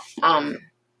get, I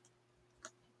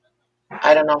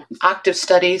don't know, Octave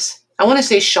Studies. I want to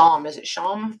say Shawm. Is it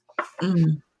Shawm?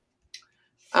 Ooh,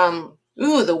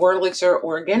 the Wurlitzer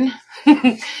organ.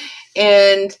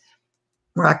 And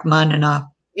Rachmaninoff.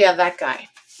 yeah, that guy.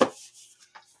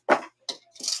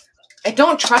 I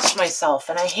don't trust myself,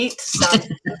 and I hate to sound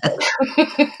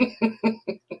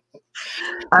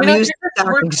I'm used to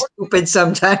sounding stupid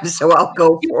sometimes, so I'll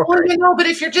go for it. You know, but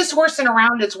if you're just horsing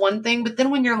around, it's one thing. But then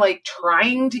when you're like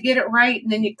trying to get it right,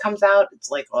 and then it comes out,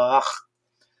 it's like, ugh.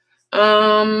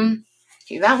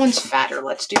 Okay, that one's fatter.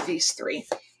 Let's do these three.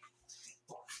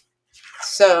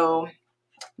 So,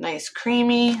 nice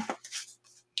creamy.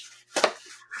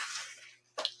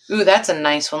 Ooh, that's a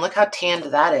nice one. Look how tanned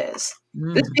that is.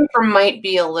 This paper might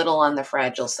be a little on the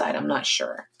fragile side. I'm not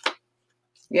sure.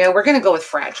 Yeah, we're going to go with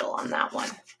fragile on that one.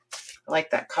 I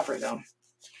like that cover, though.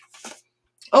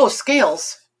 Oh,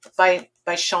 Scales by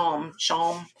Shawm.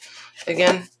 Shawm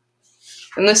again.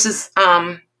 And this is,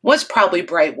 was probably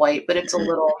bright white, but it's a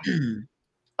little...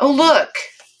 Oh, look.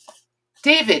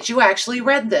 David, you actually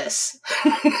read this.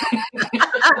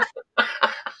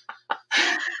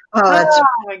 Oh,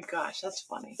 my gosh, that's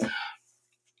funny.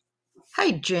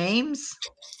 Hi, James.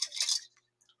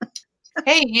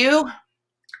 Hey, you.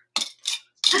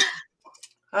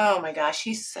 Oh, my gosh,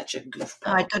 he's such a goofball.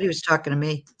 Oh, I thought he was talking to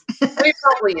me. He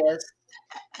probably is.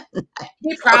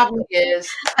 He probably is.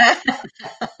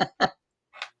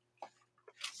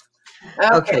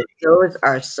 Okay, those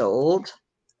are sold.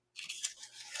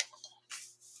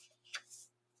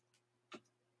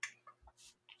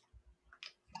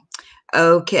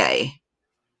 Okay.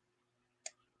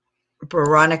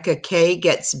 Veronica K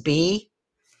gets B,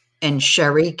 and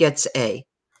Sherry gets A.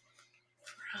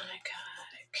 Veronica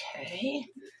K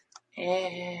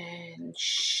and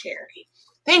Sherry.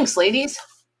 Thanks, ladies.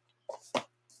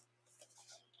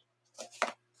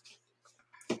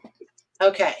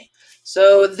 Okay,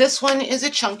 so this one is a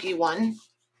chunky one.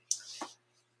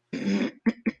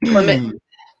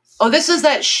 Oh, this is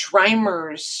that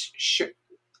Schreimer's.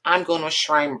 I'm going with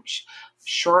Schreimer's.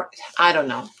 I don't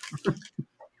know.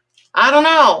 I don't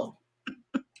know.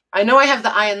 I know I have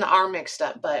the I and the R mixed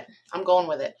up, but I'm going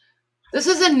with it. This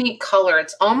is a neat color.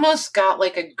 It's almost got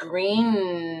like a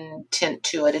green tint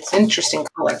to it. It's an interesting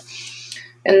color.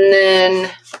 And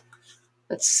then,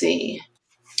 let's see.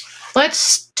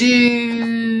 Let's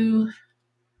do...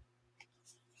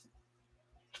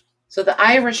 So the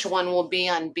Irish one will be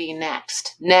on B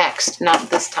next. Next, not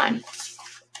this time.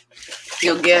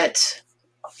 You'll get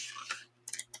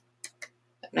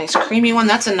a nice creamy one.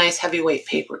 That's a nice heavyweight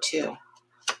paper too.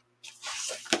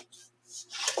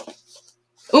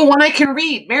 Ooh, one I can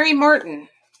read. Mary Martin.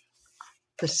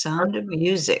 The Sound of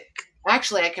Music.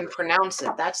 Actually, I can pronounce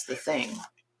it. That's the thing.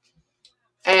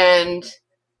 And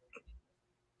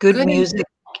good music,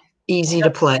 easy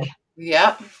to play.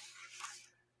 Yep.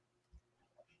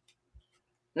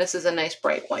 This is a nice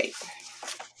bright white.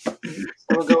 So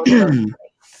we'll go with that.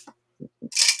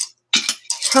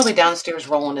 He's probably downstairs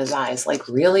rolling his eyes like,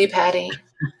 really, Patty?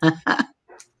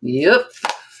 Yep.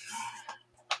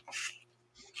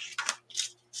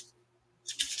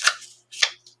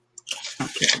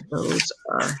 Okay, those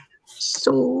are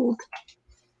sold.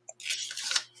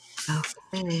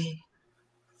 Okay.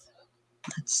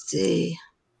 Let's see.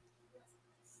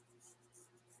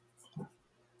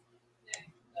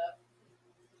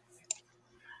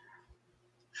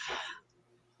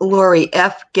 Lori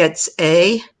F gets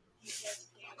A,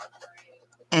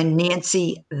 and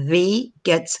Nancy V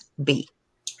gets B.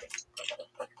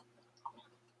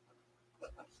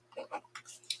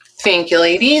 Thank you,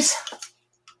 ladies.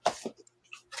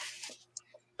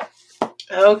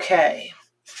 Okay.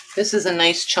 This is a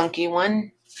nice chunky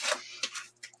one.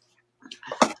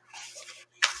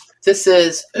 This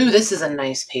is a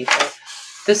nice paper.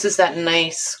 This is that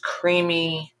nice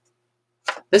creamy.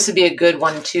 This would be a good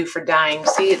one too for dyeing.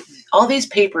 See, all these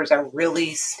papers are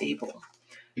really stable.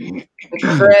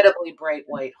 Incredibly bright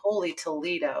white. Holy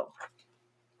Toledo.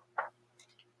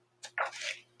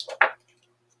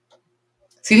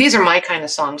 See, these are my kind of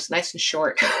songs, nice and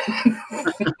short.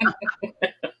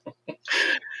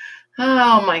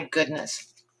 Oh my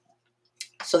goodness.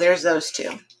 So there's those two.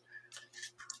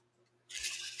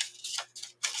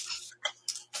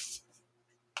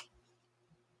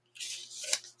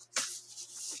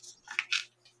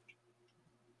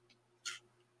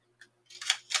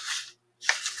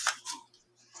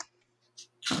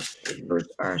 Papers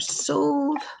are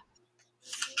sold.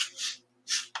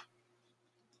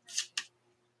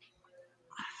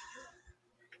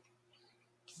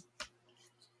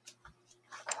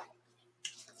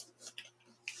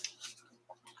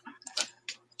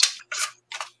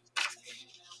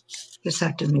 Just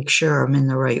have to make sure I'm in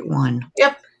the right one.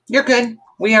 Yep, you're good.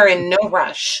 We are in no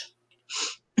rush.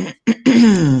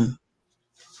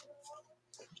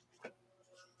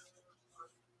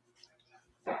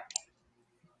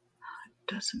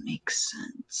 Doesn't make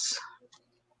sense.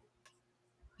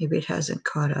 Maybe it hasn't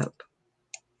caught up.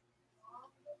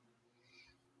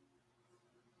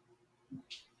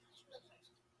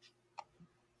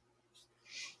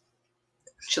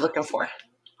 What you looking for?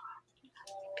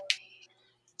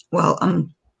 Well, I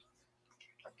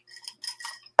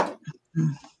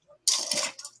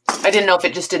didn't know if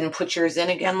it just didn't put yours in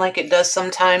again like it does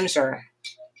sometimes, or...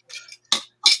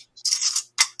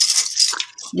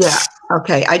 Yeah,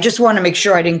 okay. I just want to make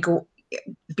sure I didn't go,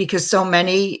 because so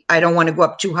many, I don't want to go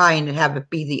up too high and have it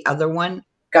be the other one.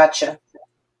 Gotcha.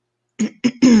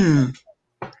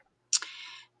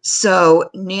 So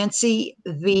Nancy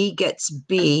V gets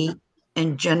B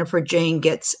and Jennifer Jane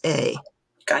gets A.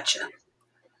 Gotcha.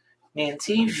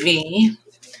 Nancy V.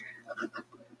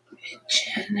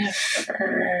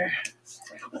 Jennifer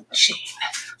Jane.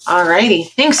 All righty.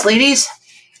 Thanks, ladies.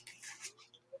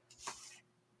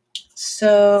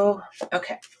 So,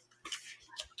 okay.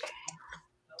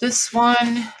 This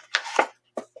one,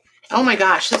 oh my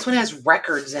gosh, this one has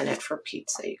records in it, for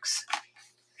Pete's sakes.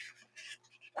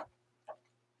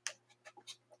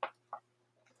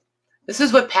 This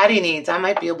is what Patty needs. I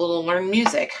might be able to learn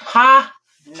music. Ha!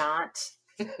 Not.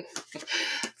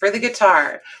 For the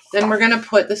guitar. Then we're going to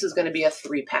put, this is going to be a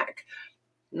 3-pack.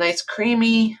 Nice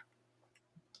creamy.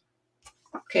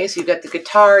 Okay, so you've got the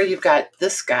guitar, you've got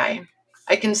this guy.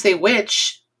 I can say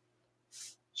which.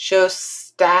 Shostakovich.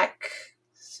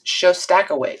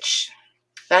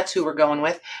 That's who we're going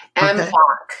with. M. Okay.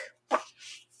 Bach.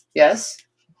 Yes?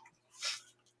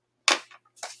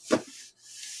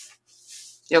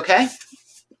 You okay?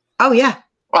 Oh, yeah.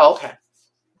 Oh, okay.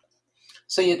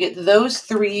 So you get those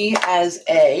 3 as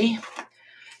A.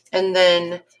 And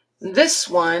then this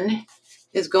one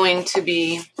is going to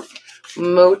be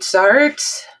Mozart.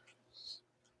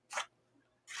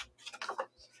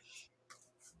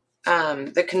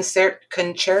 The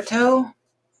concerto,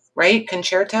 right?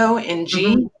 Concerto in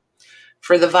G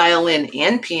for the violin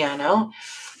and piano.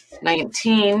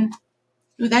 19.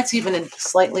 Ooh, that's even a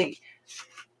slightly...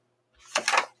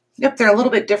 Yep, they're a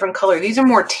little bit different color. These are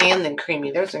more tan than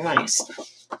creamy. Those are nice.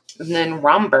 And then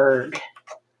Romberg.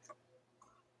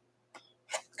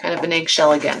 Kind of an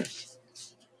eggshell again.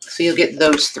 So you'll get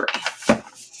those 3.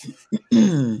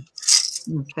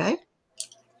 Okay.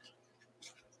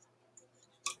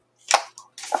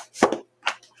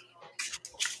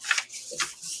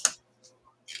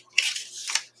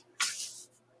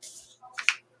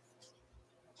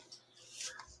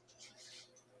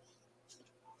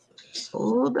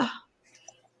 Sold.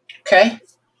 Okay.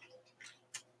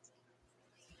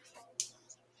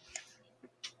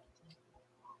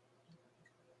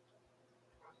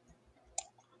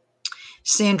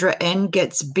 Sandra N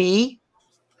gets B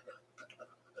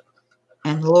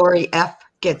and Lori F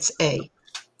gets A.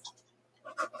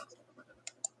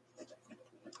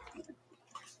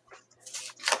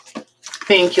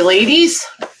 Thank you, ladies.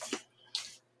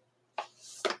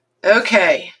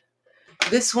 Okay.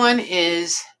 This one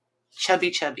is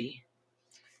chubby chubby.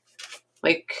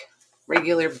 Like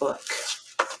regular book.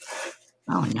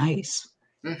 Oh, nice.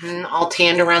 All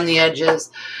tanned around the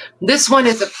edges. This one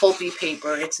is a pulpy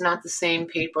paper. It's not the same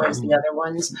paper as the other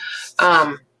ones.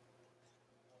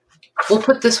 We'll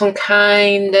put this one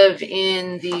kind of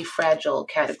in the fragile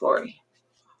category.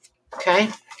 Okay.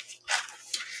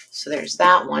 So there's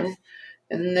that one.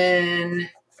 And then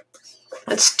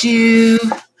we'll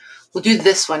do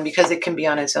this one because it can be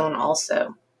on its own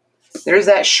also. There's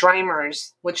that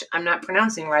Schreimers, which I'm not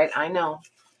pronouncing right. I know.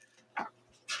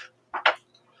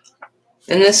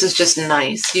 And this is just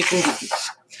nice. You can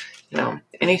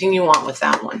anything you want with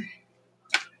that one.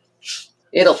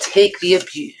 It'll take the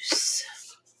abuse.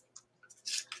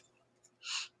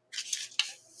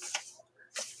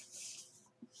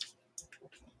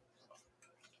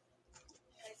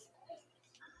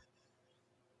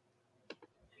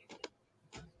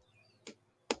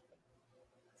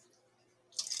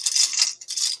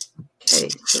 Okay,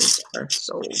 those are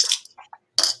sold.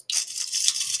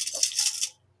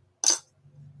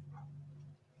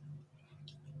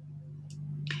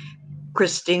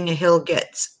 Christina Hill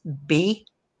gets B.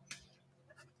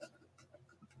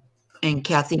 And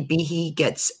Kathy Behe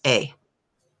gets A.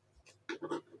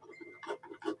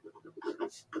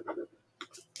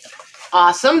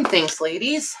 Awesome. Thanks,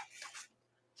 ladies.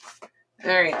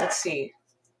 All right, let's see.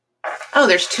 Oh,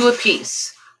 there's 2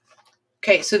 apiece.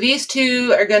 Okay, so these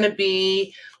 2 are going to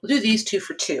be, we'll do these 2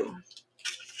 for 2,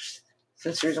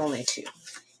 since there's only 2.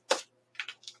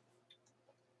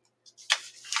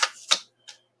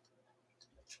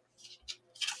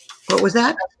 What was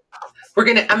that? I'm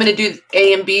gonna do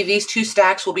A and B. These 2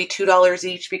 stacks will be $2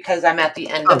 each because I'm at the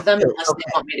end of them, unless they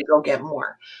want me to go get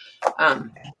more.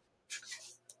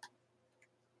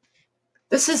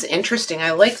 This is interesting.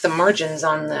 I like the margins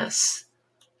on this.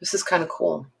 This is kind of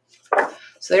cool.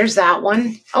 So there's that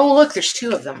one. Oh, look, there's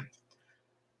 2 of them.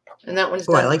 And that one's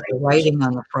done. I like the writing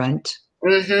on the front.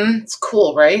 Mm-hmm. It's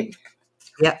cool, right?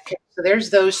 Yep. Okay, so there's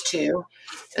those 2.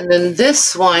 And then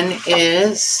this one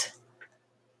is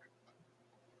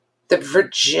the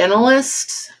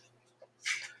Virginalist.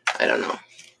 I don't know.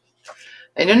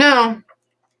 I don't know.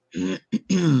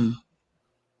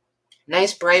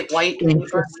 Nice bright white paper.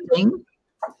 Interesting.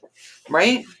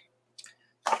 Right?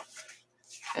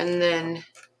 And then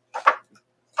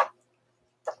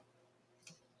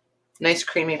nice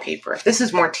creamy paper. This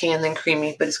is more tan than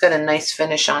creamy, but it's got a nice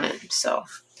finish on it. So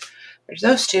there's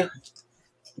those 2.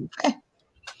 Okay.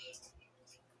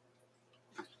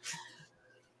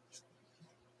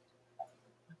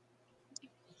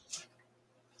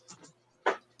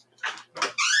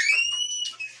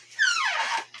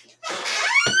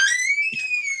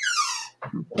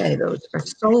 Okay, those are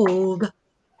sold.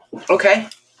 Okay.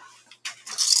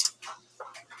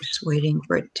 Just waiting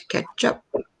for it to catch up.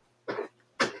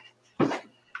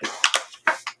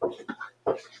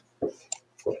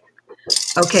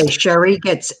 Okay, Sherry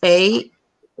gets A.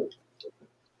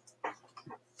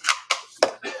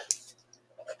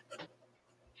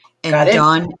 And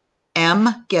Don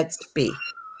M gets B.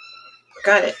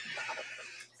 Got it.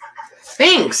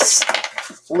 Thanks,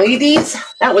 ladies.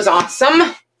 That was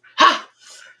awesome. Ha!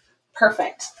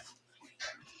 Perfect.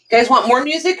 You guys want more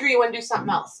music or you want to do something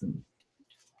else?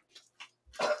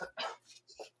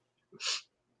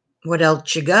 What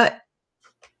else you got?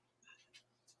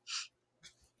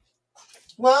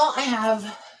 Well, I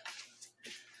have,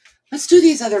 let's do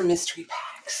these other mystery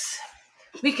packs.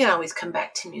 We can always come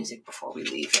back to music before we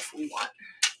leave if we want.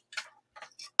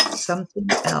 Something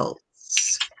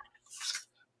else.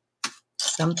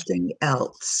 Something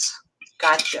else.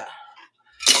 Gotcha.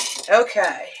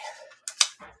 Okay.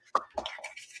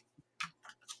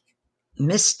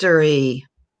 Mystery.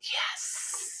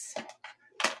 Yes.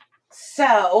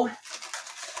 So,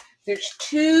 there's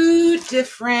 2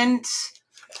 different,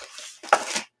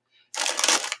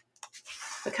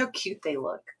 look how cute they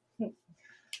look.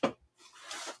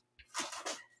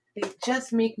 They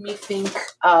just make me think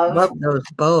of. Love those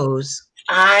bows.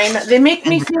 They make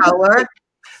me And think color. of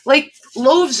like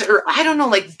loaves or I don't know,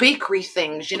 like bakery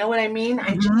things. You know what I mean?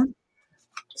 Mm-hmm.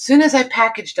 As soon as I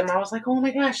packaged them, I was like, oh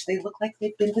my gosh, they look like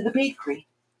they've been to the bakery.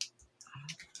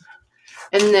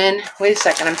 And then, wait a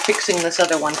second, I'm fixing this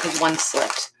other one because one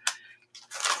slipped.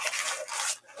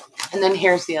 And then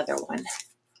here's the other one.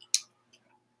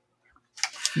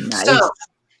 Nice. So,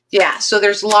 yeah, so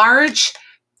there's large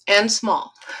and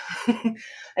small.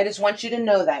 I just want you to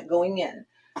know that going in.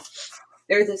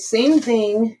 They're the same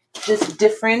thing, just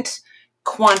different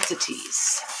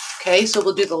quantities. Okay, so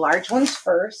we'll do the large ones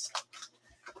first.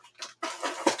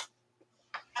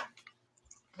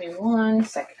 Give me 1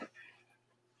 second.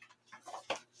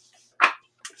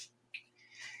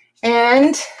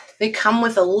 And they come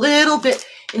with a little bit,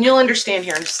 and you'll understand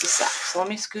here in just a sec. So let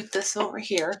me scoot this over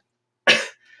here.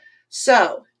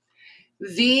 So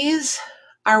these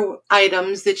are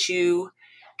items that you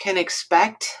can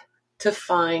expect to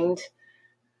find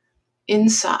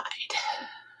inside.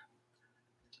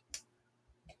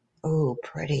 Oh,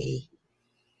 pretty.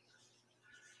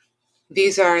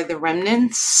 These are the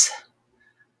remnants.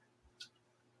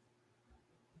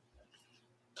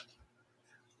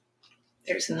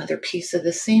 There's another piece of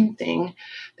the same thing.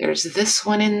 There's this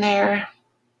one in there.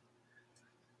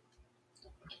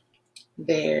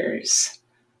 There's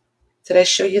Did I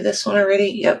show you this one already?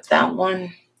 Yep, that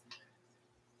one.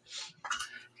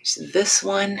 There's this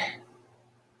one.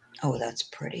 Oh, that's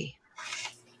pretty.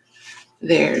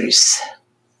 There's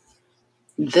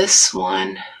this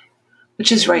one,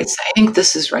 which is right side. I think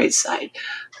this is right side.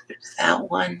 There's that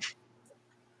one.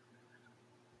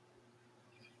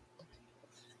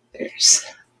 There's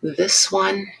this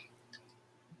one.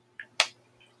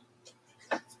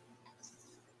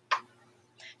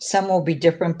 Some will be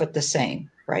different, but the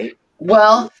same, right?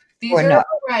 Well, these Or are not.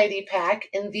 a variety pack,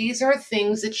 and these are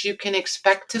things that you can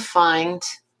expect to find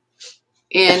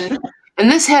in,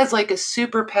 and this has like a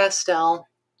super pastel,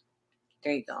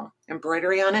 there you go,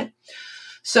 embroidery on it.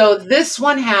 So this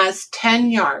one has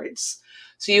 10 yards.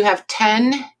 So you have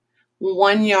 10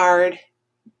 1-yard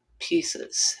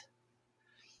pieces.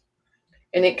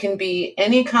 And it can be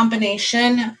any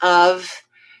combination of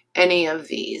any of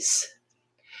these.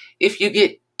 If you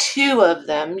get 2 of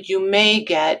them, you may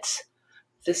get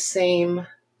the same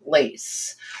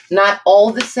lace. Not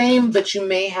all the same, but you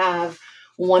may have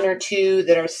 1 or 2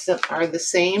 that are the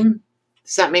same.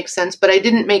 Does that make sense? But I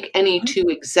didn't make any 2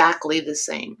 exactly the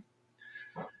same.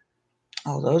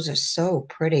 Oh, those are so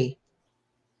pretty.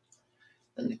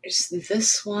 And there's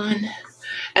this one.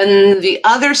 And the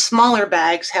other smaller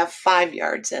bags have 5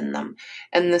 yards in them.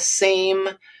 And the same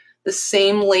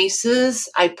laces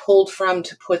I pulled from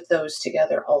to put those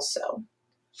together also.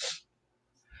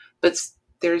 But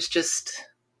there's just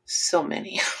so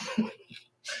many.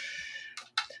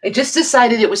 I just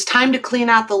decided it was time to clean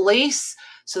out the lace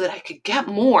so that I could get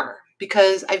more,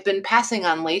 because I've been passing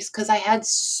on lace because I had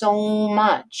so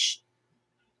much.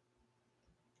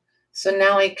 So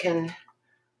now I can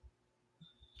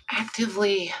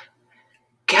actively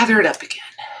gather it up again.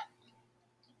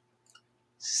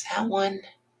 This is that one.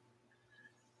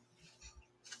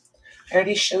 I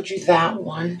already showed you that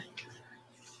one.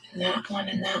 And that one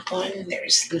and that one.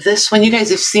 There's this one. You guys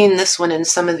have seen this one in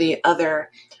some of the other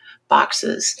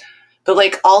boxes. But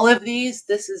like all of these,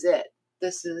 this is it.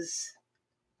 This is...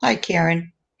 Hi,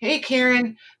 Karen. Hey,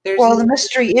 Karen. Well, the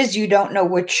mystery is you don't know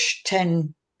which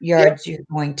 10 yards you're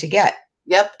going to get.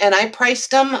 Yep, and I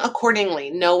priced them accordingly,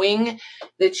 knowing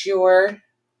that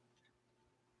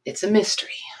it's a mystery.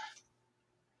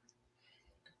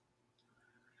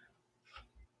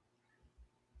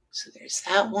 So there's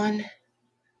that one.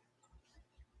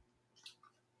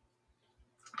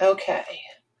 Okay,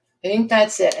 I think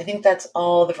that's it. I think that's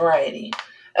all the variety.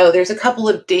 Oh, there's a couple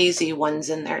of daisy ones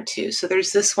in there too. So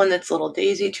there's this one that's little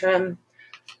daisy trim.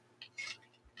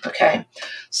 Okay,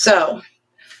 so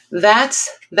that's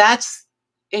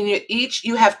in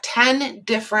you have 10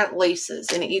 different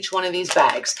laces in each one of these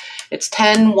bags. It's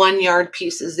 10 1-yard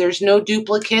pieces. There's no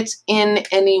duplicates in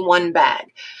any one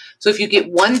bag. So if you get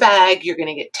 1 bag, you're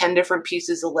going to get 10 different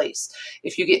pieces of lace.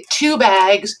 If you get 2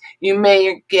 bags, you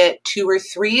may get 2 or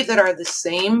 3 that are the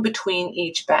same between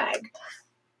each bag.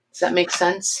 Does that make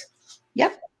sense?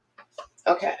 Yep.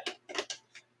 Okay.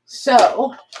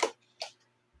 So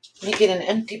let me get an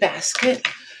empty basket.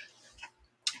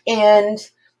 And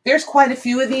there's quite a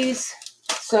few of these.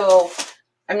 So,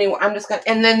 I mean, I'm just going to,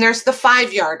 and then there's the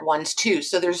 5-yard ones too.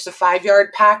 So there's the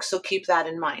 5-yard pack. So keep that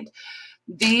in mind.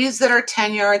 These that are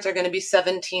 10 yards are going to be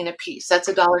 $17 a piece. That's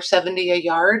 $1.70 a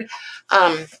yard.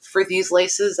 For these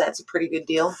laces, that's a pretty good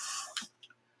deal.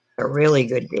 A really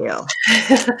good deal.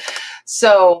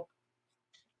 So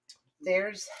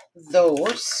there's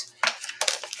those.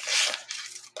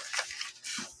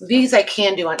 These I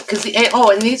can do on, because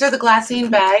and these are the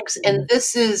glassine bags, and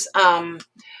this is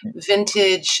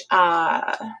vintage.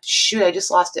 Shoot, I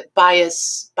just lost it.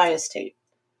 Bias tape.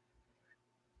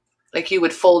 Like you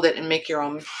would fold it and make your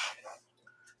own.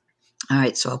 All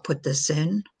right, so I'll put this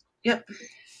in. Yep.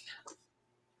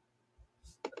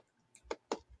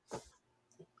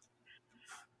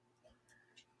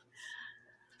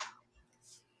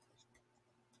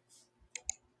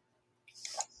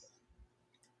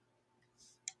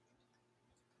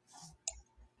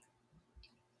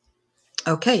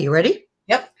 Okay, you ready?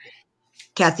 Yep.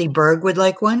 Kathy Berg would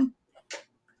like one.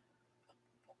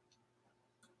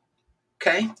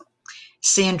 Okay.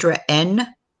 Sandra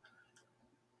N.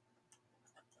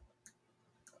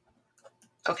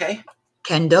 Okay.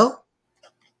 Kendall.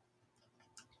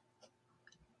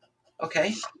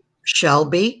 Okay.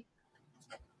 Shelby.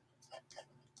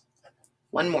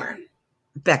 One more.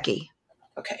 Becky.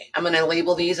 Okay. I'm going to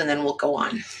label these and then we'll go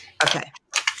on. Okay.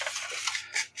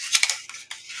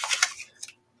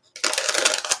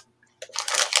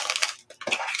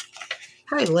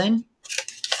 Hi, Lynn.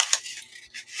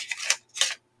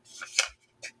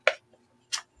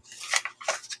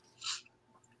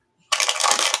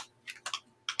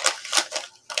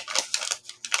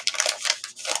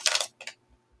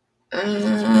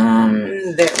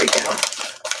 There we go.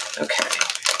 Okay.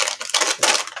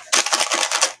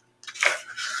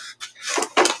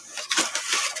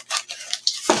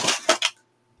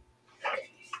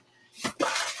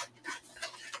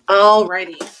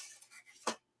 Alrighty.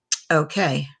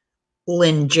 Okay.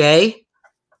 Lynn J.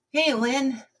 Hey,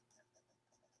 Lynn.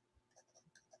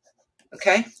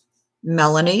 Okay.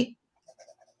 Melanie.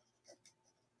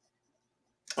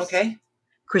 Okay.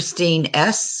 Christine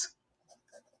S.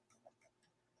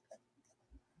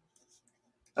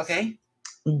 Okay.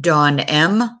 Dawn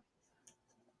M.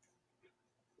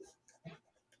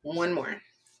 One more.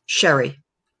 Sherry.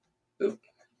 Oop.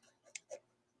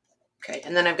 Okay,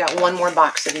 and then I've got one more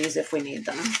box of these if we need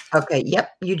them. Okay,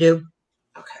 yep, you do.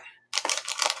 Okay.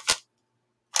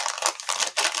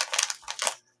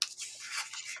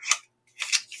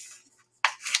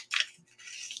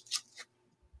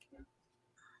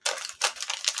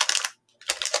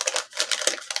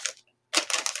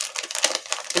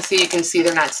 And so you can see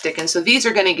they're not sticking. So these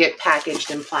are going to get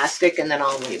packaged in plastic, and then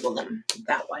I'll label them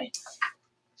that way.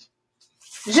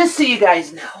 Just so you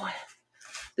guys know,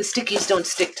 the stickies don't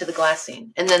stick to the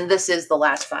glassine. And then this is the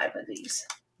last 5 of these.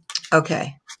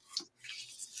 Okay.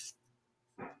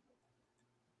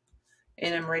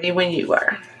 And I'm ready when you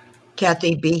are.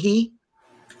 Kathy Behe.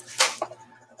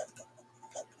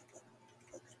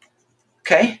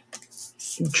 Okay.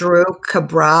 Drew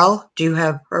Cabral. Do you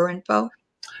have her info?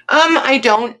 I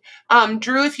don't.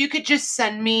 Drew, if you could just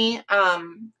send me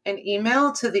an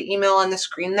email to the email on the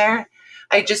screen there.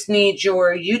 I just need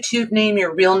your YouTube name,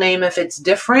 your real name if it's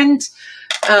different,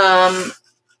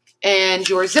 and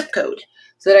your zip code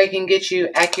so that I can get you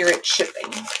accurate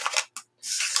shipping.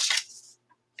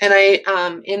 And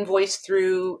I invoice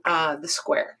through the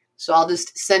Square. So I'll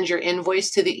just send your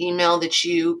invoice to the email that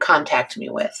you contact me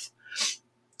with.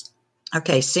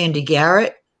 Okay, Sandy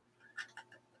Garrett.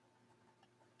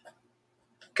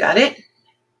 Got it?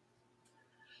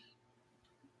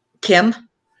 Kim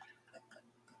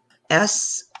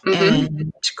S.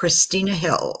 And Christina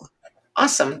Hill.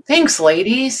 Awesome. Thanks,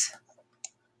 ladies.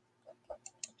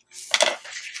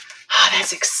 Oh,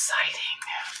 that's exciting.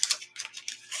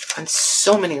 On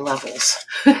so many levels.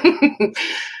 Now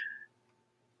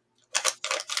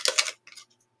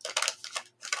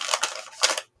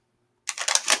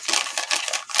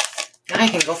I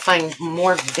can go find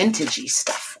more vintagey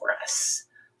stuff for us.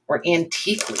 Or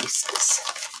antique leases.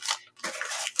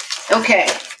 Okay,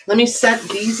 let me set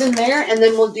these in there and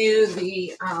then we'll do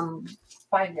the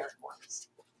 5-yard ones.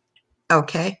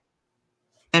 Okay.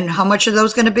 And how much are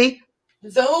those going to be?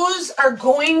 Those are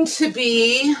going to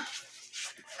be,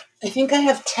 I think I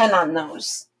have 10 on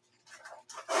those.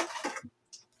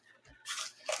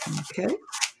 Okay.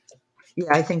 Yeah,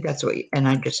 I think that's what and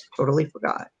I just totally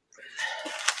forgot.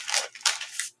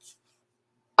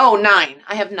 Oh, 9.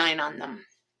 I have 9 on them.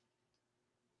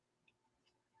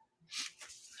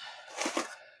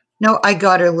 No, I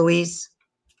got her, Louise.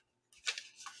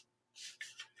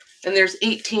 And there's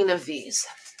 18 of these.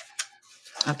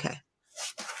 Okay.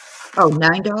 Oh,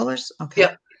 $9? Okay.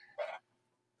 Yep.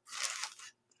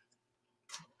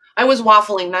 I was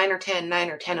waffling 9 or 10, 9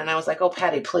 or 10, and I was like, oh,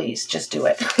 Patty, please, just do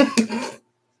it.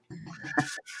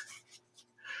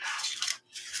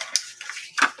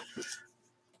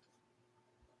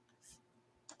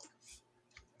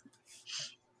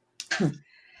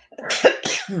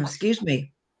 Excuse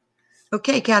me.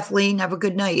 Okay, Kathleen, have a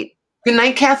good night. Good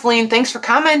night, Kathleen. Thanks for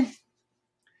coming.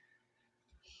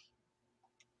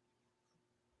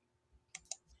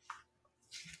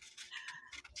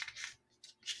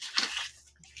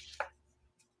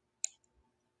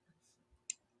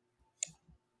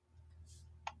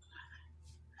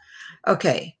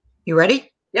 Okay, you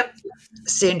ready? Yep.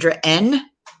 Sandra N.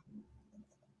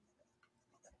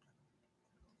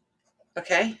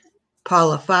 Okay.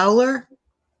 Paula Fowler.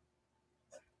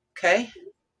 Okay.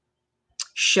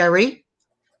 Sherry.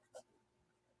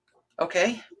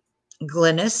 Okay.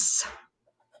 Glynis.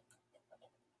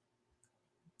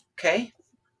 Okay.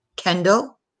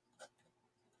 Kendall.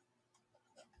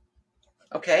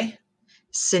 Okay.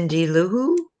 Cindy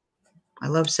Luhu. I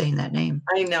love saying that name.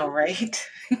 I know, right?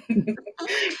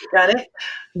 Got it?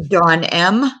 Dawn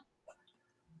M.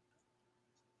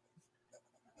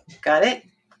 Got it?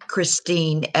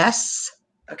 Christine S.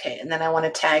 Okay, and then I want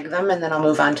to tag them, and then I'll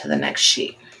move on to the next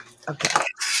sheet. Okay.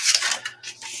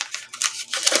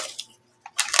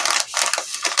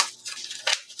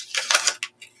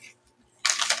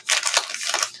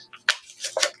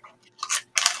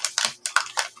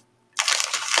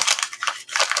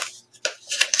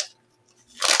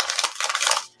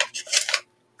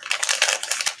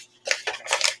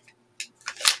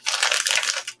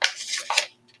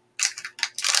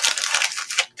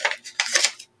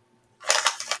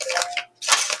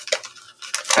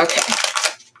 Okay.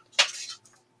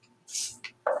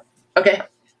 Okay.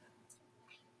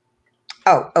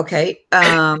 Oh, okay.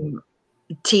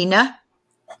 Tina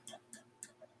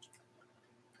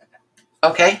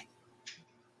Okay.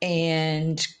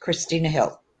 and Christina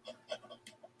Hill.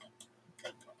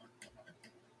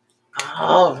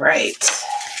 All right.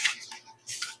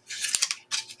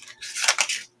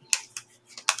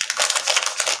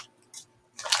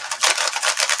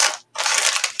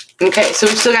 Okay, so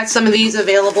we've still got some of these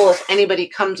available if anybody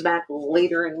comes back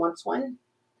later and wants one.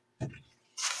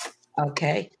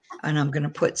 Okay, and I'm going to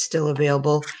put still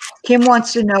available. Kim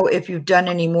wants to know if you've done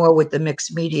any more with the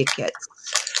mixed media kits.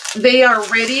 They are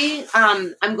ready.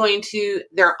 I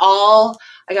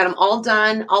got them all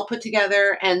done, all put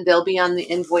together, and they'll be on the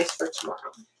invoice for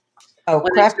tomorrow. Oh,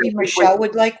 Crafty Michelle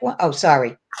would like one. Oh,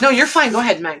 sorry. No, you're fine. Go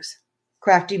ahead, Megs.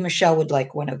 Crafty Michelle would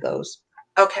like one of those.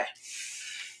 Okay.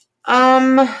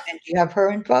 And do you have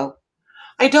her info?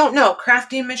 I don't know.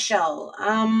 Crafty Michelle.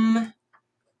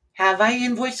 Have I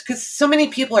invoiced? Because so many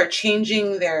people are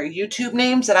changing their YouTube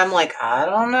names that I'm like, I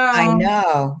don't know. I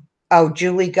know. Oh,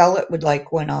 Julie Gullett would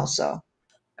like one also.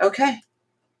 Okay.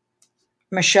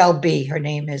 Michelle B, her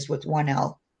name is with one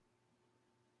L.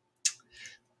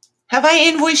 Have I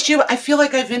invoiced you? I feel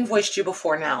like I've invoiced you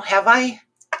before now. Have I?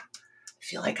 I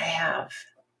feel like I have.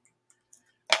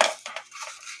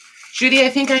 Judy, I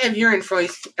think I have your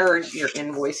invoice, or your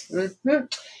invoice.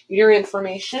 Your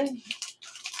information.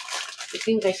 I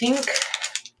think.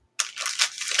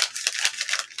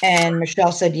 And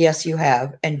Michelle said, yes, you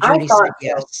have. And Judy said,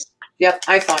 yes. Yep,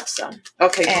 I thought so.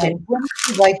 Okay. And Kim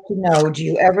would like to know, do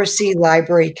you ever see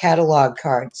library catalog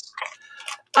cards?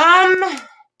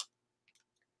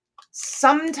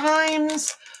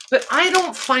 Sometimes, but I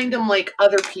don't find them like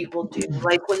other people do.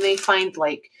 Like when they find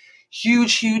like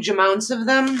huge amounts of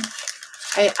them,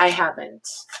 I haven't.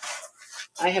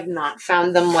 I have not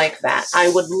found them like that. I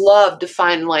would love to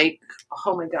find like,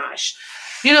 oh my gosh,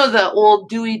 you know, the old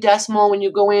Dewey Decimal when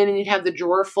you go in and you have the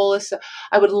drawer full of stuff.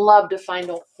 I would love to find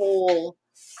a whole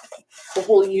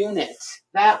unit.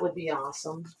 That would be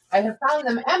awesome. I have found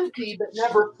them empty, but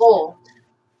never full.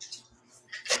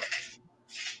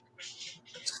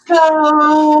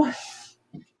 So,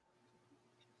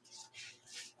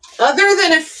 other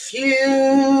than a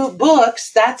few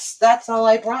books, that's all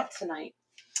I brought tonight.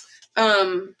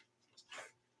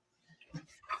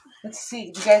 Let's see,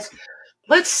 you guys.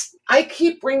 I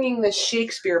keep bringing this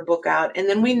Shakespeare book out, and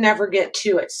then we never get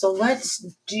to it. So let's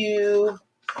do.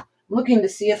 I'm looking to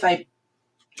see if I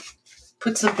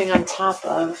put something on top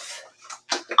of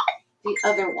the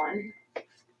other one.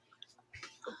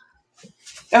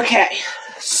 Okay,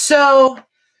 so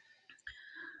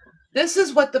this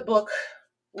is what the book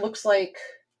looks like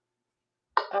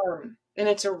in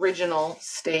its original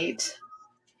state.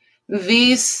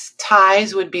 These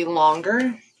ties would be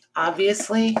longer,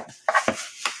 obviously.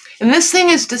 And this thing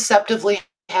is deceptively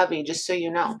heavy, just so you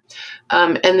know.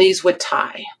 And these would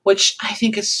tie, which I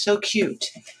think is so cute.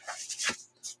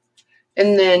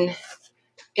 And then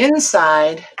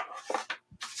inside,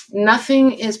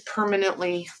 nothing is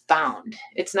permanently bound.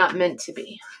 It's not meant to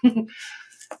be.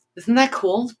 Isn't that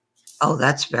cool? Oh,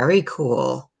 that's very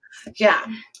cool. Yeah.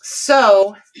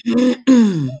 So.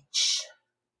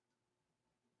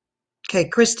 Okay,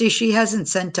 Christy, she hasn't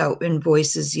sent out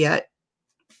invoices yet.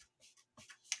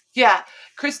 Yeah,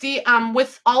 Christy,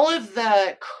 with all of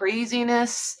the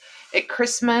craziness at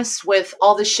Christmas, with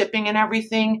all the shipping and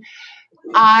everything,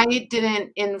 I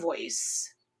didn't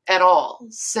invoice at all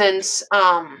since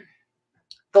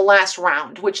the last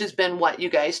round, which has been what, you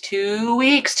guys, 2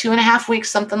 weeks, 2.5 weeks,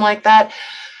 something like that.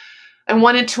 I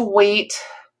wanted to wait,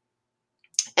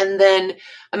 and then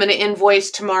I'm going to invoice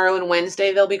tomorrow and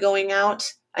Wednesday. They'll be going out.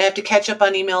 I have to catch up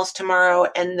on emails tomorrow,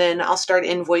 and then I'll start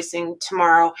invoicing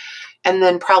tomorrow, and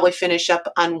then probably finish up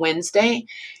on Wednesday.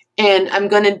 And I'm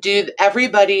going to do,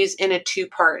 everybody's in a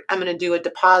 2-part. I'm going to do a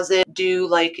deposit due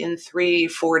like in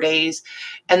 3-4 days,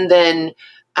 and then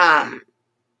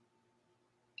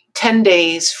 10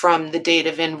 days from the date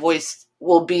of invoice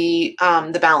will be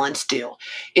the balance due.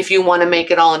 If you want to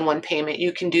make it all in one payment,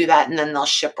 you can do that, and then they'll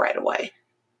ship right away.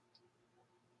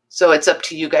 So it's up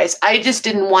to you guys. I just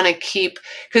didn't want to keep,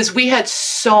 because we had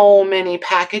so many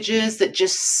packages that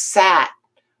just sat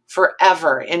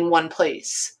forever in one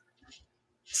place.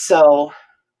 So,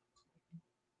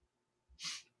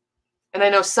 and I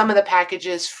know some of the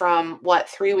packages from,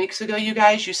 3 weeks ago, you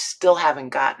guys, you still haven't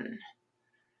gotten.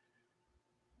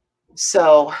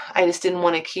 So I just didn't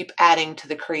want to keep adding to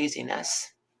the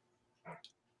craziness.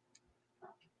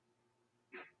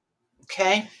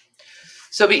 Okay.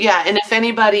 So, but yeah, and if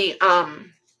anybody,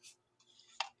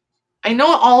 I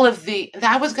know all of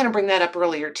I was going to bring that up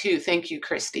earlier too. Thank you,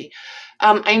 Christy.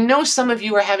 I know some of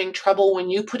you are having trouble when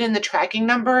you put in the tracking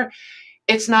number.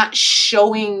 It's not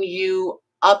showing you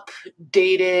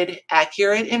updated,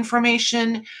 accurate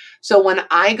information. So when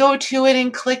I go to it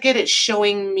and click it, it's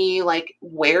showing me like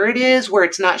where it is, where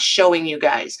it's not showing you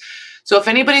guys. So if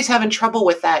anybody's having trouble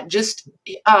with that, just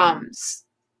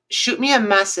shoot me a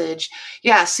message.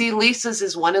 Yeah, see, Lisa's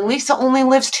is one, and Lisa only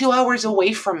lives 2 hours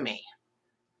away from me.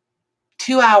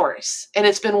 2 hours. And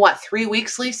it's been what, 3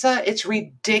 weeks, Lisa? It's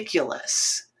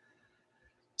ridiculous.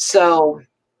 So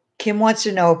Kim wants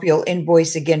to know if you'll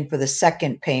invoice again for the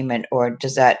second payment, or how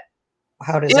does that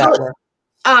work?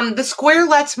 The Square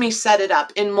lets me set it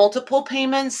up in multiple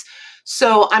payments.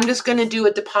 So I'm just going to do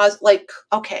a deposit.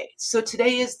 Okay, so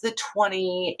today is the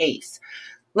 28th.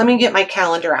 Let me get my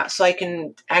calendar out so I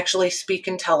can actually speak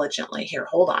intelligently here.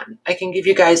 Hold on. I can give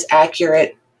you guys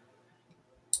accurate.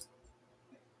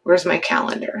 Where's my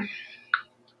calendar?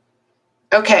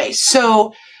 Okay,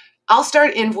 so I'll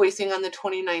start invoicing on the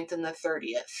 29th and the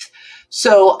 30th.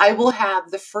 So I will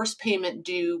have the first payment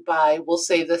due by, we'll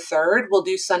say the 3rd. We'll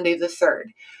do Sunday the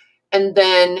 3rd. And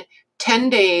then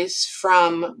 10 days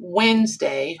from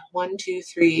Wednesday, 1, 2,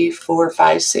 3, 4,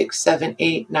 5, 6, 7,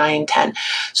 8, 9, 10.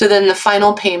 So then the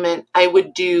final payment I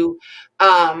would do,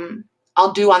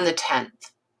 I'll do on the 10th.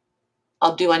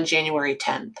 I'll do on January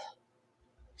 10th.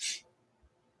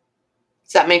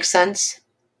 Does that make sense?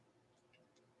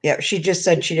 Yeah, she just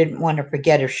said she didn't want to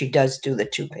forget if she does do the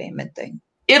 2 payment thing.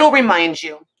 It'll remind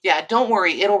you. Yeah, don't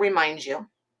worry. It'll remind you.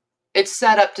 It's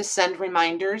set up to send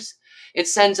reminders. It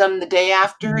sends them the day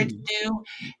after it's due,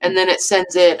 and then it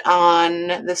sends it on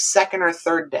the 2nd or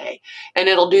 3rd day. And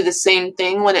it'll do the same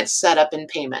thing when it's set up in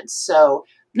payments. So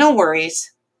no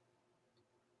worries.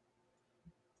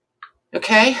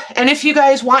 Okay. And if you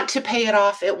guys want to pay it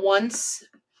off at once,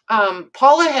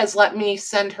 Paula has let me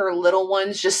send her little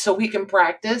ones just so we can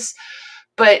practice.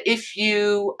 But if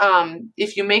you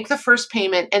make the first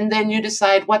payment and then you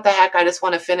decide, what the heck, I just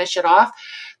want to finish it off,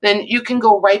 then you can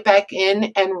go right back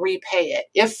in and repay it.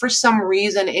 If for some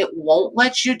reason it won't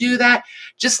let you do that,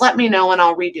 just let me know and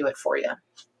I'll redo it for you.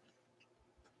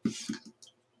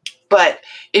 But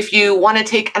if you want to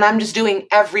take, and I'm just doing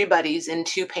everybody's in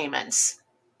 2 payments.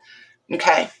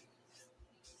 Okay.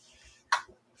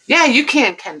 Yeah, you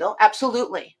can, Kendall.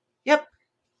 Absolutely. Yep.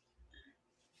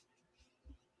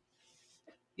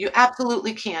 You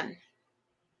absolutely can.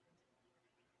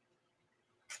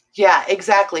 Yeah,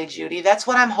 exactly, Judy. That's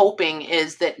what I'm hoping,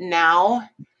 is that now,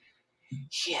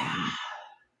 yeah,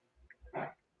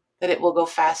 that it will go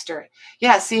faster.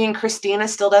 Yeah, seeing Christina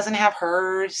still doesn't have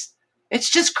hers. It's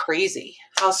just crazy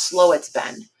how slow it's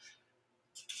been.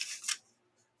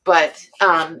 But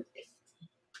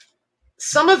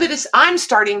some of it is, I'm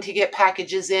starting to get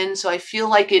packages in, so I feel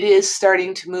like it is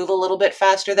starting to move a little bit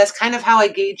faster. That's kind of how I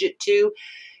gauge it too,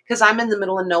 because I'm in the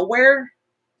middle of nowhere.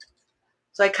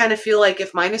 So I kind of feel like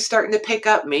if mine is starting to pick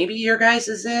up, maybe your guys'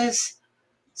 is.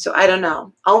 So I don't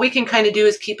know. All we can kind of do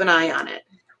is keep an eye on it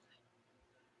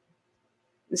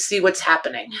and see what's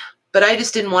happening. But I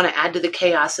just didn't want to add to the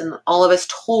chaos and all of us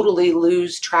totally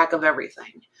lose track of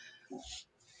everything.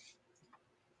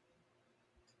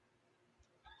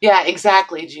 Yeah,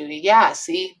 exactly, Judy. Yeah,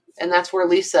 see? And that's where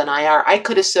Lisa and I are. I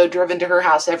could have so driven to her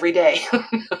house every day.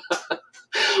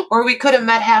 Or we could have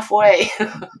met halfway.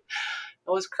 It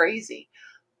was crazy.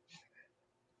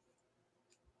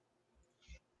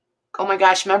 Oh my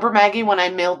gosh, remember, Maggie, when I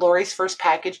mailed Lori's first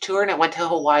package to her and it went to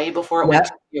Hawaii before it went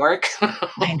to New York? Oh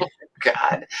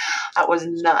God, that was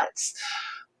nuts.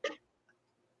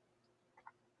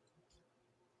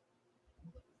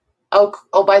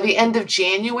 Oh, by the end of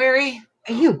January?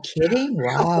 Are you kidding?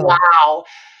 Wow. Wow.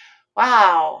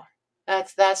 Wow.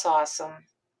 That's awesome.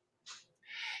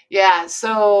 Yeah,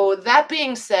 so that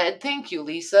being said, thank you,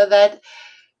 Lisa. That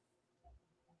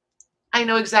I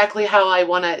know exactly how I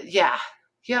want to, yeah.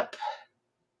 Yep.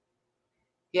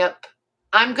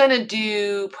 I'm going to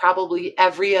do probably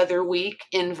every other week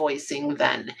invoicing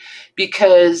then,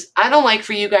 because I don't like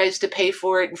for you guys to pay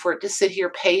for it and for it to sit here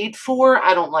paid for.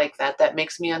 I don't like that. That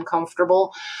makes me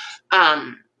uncomfortable.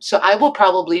 So I will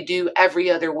probably do every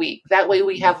other week. That way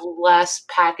we have less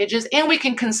packages and we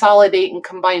can consolidate and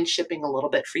combine shipping a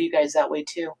little bit for you guys that way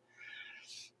too.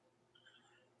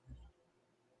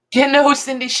 You know,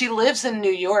 Cindy, she lives in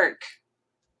New York.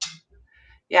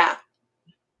 Yeah.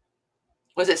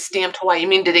 Was it stamped Hawaii? You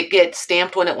mean, did it get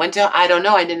stamped when it went to? I don't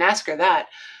know. I didn't ask her that.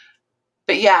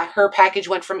 But yeah, her package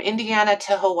went from Indiana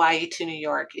to Hawaii to New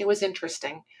York. It was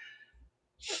interesting.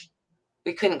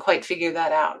 We couldn't quite figure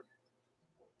that out.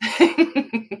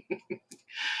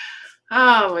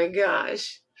 Oh my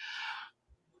gosh.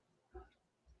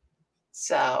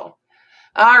 So,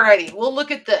 alrighty, we'll look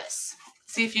at this.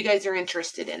 See if you guys are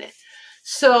interested in it.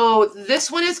 So this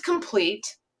one is complete.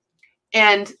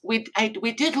 And we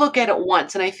did look at it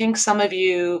once, and I think some of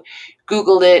you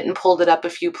Googled it and pulled it up a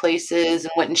few places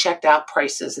and went and checked out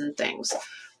prices and things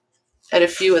at a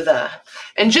few of the.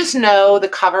 And just know the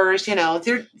covers, you know,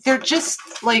 they're just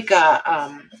like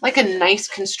a nice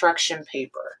construction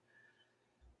paper.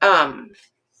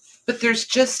 But there's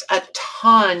just a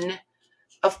ton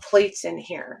of plates in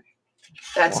here.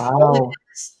 That's all it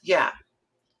is. Yeah,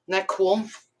 isn't that cool?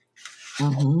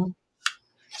 Mm-hmm.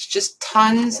 It's just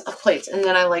tons of plates. And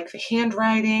then I like the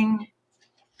handwriting.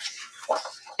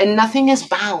 And nothing is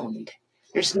bound.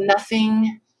 There's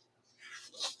nothing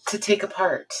to take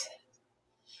apart.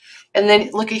 And then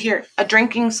look at here, a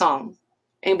drinking song.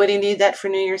 Anybody need that for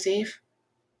New Year's Eve?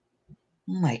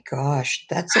 Oh my gosh,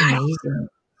 that's amazing.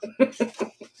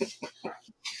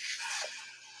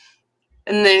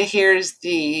 And then here's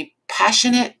the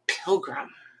Passionate Pilgrim.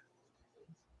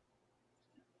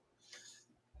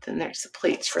 Then there's the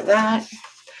plates for that.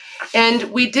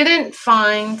 And we didn't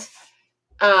find,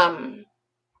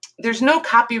 there's no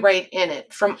copyright in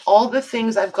it. From all the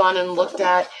things I've gone and looked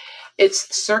at,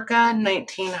 it's circa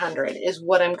 1900 is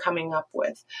what I'm coming up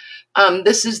with.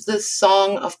 This is the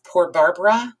song of Poor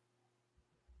Barbara.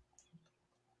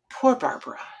 Poor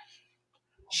Barbara.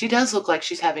 She does look like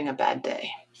she's having a bad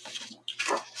day.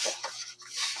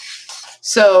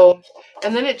 So,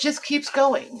 and then it just keeps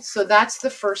going. So that's the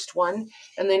first one.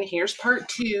 And then here's part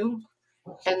 2.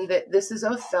 And this is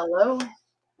Othello.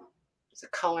 It's a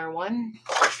color one.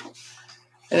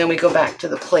 And then we go back to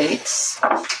the plates.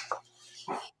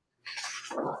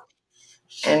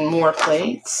 And more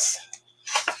plates.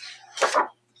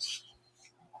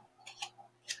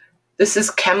 This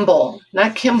is Kemble.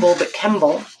 Not Kimball, but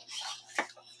Kemble.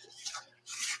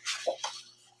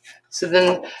 So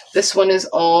then this one is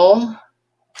all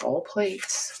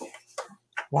plates.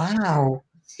 Wow.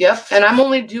 Yep. And I'm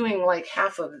only doing like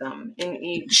half of them in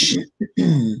each.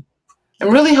 I'm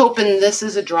really hoping this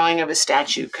is a drawing of a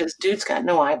statue because dude's got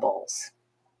no eyeballs.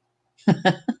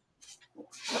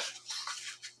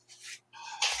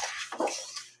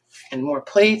 And more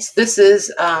plates. This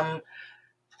is a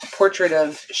portrait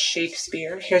of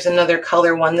Shakespeare. Here's another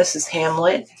color one. This is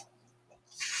Hamlet.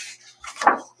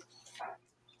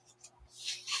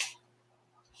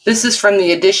 This is from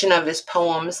the edition of his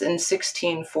poems in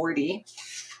 1640.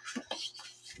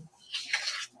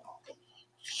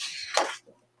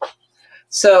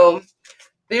 So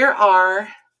there are,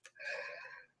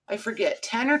 I forget,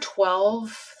 10 or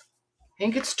 12. I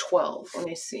think it's 12. Let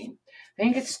me see. I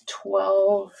think it's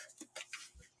 12.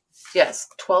 Yes,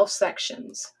 12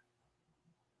 sections.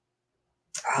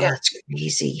 Oh, yeah. That's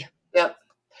crazy. Yep.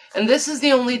 And this is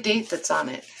the only date that's on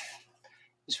it.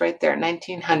 It's right there,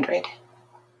 1900.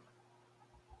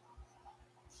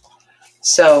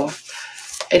 So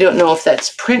I don't know if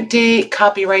that's print date,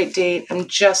 copyright date. I'm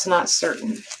just not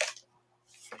certain.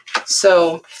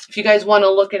 So if you guys want to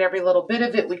look at every little bit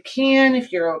of it, we can.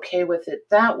 If you're okay with it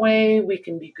that way, we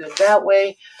can be good that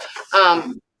way.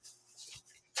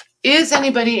 Is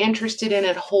anybody interested in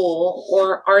it whole,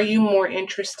 or are you more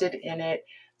interested in it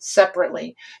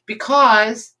separately?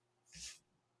 Because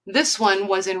this one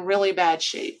was in really bad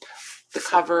shape, the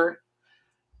cover.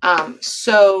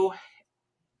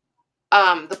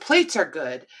 The plates are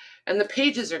good and the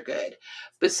pages are good.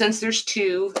 But since there's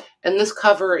 2 and this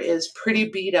cover is pretty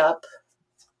beat up,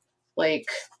 like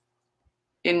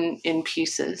in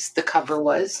pieces, the cover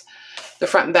was, the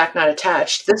front and back not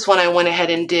attached. This one I went ahead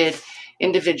and did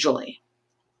individually.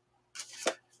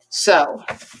 So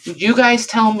you guys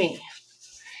tell me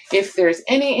if there's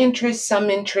any interest, some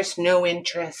interest, no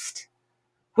interest,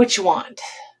 which you want.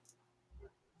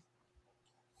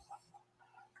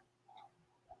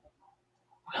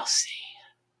 We'll see.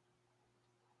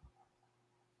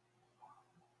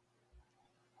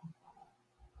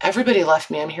 Everybody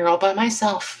left me. I'm here all by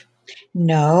myself.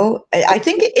 No, I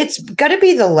think it's got to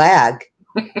be the lag.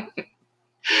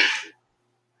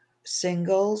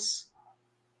 Singles.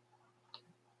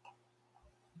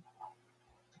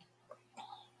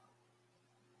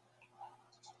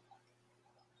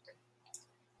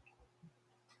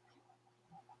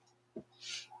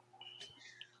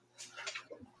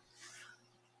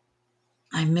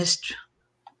 I missed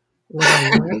what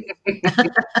I wrote.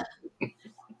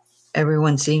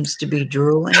 Everyone seems to be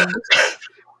drooling.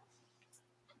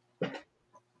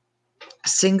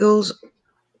 Singles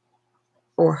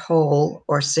or whole,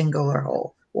 or single or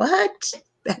whole. What,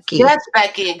 Becky? Yes,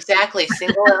 Becky, exactly.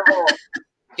 Single or whole.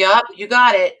 Yup, you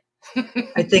got it.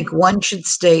 I think one should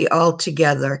stay all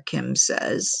together, Kim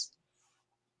says.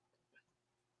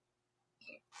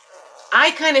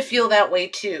 I kind of feel that way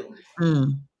too.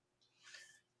 Mm.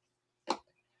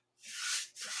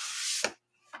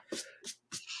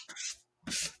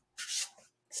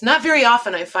 It's not very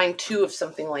often I find 2 of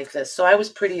something like this, so I was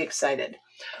pretty excited.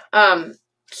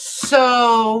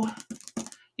 So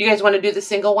you guys want to do the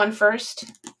single one first?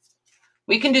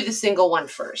 We can do the single one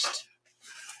first.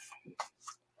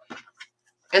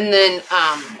 And then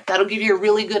that'll give you a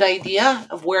really good idea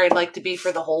of where I'd like to be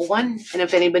for the whole one. And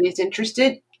if anybody's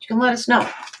interested, you can let us know.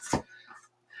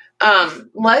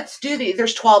 Let's do these.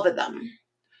 There's 12 of them.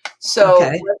 So,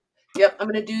 Okay. Yep, I'm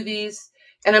going to do these.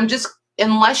 And I'm just,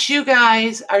 unless you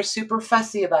guys are super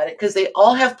fussy about it, because they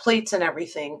all have plates and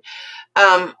everything,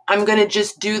 I'm going to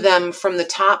just do them from the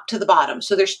top to the bottom.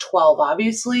 So there's 12,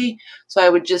 obviously. So I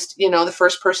would just, the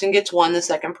first person gets 1, the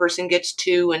second person gets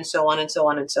 2, and so on and so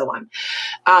on and so on.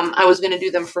 I was going to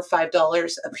do them for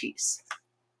 $5 a piece.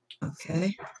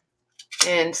 Okay.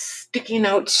 And sticky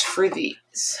notes for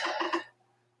these.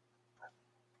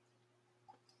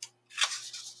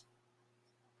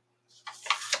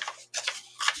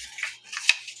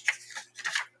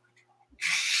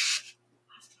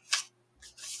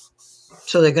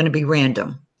 So they're going to be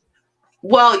random.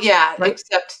 Well, yeah, right?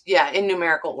 Except, in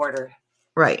numerical order.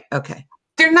 Right. Okay.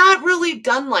 They're not really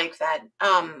done like that,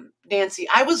 Nancy.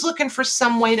 I was looking for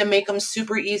some way to make them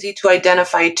super easy to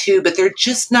identify too, but they're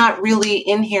just not really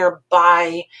in here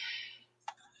by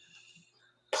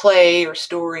play or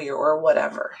story or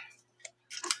whatever.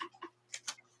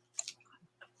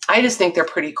 I just think they're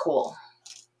pretty cool.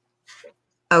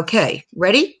 Okay.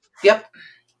 Ready? Yep.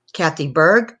 Kathy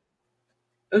Berg.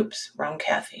 Oops, wrong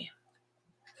Kathy.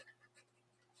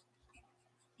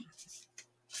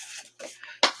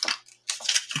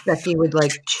 Becky would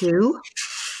like 2.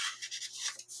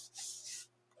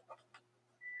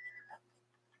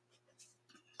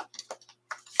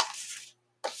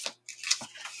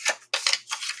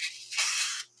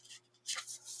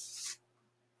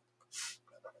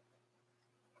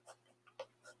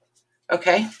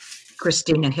 Okay.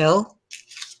 Christina Hill.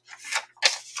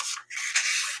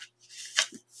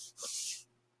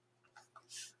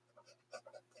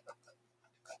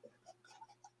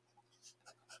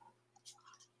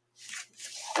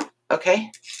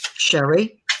 Okay.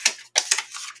 Sherry.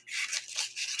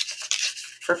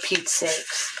 For Pete's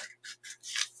sakes.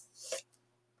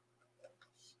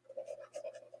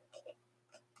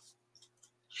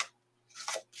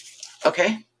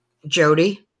 Okay.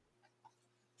 Jody.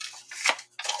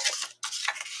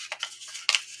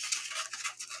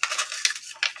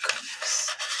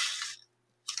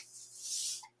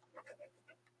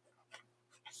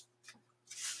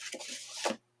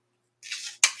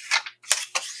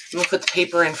 We'll put the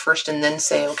paper in first and then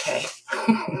say okay.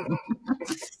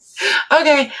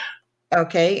 Okay.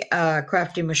 Okay.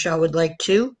 Crafty Michelle would like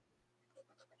 2.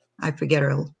 I forget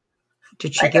her.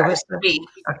 Did she give us the B?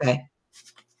 Okay.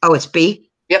 Oh, it's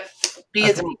B? Yep. B Okay.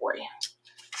 is in boy.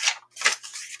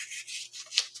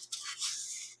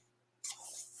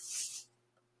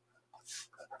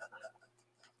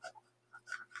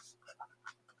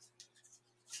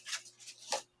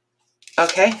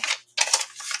 Okay.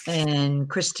 And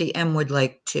Christy M would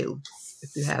like 2,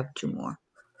 if you have 2 more.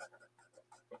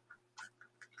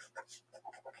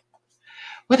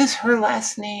 What is her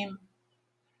last name?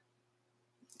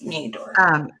 Meador.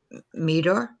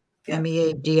 Meador. Yep.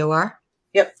 Meador.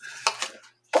 Yep.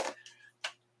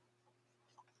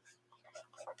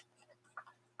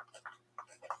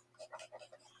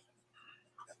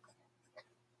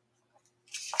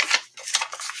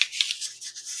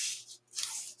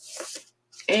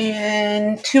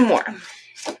 And 2 more.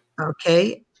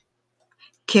 Okay.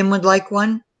 Kim would like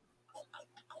 1.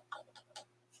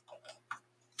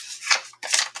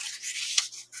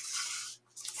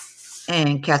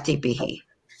 And Kathy Behe.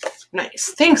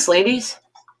 Nice. Thanks, ladies.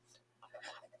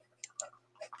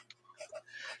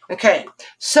 Okay.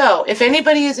 So if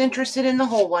anybody is interested in the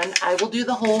whole one, I will do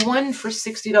the whole one for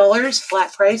 $60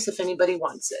 flat price if anybody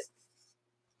wants it.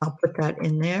 I'll put that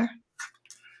in there.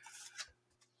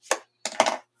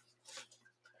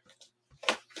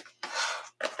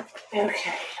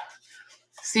 Okay.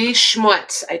 See,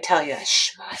 schmutz, I tell you,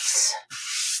 schmutz.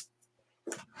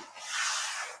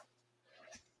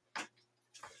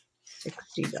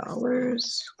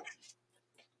 $60.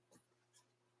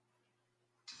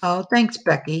 Oh, thanks,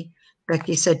 Becky.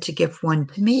 Becky said to give 1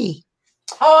 to me.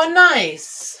 Oh,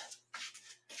 nice.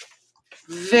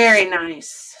 Very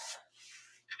nice.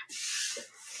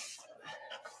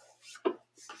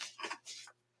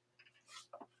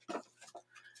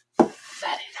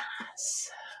 Very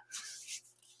nice.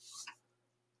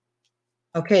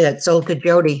 Okay, that's sold to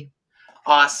Jody.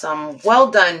 Awesome. Well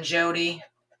done, Jody.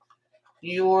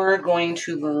 You're going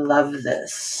to love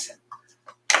this.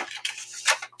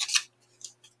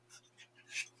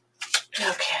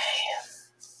 Okay.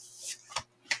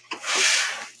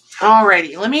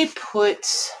 Alrighty, let me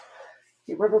put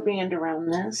the rubber band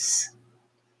around this.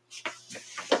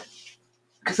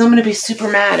 Because I'm going to be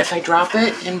super mad if I drop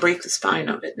it and break the spine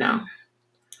of it now.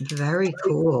 Very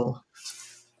cool.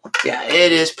 Yeah,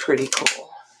 it is pretty cool.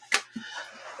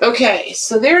 Okay,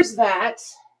 so there's that.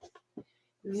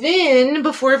 Then,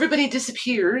 before everybody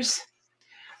disappears,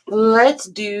 let's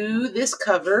do this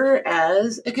cover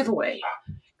as a giveaway.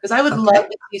 Because I would love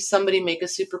to see somebody make a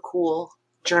super cool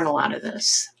journal out of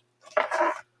this.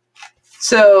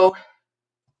 So,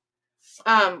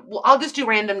 well, I'll just do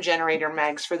random generator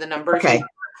mags for the numbers. Okay.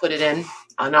 Put it in,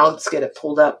 and I'll just get it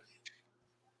pulled up.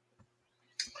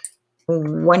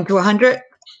 1 to 100?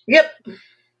 Yep.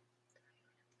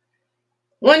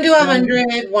 1 to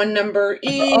 100, one number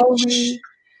each.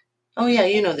 Oh, yeah,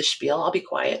 you know the spiel. I'll be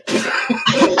quiet.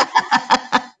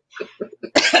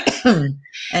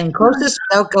 And closest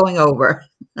without going over.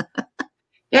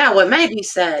 Yeah, what Maggie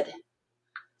said.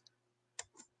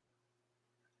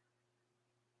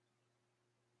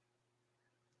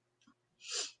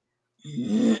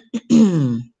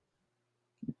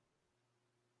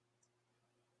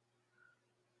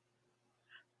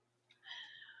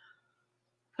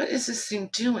 What is this thing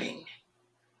doing?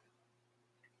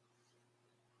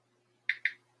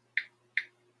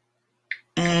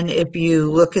 And if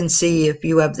you look and see if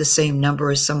you have the same number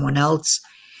as someone else,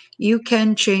 you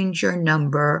can change your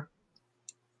number.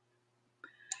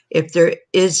 If there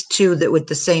is two that with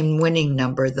the same winning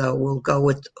number, though, we'll go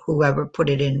with whoever put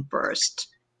it in first.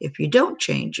 If you don't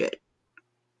change it,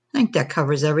 I think that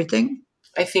covers everything.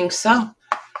 I think so.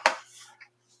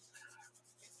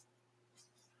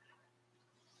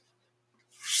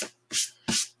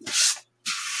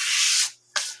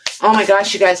 Oh my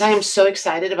gosh, you guys, I am so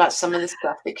excited about some of the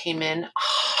stuff that came in.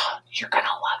 Oh, you're going to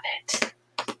love it.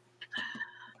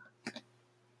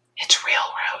 It's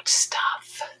railroad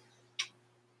stuff.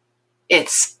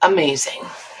 It's amazing,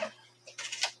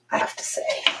 I have to say.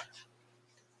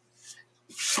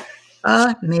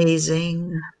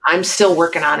 Amazing. I'm still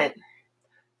working on it.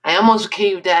 I almost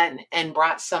caved in and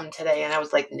brought some today, and I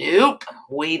was like, nope, I'm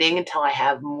waiting until I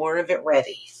have more of it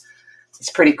ready.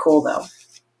 It's pretty cool, though.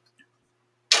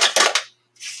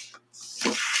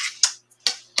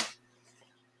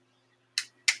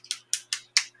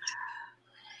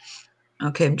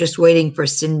 Okay, I'm just waiting for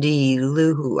Cindy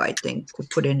Luhu, I think, to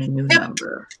put in a new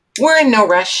number. We're in no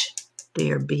rush.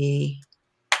 Dear B.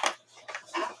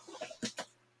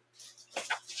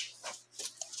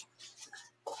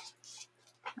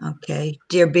 Okay,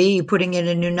 Dear B, you putting in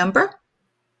a new number?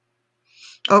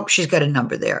 Oh, she's got a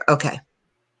number there. Okay.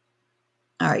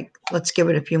 All right, let's give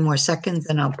it a few more seconds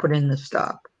and I'll put in the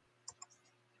stop.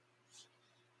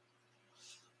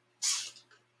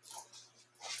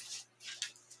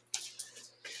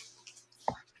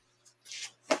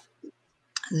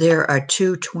 There are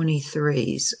two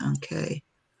 23s. Okay.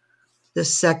 The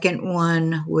second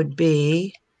one would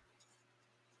be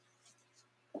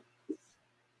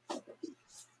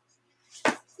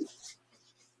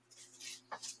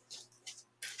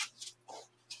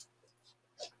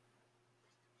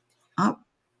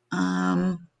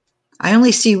I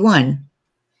only see one,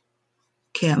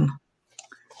 Kim.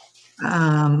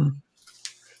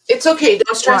 It's okay.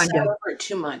 Don't stress out over it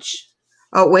too much.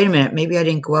 Oh, wait a minute. Maybe I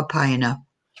didn't go up high enough.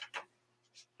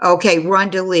 Okay,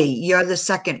 Rhonda Lee, you're the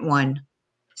second one.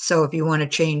 So if you want to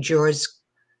change yours.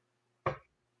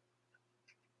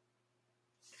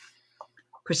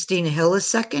 Christina Hill is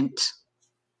second.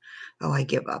 Oh, I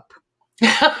give up.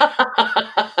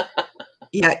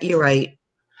 Yeah, you're right.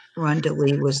 Rhonda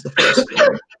Lee was the first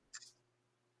one.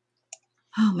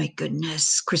 Oh, my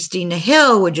goodness. Christina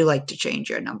Hill, would you like to change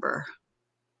your number?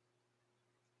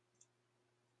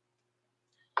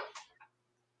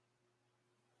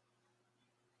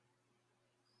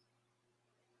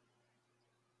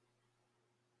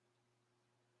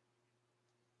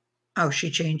 Oh, she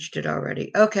changed it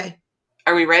already. Okay.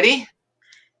 Are we ready?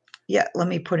 Yeah, let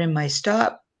me put in my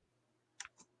stop.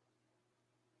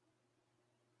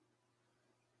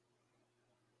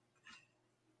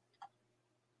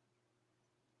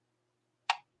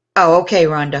 Oh, okay,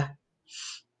 Rhonda.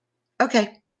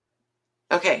 Okay.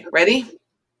 Okay, ready?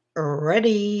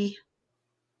 Ready.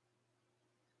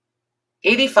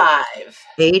 85.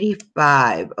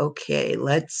 85. Okay,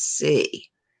 let's see.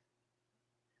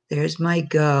 There's my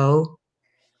go.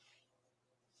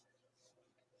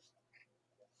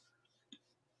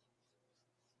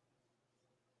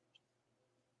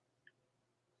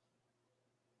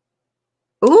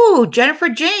 Ooh, Ooh, Jennifer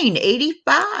Jane,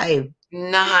 85.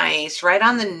 Nice. Right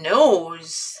on the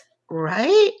nose.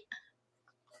 Right?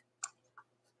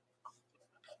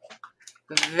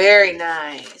 Very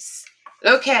nice.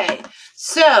 Okay,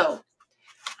 so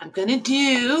I'm going to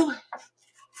do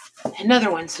another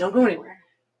one, so don't go anywhere.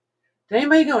 Did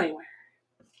anybody go anywhere?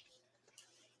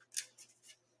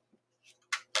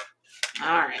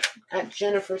 All right, got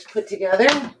Jennifer's put together.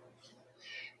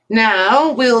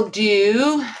 Now we'll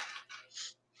do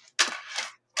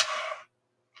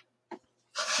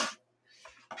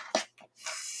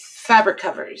fabric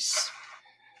covers.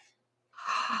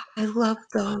 I love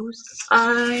those.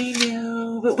 I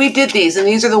know, but we did these, and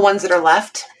these are the ones that are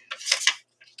left.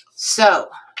 So.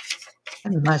 I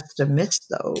must have missed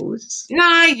those.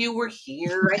 Nah, you were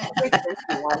here. I think I sent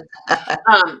you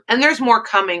one. And there's more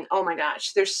coming. Oh my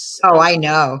gosh, there's. Oh, I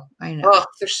know. Oh,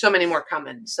 there's so many more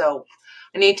coming. So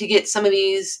I need to get some of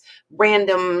these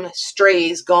random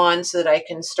strays gone so that I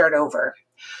can start over.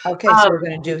 Okay, so we're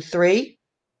going to do 3.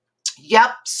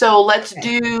 Yep. So let's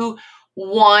do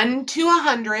 1 to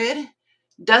 100.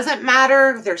 Doesn't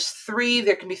matter. There's 3.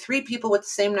 There can be 3 people with the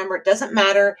same number. It doesn't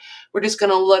matter. We're just going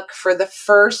to look for the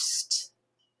first.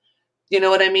 You know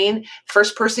what I mean?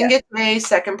 First person gets A,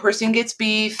 second person gets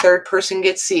B, third person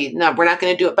gets C. No, we're not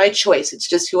going to do it by choice. It's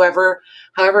just whatever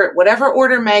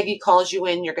order Maggie calls you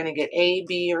in, you're going to get A,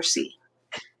 B, or C.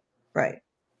 Right.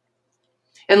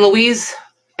 And Louise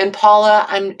and Paula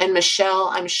and Michelle,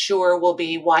 I'm sure, will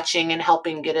be watching and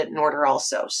helping get it in order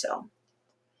also. So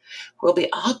we'll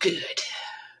be all good.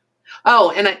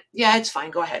 Oh, and it's fine.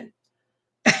 Go ahead.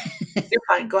 You're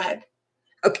fine. Go ahead.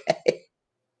 Okay.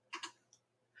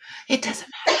 It doesn't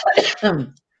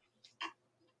matter.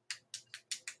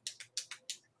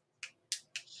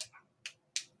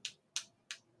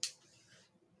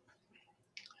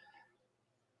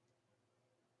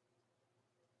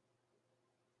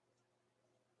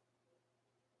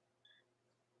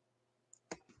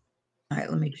 All right,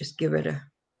 let me just give it a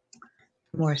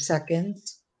more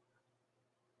seconds.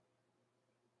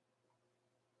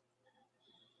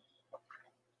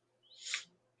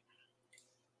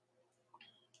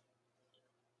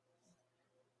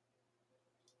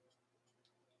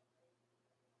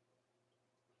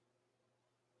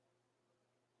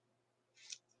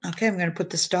 Okay, I'm going to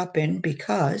put the stop in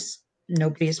because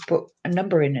nobody has put a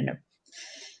number in it.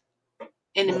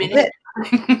 In a minute.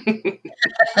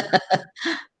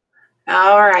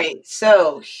 All right.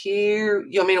 So here,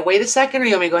 you want me to wait a second or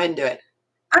you want me to go ahead and do it?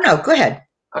 Oh, no, go ahead.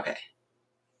 Okay.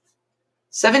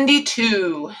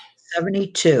 72.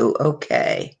 72.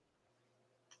 Okay.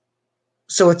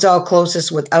 So it's all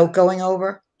closest without going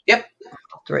over? Yep.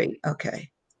 3. Okay.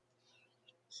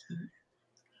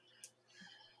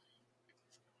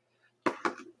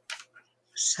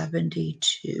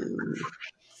 $72.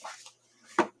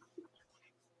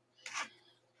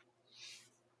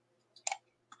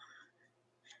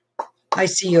 I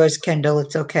see yours, Kendall.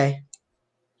 It's okay.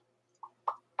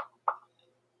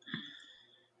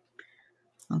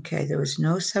 Okay, there was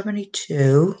no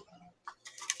 72.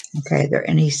 Okay, there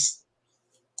any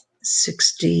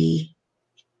 60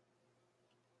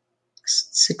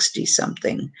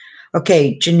 something.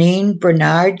 Okay, Janine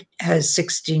Bernard has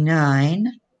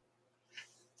 69.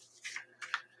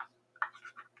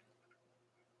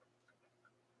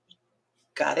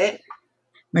 Got it.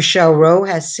 Michelle Rowe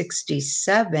has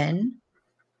 67.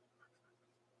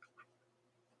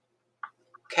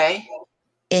 Okay.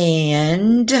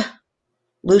 And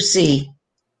Lucy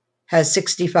has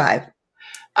 65.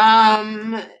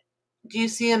 Do you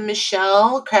see a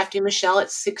Michelle, Crafty Michelle at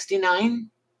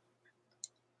 69?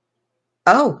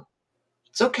 Oh.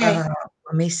 It's okay.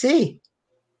 Let me see.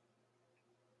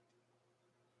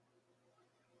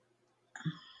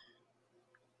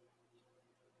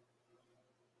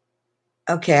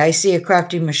 Okay, I see a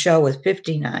Crafty Michelle with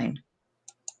 59.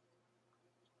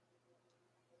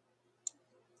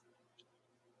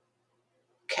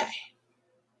 Okay.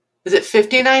 Is it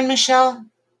 59, Michelle?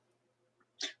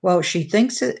 Well, she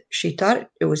thought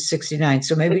it was 69,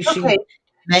 so maybe she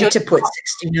meant to put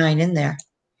 69 in there.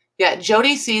 Yeah,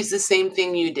 Jody sees the same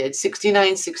thing you did,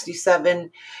 69,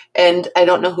 67, and I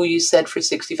don't know who you said for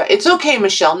 65. It's okay,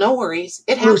 Michelle, no worries.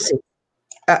 It happens. Lucy.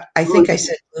 I think I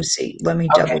said Lucy. Let me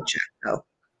double check, though.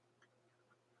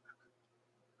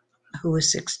 Who was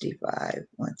 65?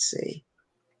 Let's see.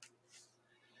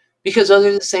 Because those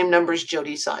are the same numbers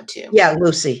Jody saw, too. Yeah,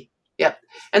 Lucy. Yep.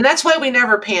 And that's why we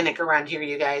never panic around here,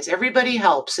 you guys. Everybody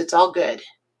helps. It's all good.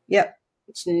 Yep.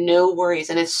 It's no worries,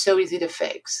 and it's so easy to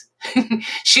fix.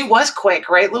 She was quick,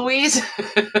 right, Louise?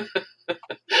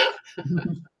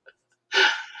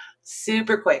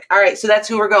 super quick. All right, so that's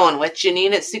who we're going with.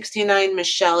 Janine at 69,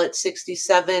 Michelle at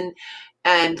 67,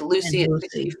 and Lucy at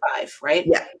 65, right?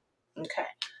 Yeah. Okay.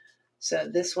 So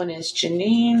this one is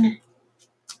Janine,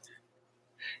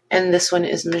 and this one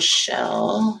is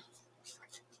Michelle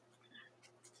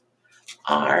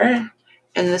R,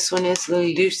 and this one is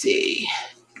Lucy.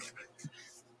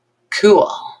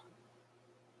 Cool.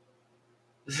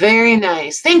 Very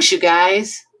nice. Thanks, you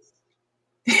guys.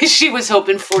 She was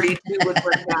hoping 42 would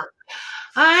work out.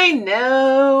 I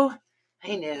know.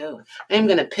 I'm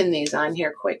going to pin these on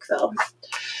here quick, though.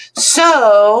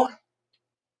 So,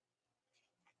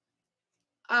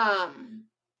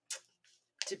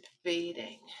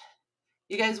 debating.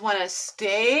 You guys want to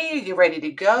stay? Are you ready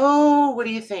to go? What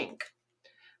do you think?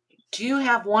 Do you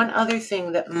have one other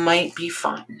thing that might be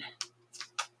fun?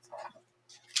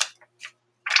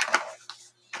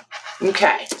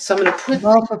 Okay, so I'm going to put... I'm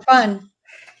all for fun.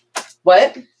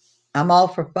 What? I'm all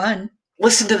for fun.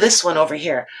 Listen to this one over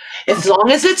here. As long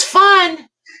as it's fun.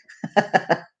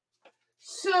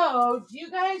 So, do you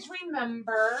guys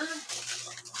remember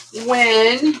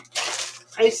when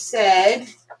I said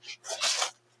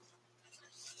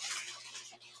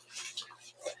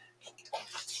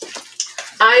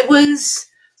I was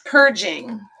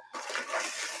purging?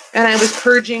 And I was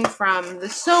purging from the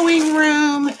sewing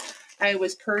room. I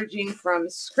was purging from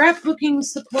scrapbooking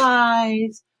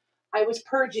supplies. I was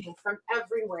purging from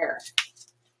everywhere.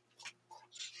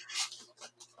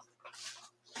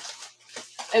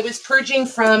 I was purging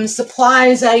from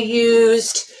supplies I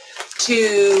used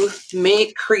to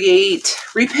make, create,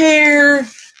 repair,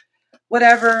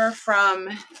 whatever, from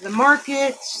the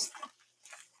markets,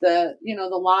 the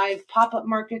live pop-up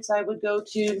markets I would go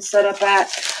to and set up at.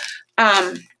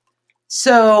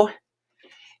 So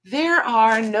there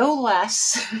are no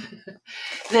less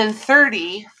than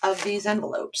 30 of these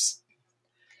envelopes.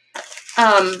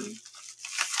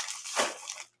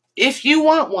 If you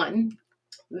want one,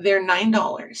 they're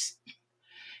 $9.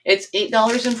 It's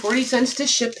 $8.40 to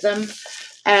ship them,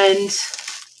 and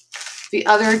the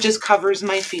other just covers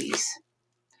my fees.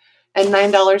 And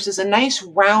 $9 is a nice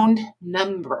round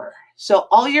number. So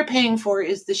all you're paying for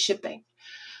is the shipping.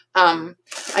 I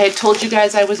had told you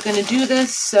guys I was going to do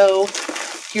this, so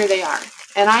here they are.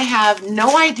 And I have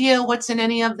no idea what's in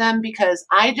any of them because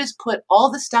I just put all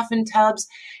the stuff in tubs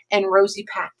and Rosie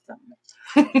packed them.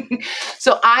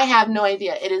 So I have no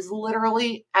idea. It is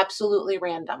literally absolutely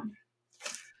random.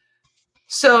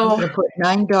 So I'm going to put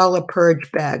 $9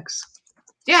 purge bags.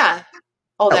 Yeah.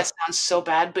 Oh, that sounds so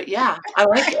bad, but yeah, I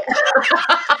like it.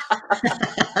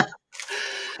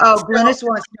 Oh, Glynis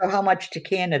wants to know how much to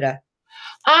Canada.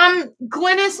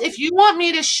 Glynis, if you want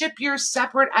me to ship yours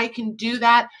separate, I can do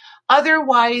that.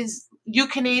 Otherwise, you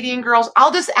Canadian girls,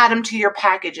 I'll just add them to your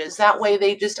packages. That way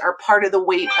they just are part of the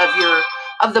weight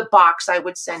of the box I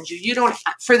would send you. You don't,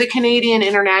 for the Canadian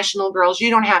international girls, you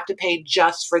don't have to pay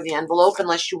just for the envelope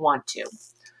unless you want to.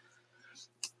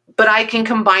 But I can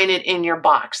combine it in your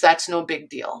box. That's no big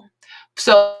deal.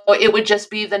 So it would just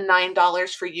be the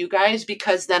 $9 for you guys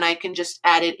because then I can just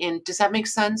add it in. Does that make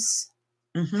sense?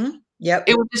 Mm-hmm. Yep.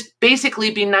 It would just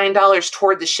basically be $9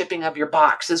 toward the shipping of your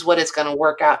box is what it's going to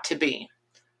work out to be.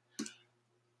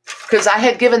 Because I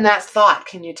had given that thought.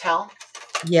 Can you tell?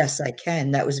 Yes, I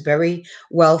can. That was very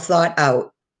well thought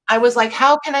out. I was like,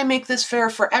 how can I make this fair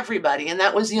for everybody? And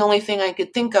that was the only thing I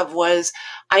could think of was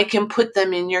I can put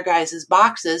them in your guys'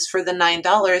 boxes for the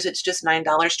 $9. It's just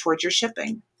 $9 towards your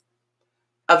shipping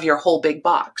of your whole big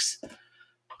box.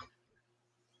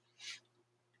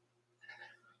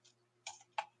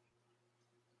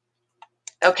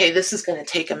 Okay, this is going to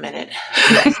take a minute.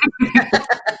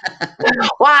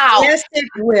 Wow. Yes, it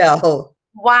will.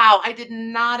 Wow, I did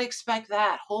not expect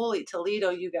that. Holy Toledo,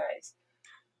 you guys.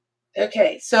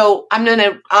 Okay, so I'm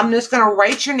just gonna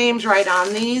write your names right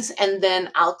on these, and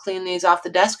then I'll clean these off the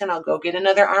desk, and I'll go get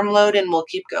another armload, and we'll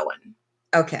keep going.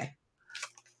 Okay.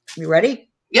 You ready?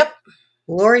 Yep.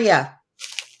 Gloria.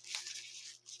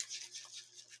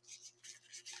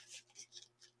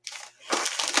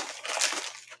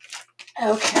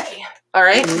 Okay. All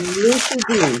right. Lucy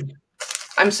D.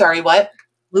 I'm sorry, what?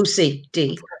 Lucy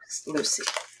D. Lucy.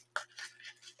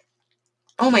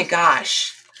 Oh my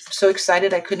gosh. I'm so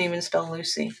excited I couldn't even spell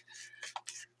Lucy.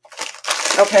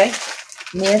 Okay.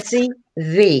 Nancy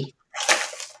V.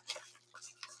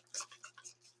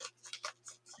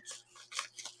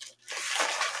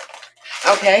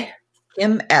 Okay.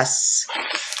 Kim S.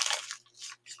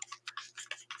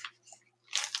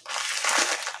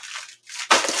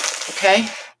 Okay.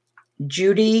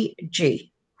 Judy G.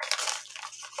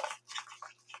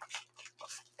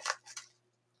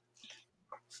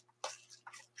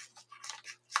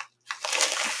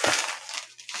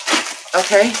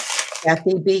 Okay.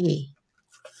 Kathy B.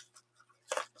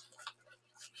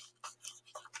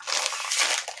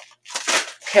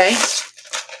 Okay.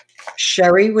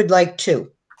 Sherry would like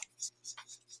 2.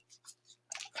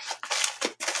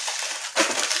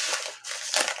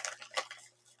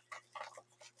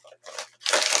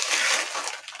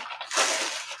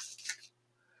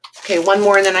 Okay, one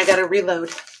more and then I got to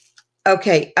reload.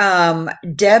 Okay,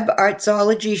 Deb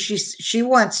Artsology, she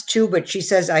wants 2, but she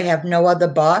says I have no other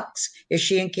box. Is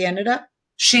she in Canada?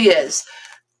 She is.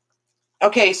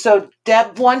 Okay, so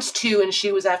Deb wants 2 and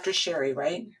she was after Sherry,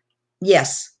 right?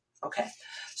 Yes. Okay.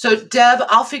 So Deb,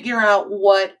 I'll figure out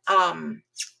what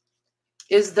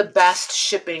is the best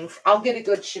shipping. I'll get a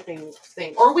good shipping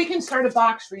thing. Or we can start a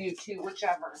box for you too,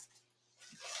 whichever.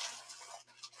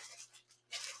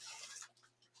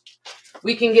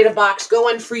 We can get a box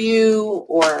going for you,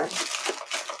 or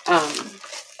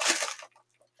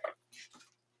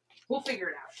we'll figure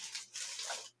it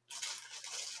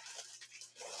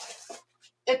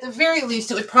out. At the very least,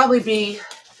 it would probably be,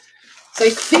 so I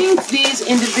think these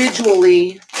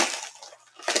individually,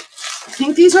 I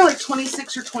think these are like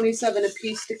 26 or 27 a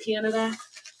piece to Canada.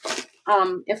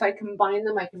 If I combine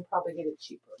them, I can probably get it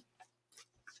cheaper.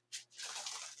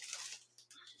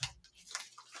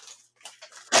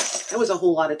 That was a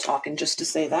whole lot of talking just to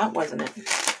say that, wasn't it?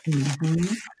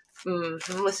 Mm-hmm.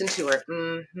 Mm-hmm. Listen to her.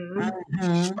 Mm-hmm.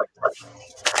 Mm-hmm.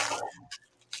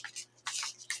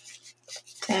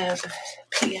 Deb.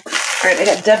 P. All right, I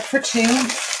got Deb for 2.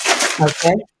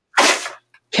 Okay.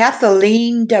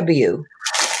 Kathleen W.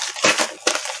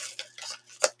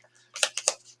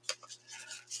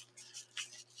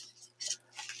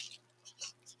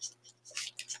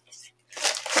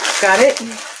 Got it.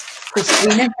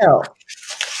 Christina Hill.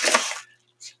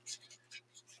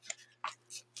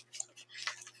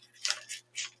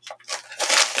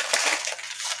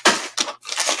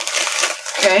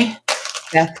 Okay.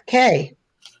 Beth K.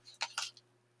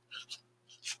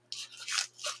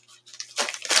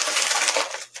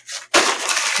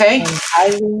 Okay. And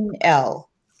Eileen L.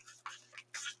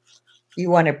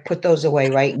 You want to put those away,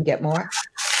 right, and get more?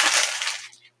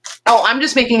 Oh, I'm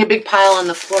just making a big pile on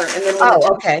the floor, and then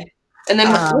okay. And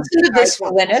then listen to this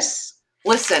one. Linus.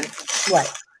 Listen. What?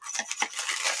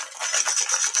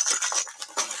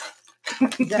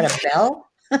 Is that a bell?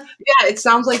 Yeah, it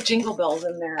sounds like jingle bells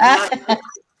in there.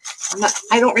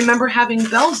 I don't remember having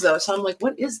bells though, so I'm like,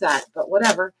 what is that? But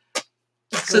whatever.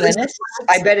 So Glynis?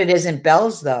 I bet it isn't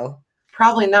bells though.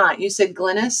 Probably not. You said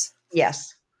Glynis?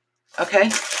 Yes. Okay.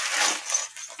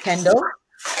 Kendall?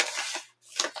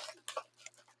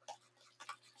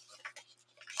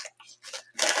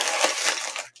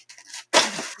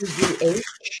 GGH?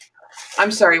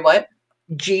 I'm sorry, what?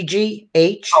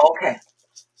 GGH. Oh, okay.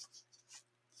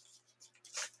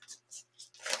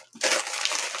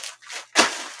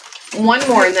 One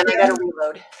more and then I gotta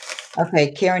reload.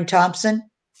 Okay, Karen Thompson.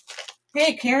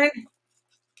 Hey, Karen.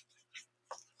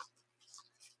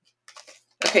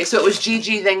 Okay, so it was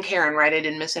Gigi, then Karen, right? I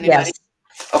didn't miss anybody?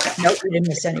 Yes. Okay. Nope, you didn't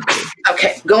miss anybody.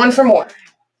 Okay, going for more.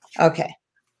 Okay.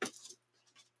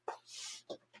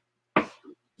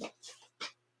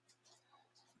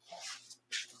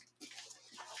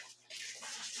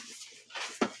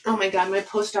 Oh my God, my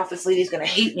post office lady's gonna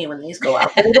hate me when these go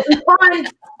out, but it'll be fine.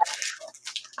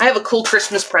 I have a cool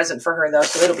Christmas present for her though,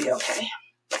 so it'll be okay.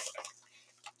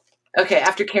 Okay,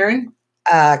 after Karen?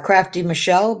 Crafty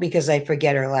Michelle, because I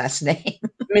forget her last name.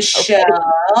 Michelle.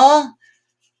 Okay.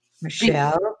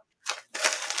 Michelle.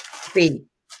 B.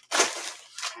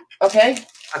 Okay.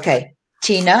 Okay.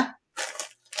 Tina.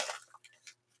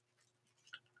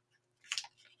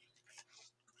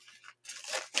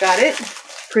 Got it.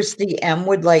 Christy M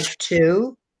would like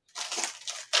 2.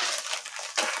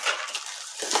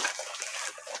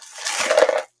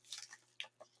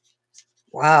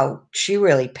 Wow, she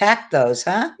really packed those,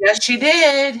 huh? Yes, she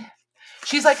did.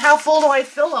 She's like, how full do I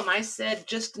fill them? I said,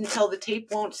 just until the tape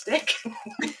won't stick.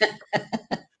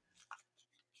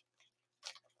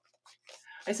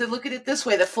 I said, look at it this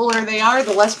way. The fuller they are,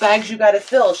 the less bags you got to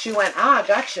fill. She went, ah,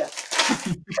 gotcha.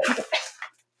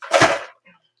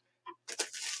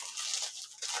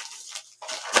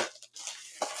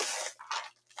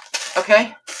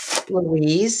 Okay.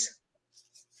 Louise.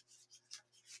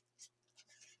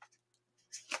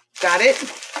 Got it.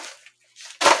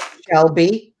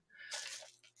 Shelby.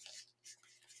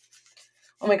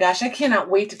 Oh my gosh, I cannot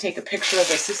wait to take a picture of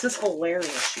this. This is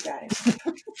hilarious, you guys.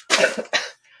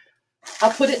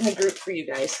 I'll put it in the group for you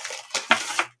guys.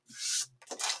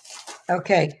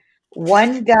 Okay.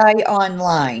 One guy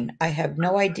online. I have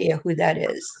no idea who that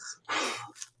is.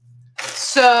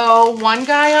 So one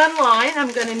guy online,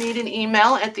 I'm going to need an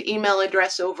email at the email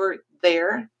address over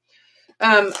there.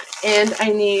 And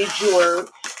I need your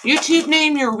YouTube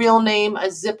name, your real name, a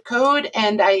zip code,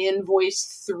 and I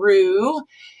invoice through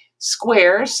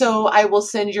Square. So I will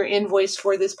send your invoice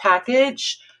for this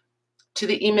package to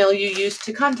the email you used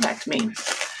to contact me.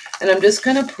 And I'm just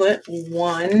going to put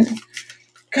one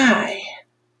guy.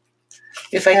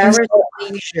 If I can. Paris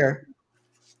Leisure.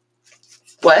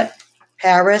 What?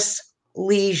 Paris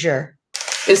Leisure.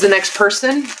 Is the next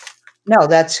person? No,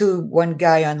 that's who one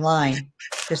guy online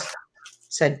just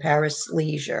said, Paris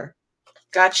Leisure.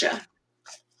 Gotcha.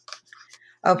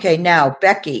 Okay, now,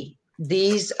 Becky,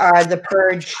 these are the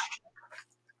purge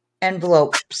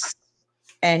envelopes,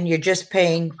 and you're just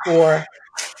paying for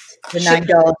the $9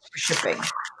 for shipping.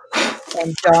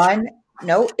 And Dawn,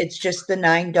 no, it's just the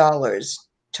 $9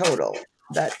 total.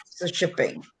 That's the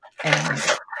shipping and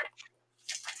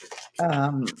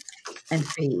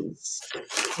fees.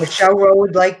 Michelle Rowe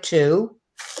would like to.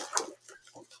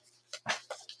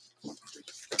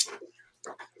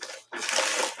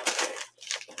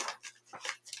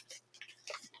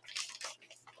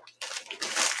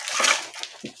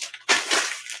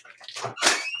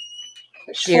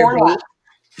 Dear B.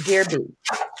 Dear B.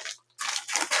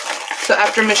 So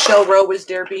after Michelle Rowe was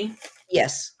Dear B?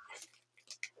 Yes.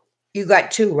 You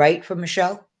got 2, right, for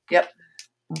Michelle? Yep.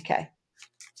 Okay.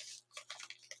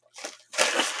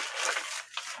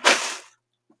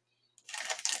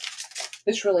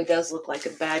 This really does look like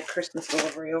a bad Christmas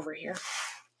delivery over here.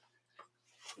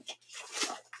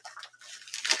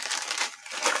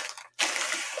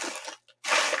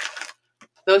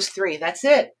 Those 3, that's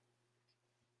it.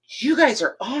 You guys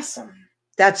are awesome.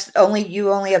 That's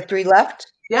you only have 3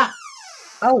 left? Yeah.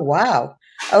 Oh, wow.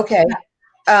 Okay.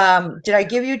 Did I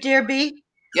give you Dear B?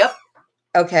 Yep.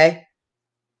 Okay.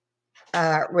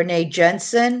 Renee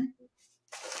Jensen.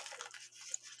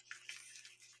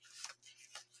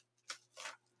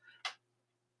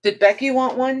 Did Becky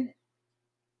want one?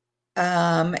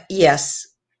 Yes.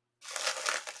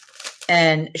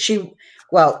 And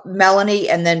Melanie,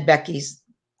 and then Becky's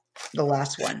the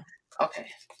last one. Okay.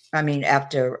 I mean,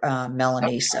 after Melanie,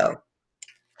 okay. So.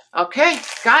 Okay,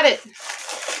 got it.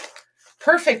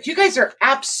 Perfect. You guys are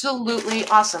absolutely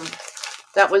awesome.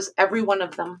 That was every one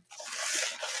of them.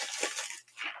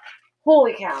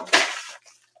 Holy cow.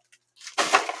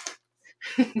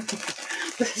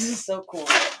 This is so cool.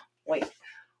 Wait.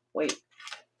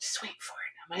 Just wait for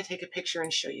it. I'm going to take a picture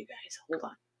and show you guys. Hold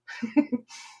on.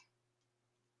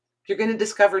 You're going to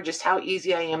discover just how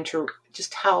easy I am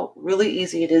just how really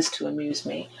easy it is to amuse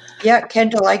me. Yeah,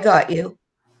 Kendall, I got you.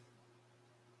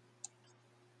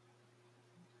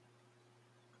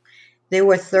 There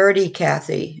were 30,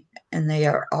 Kathy, and they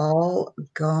are all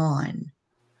gone.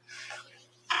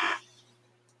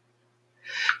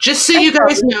 Just so you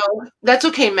guys know, that's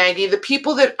okay, Maggie. The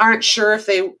people that aren't sure if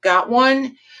they got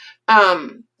one, as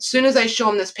soon as I show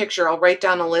them this picture, I'll write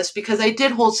down a list because I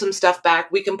did hold some stuff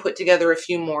back. We can put together a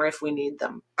few more if we need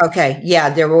them. Okay. Yeah,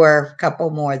 there were a couple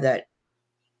more that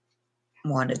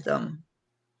wanted them.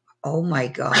 Oh, my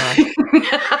God.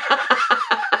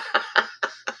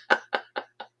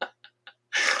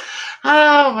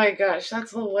 Oh, my gosh.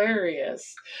 That's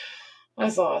hilarious.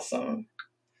 That's awesome.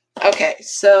 Okay,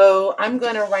 so I'm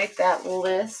going to write that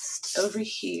list over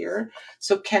here.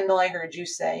 So, Kendall, I heard you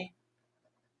say.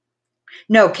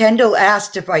 No, Kendall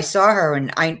asked if I saw her,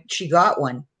 and she got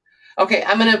one. Okay,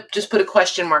 I'm going to just put a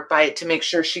question mark by it to make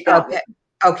sure she got one.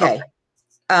 Okay.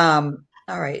 All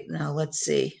right, now let's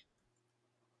see.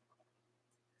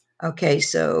 Okay,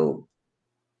 so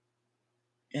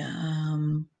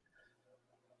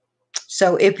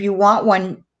if you want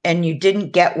one and you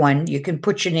didn't get one, you can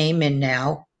put your name in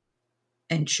now,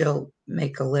 and she'll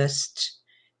make a list.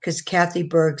 Because Kathy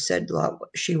Berg said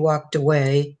she walked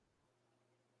away.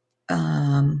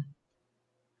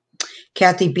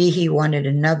 Kathy Behe wanted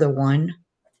another one.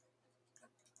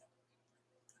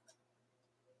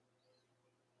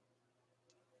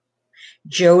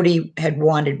 Jody had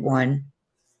wanted one.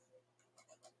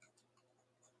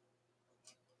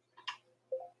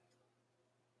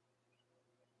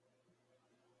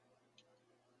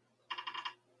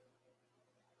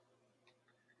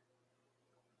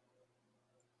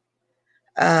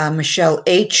 Michelle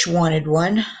H. wanted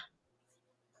one.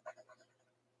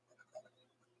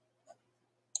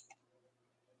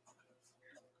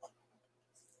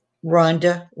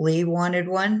 Rhonda Lee wanted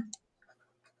one.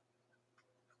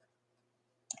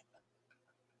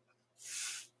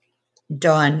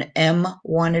 Dawn M.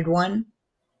 wanted one.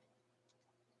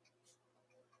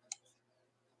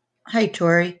 Hi,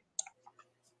 Tori.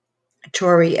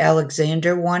 Tori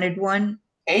Alexander wanted one.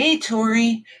 Hey,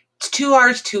 Tori. It's 2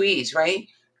 R's, 2 E's, right?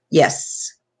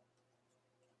 Yes.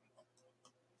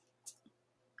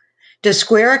 Does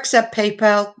Square accept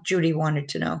PayPal? Judy wanted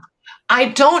to know. I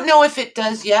don't know if it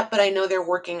does yet, but I know they're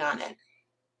working on it.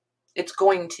 It's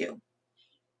going to.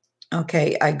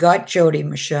 Okay, I got Jody,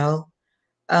 Michelle.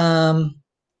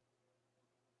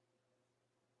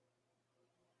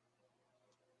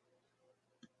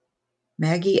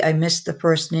 Maggie, I missed the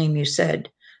first name you said.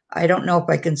 I don't know if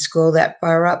I can scroll that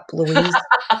far up, Louise.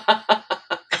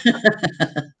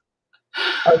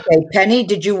 Okay, Penny,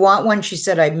 did you want one? She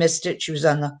said I missed it. She was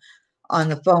on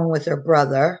the phone with her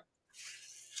brother.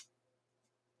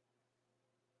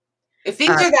 If these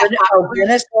are that popular,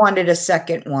 Dennis wanted a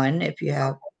second one, if you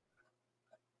have.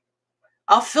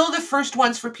 I'll fill the first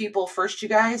ones for people first, you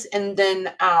guys, and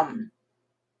then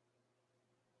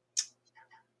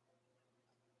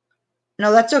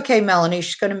No, that's okay, Melanie.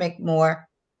 She's going to make more.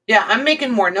 Yeah, I'm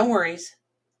making more. No worries.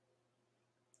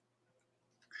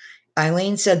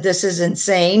 Eileen said this is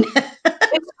insane.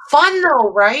 It's fun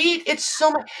though, right? It's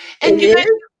so much. And It is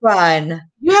fun.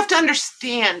 You have to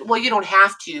understand. Well, you don't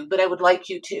have to, but I would like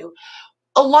you to.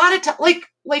 A lot of time,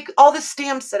 like all the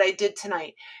stamps that I did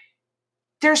tonight,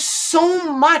 there's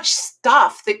so much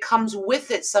stuff that comes with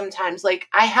it sometimes. Like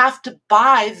I have to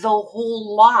buy the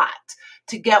whole lot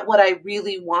to get what I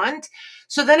really want.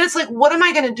 So then it's like, what am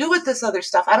I going to do with this other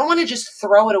stuff? I don't want to just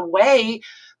throw it away,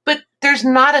 but there's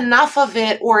not enough of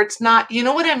it, or it's not, you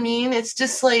know what I mean? It's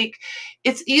just like,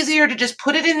 it's easier to just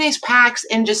put it in these packs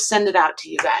and just send it out to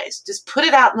you guys. Just put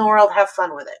it out in the world, have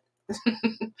fun with it.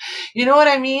 You know what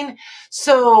I mean?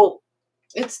 So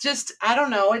it's just, I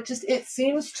don't know. It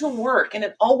seems to work, and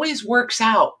it always works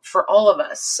out for all of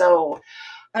us. So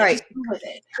all right. with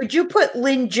it. Could you put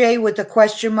Lynn J with a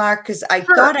question mark? Because I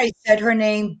thought I said her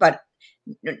name, but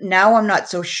now I'm not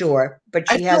so sure. But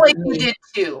she has. I feel like you did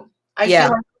too.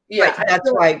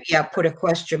 That's why. Yeah, put a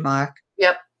question mark.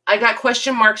 Yep, I got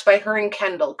question marks by her and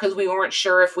Kendall because we weren't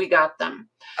sure if we got them.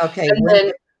 Okay.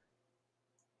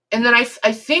 And then I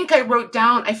think I wrote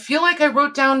down. I feel like I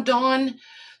wrote down Dawn.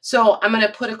 So I'm going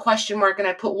to put a question mark, and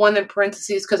I put one in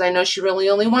parentheses because I know she really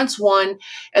only wants one.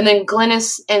 And then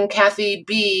Glynis and Kathy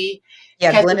B.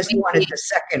 Yeah, Glynis wanted the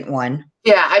second one.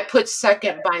 Yeah, I put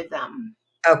second by them.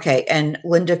 Okay, and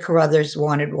Linda Carruthers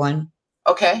wanted one.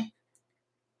 Okay.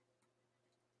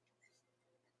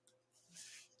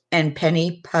 And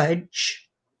Penny Pudge.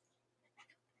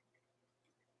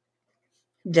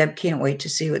 Deb can't wait to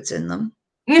see what's in them.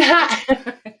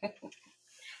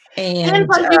 And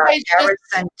Paris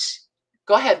sent.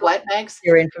 Go ahead. What, Max?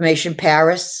 Your information,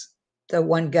 Paris, the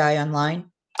one guy online.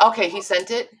 Okay, he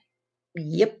sent it.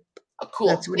 Yep. Oh, cool.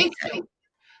 That's what he said.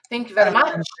 Thank you very much.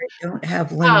 I don't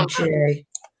have Lynn J.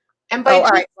 And by all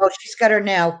right. Well, she's got her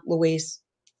now, Louise.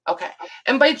 Okay.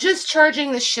 And by just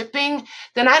charging the shipping,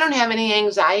 then I don't have any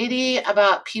anxiety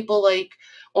about people like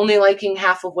only liking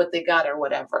half of what they got or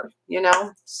whatever, you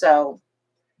know? So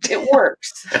it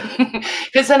works.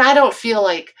 Because then I don't feel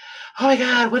like, oh my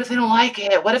God, what if they don't like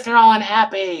it? What if they're all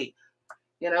unhappy?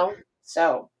 You know?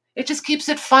 So it just keeps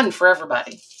it fun for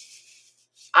everybody,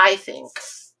 I think.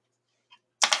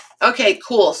 Okay,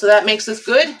 cool. So that makes us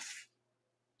good?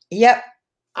 Yep.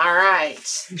 All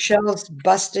right. Michelle's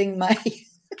busting my...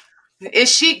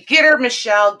 Is she? Get her,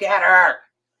 Michelle. Get her.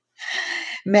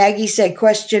 Maggie said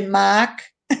question mark.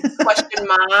 Question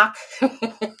mark.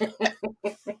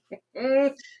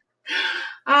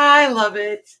 I love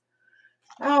it.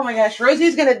 Oh my gosh.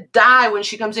 Rosie's going to die when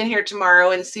she comes in here tomorrow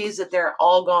and sees that they're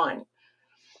all gone.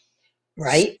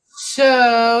 Right.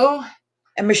 So.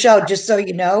 And Michelle, just so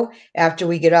you know, after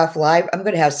we get off live, I'm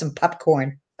going to have some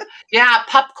popcorn. Yeah,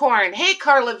 popcorn. Hey,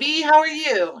 Carla V, how are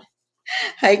you?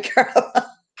 Hi, Carla.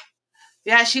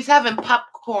 Yeah, she's having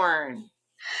popcorn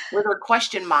with her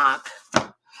question mark.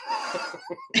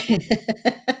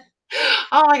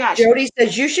 Oh my gosh. Jody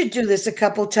says you should do this a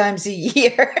couple times a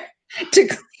year to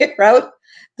clear out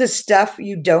the stuff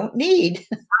you don't need.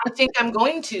 I think I'm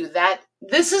going to.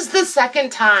 This is the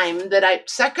second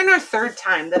or third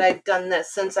time that I've done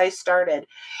this since I started.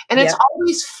 And it's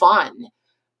always fun.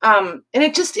 And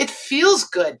it feels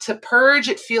good to purge.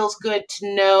 It feels good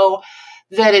to know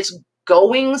that it's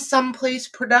going someplace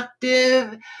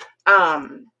productive. I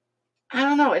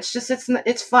don't know.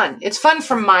 It's fun. It's fun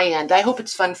from my end. I hope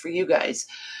it's fun for you guys.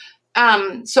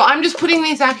 So I'm just putting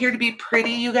these out here to be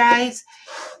pretty, you guys.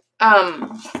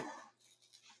 I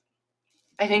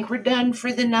think we're done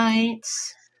for the night,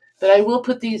 but I will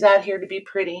put these out here to be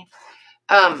pretty.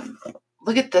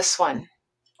 Look at this one.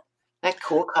 That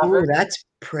cool cover. Ooh, that's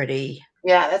pretty.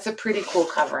 Yeah, that's a pretty cool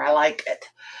cover. I like it.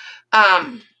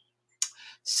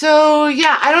 So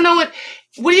yeah, I don't know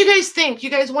what do you guys think? You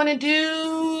guys want to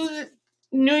do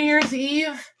New Year's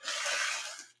Eve?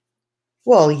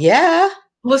 Well, yeah.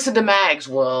 Listen to Mags.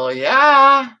 Well,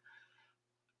 yeah.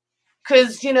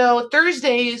 Because,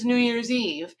 Thursday is New Year's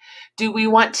Eve. Do we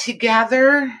want to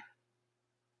gather?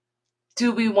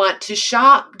 Do we want to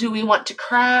shop? Do we want to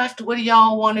craft? What do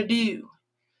y'all want to do?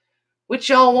 What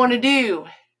y'all want to do?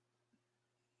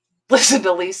 Listen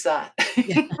to Lisa.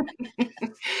 Yeah.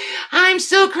 I'm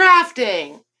still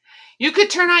crafting. You could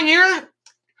turn on your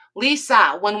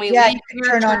Lisa when we leave you can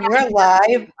turn on your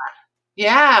live.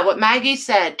 Yeah, what Maggie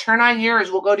said. Turn on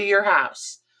yours. We'll go to your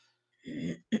house.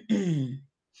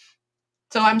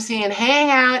 So I'm seeing hang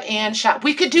out and shop.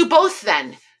 We could do both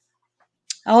then.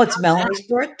 Oh, it's Melanie's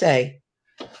birthday.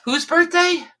 Whose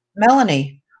birthday?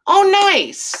 Melanie. Oh,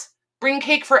 nice. Bring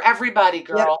cake for everybody,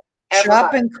 girl. Yep.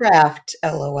 Shop and craft,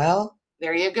 LOL.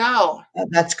 There you go.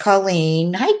 That's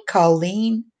Colleen. Hi,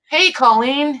 Colleen. Hey,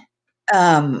 Colleen.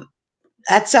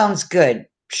 That sounds good.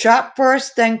 Shop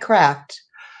first, then craft.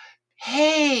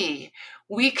 Hey,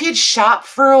 we could shop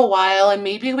for a while and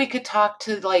maybe we could talk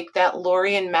to like that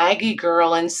Lori and Maggie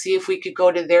girl and see if we could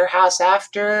go to their house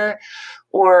after,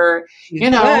 or,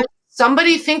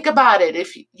 somebody think about it.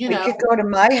 If we could go to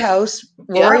my house.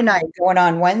 Lori and I are going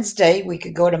on Wednesday. We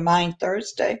could go to mine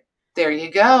Thursday. There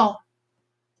you go.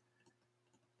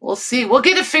 We'll see. We'll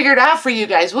get it figured out for you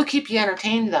guys. We'll keep you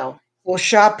entertained, though. We'll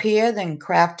shop here, then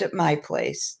craft at my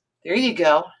place. There you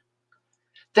go.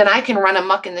 Then I can run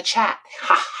amok in the chat.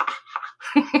 Ha, ha,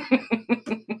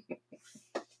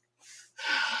 ha.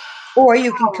 Or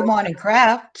you can come on and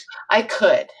craft. I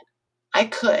could,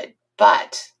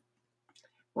 but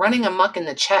running amok in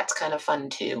the chat's kind of fun,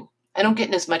 too. I don't get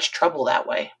in as much trouble that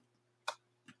way.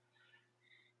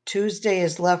 Tuesday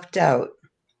is left out.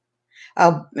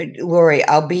 Lori,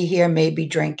 I'll be here, maybe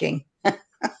drinking.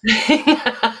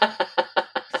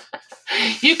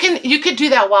 You could do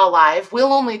that while live. We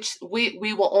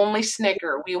will only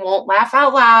snicker. We won't laugh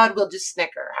out loud. We'll just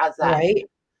snicker. How's that? Right.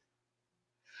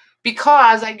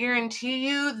 Because I guarantee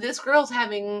you, this girl's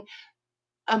having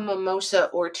a mimosa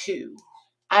or two.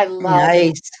 I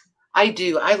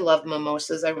do. I love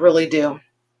mimosas. I really do.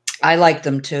 I like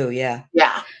them too. Yeah.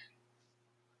 Yeah.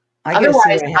 I gotta see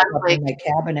what I have up in my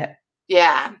cabinet.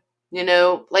 Yeah.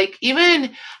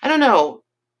 Even, I don't know.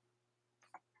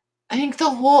 I think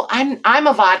I'm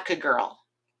a vodka girl.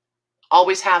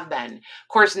 Always have been. Of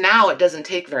course, now it doesn't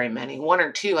take very many, one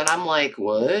or two. And I'm like,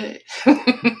 what?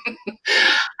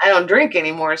 I don't drink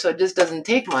anymore, so it just doesn't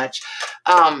take much.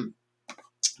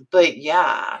 But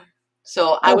yeah.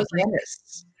 So I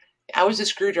was a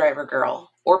screwdriver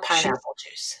girl or pineapple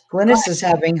juice. Glynis is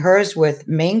having hers with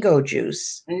mango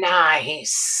juice.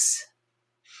 Nice.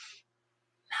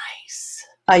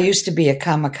 I used to be a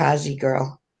kamikaze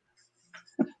girl.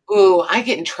 Ooh, I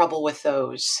get in trouble with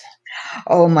those.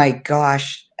 Oh my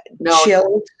gosh. No.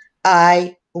 Chilled.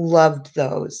 I loved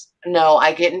those. No,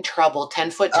 I get in trouble.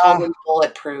 10-foot tall and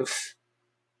bulletproof.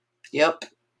 Yep.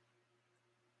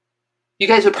 You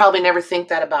guys would probably never think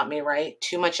that about me, right?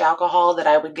 Too much alcohol that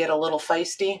I would get a little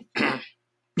feisty.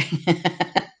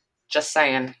 Just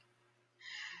saying.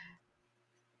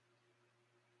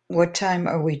 What time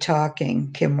are we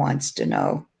talking? Kim wants to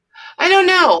know. I don't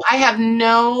know. I have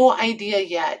no idea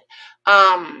yet.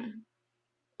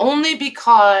 Only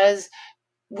because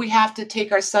we have to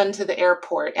take our son to the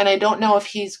airport. And I don't know if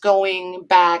he's going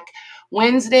back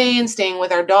Wednesday and staying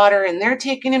with our daughter and they're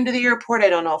taking him to the airport. I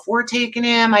don't know if we're taking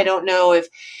him. I don't know if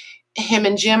him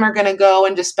and Jim are going to go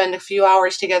and just spend a few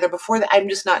hours together before that. I'm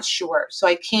just not sure. So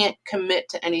I can't commit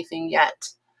to anything yet.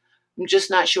 I'm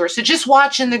just not sure. So just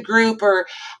watch in the group, or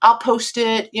I'll post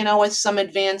it, with some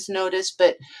advance notice,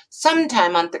 but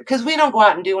sometime because we don't go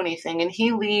out and do anything, and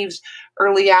he leaves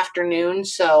early afternoon.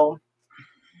 So,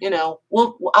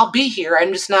 I'll be here.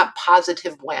 I'm just not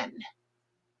positive when,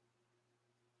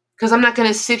 because I'm not going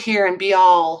to sit here and be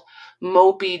all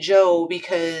mopey Joe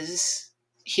because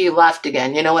he left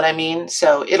again. You know what I mean?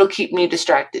 So it'll keep me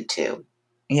distracted too.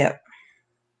 Yep.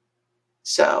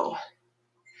 So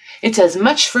it's as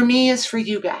much for me as for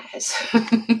you guys.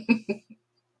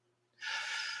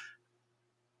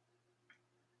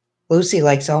 Lucy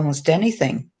likes almost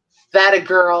anything. That a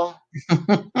girl.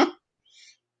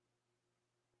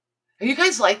 You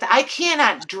guys like that? I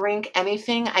cannot drink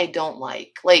anything I don't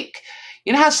like. Like,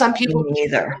 how some people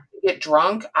get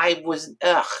drunk?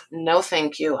 No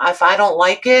thank you. If I don't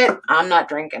like it, I'm not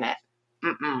drinking it.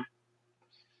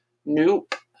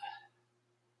 Nope.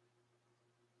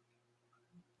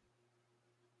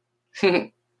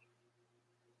 You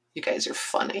guys are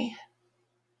funny.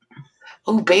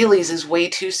 Oh, Bailey's is way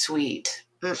too sweet.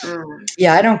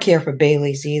 Yeah, I don't care for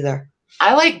Bailey's either.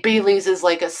 I like Bailey's as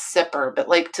like a sipper, but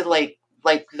like to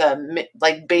like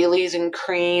Bailey's and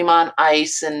cream on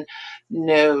ice, and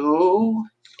no,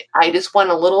 I just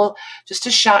want just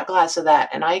a shot glass of that,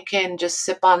 and I can just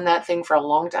sip on that thing for a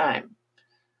long time.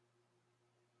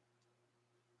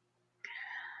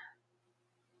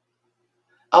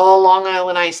 Oh, Long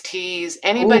Island iced teas.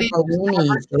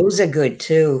 Those are good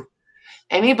too.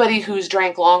 Anybody who's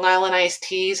drank Long Island iced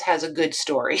teas has a good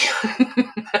story.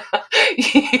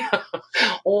 Yeah.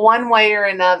 One way or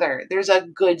another, there's a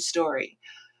good story.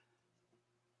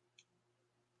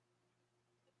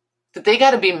 But they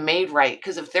got to be made right,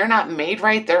 because if they're not made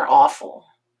right, they're awful.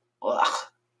 Ugh.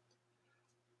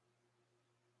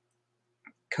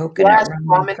 Coconut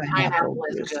rum and pineapple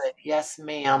is good. Yes,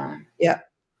 ma'am. Yep.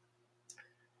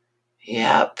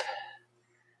 Yep.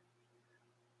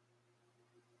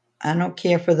 I don't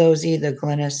care for those either,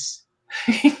 Glynis.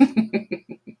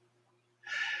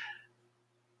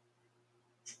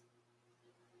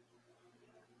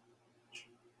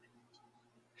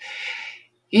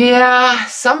 Yeah,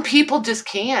 some people just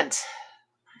can't.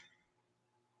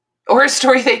 Or a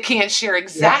story they can't share.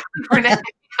 Exactly. Yep.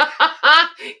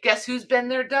 Guess who's been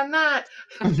there, done that?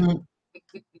 Mm-hmm.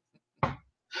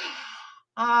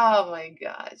 Oh my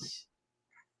gosh.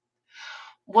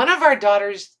 One of our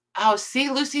daughters, oh, see,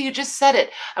 Lucy, you just said it.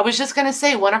 I was just going to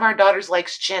say, one of our daughters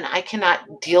likes gin. I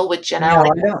cannot deal with gin. No,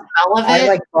 I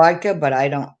like vodka, but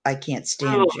I can't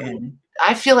stand gin.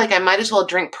 I feel like I might as well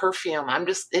drink perfume.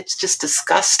 It's just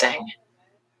disgusting.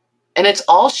 And it's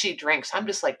all she drinks. I'm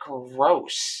just like,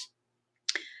 gross.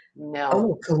 No.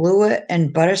 Oh, Kahlua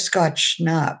and butterscotch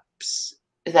schnapps.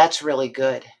 That's really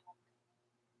good.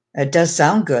 It does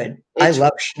sound good. I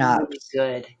love schnapps.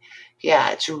 Really good.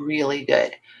 Yeah, it's really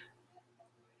good.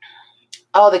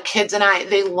 Oh, the kids and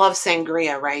they love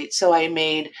sangria, right? So I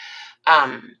made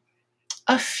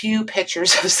a few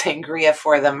pitchers of sangria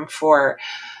for them for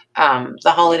the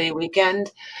holiday weekend.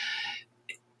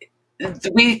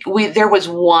 There was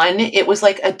one, it was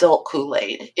like adult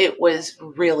Kool-Aid.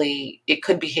 It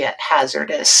could be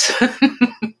hazardous.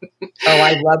 Oh,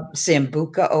 I love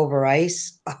Sambuca over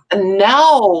ice.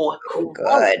 No. Oh,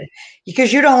 good.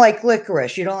 Because you don't like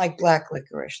licorice. You don't like black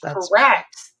licorice. That's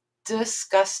correct.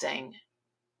 Disgusting.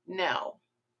 No.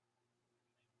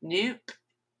 Nope.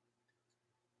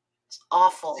 It's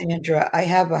awful. Sandra, I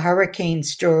have a hurricane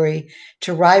story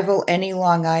to rival any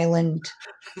Long Island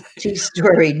tea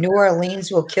story. New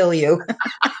Orleans will kill you.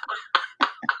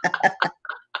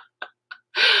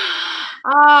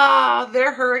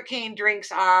 Their hurricane drinks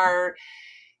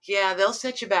they'll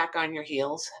set you back on your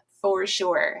heels for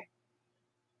sure.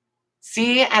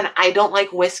 See, and I don't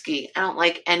like whiskey. I don't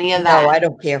like any of that. No, I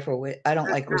don't care for it. I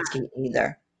don't like whiskey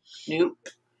either.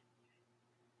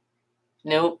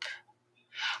 Nope.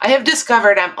 I have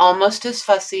discovered I'm almost as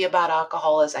fussy about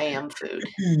alcohol as I am food.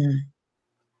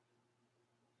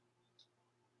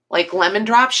 Like lemon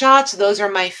drop shots, those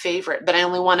are my favorite, but I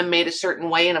only want them made a certain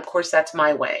way, and of course that's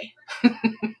my way.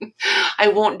 I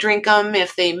won't drink them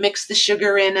if they mix the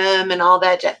sugar in them and all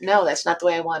that. No, that's not the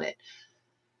way I want it.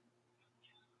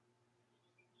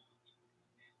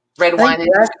 Red wine.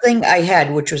 The last thing I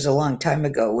had, which was a long time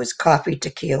ago, was coffee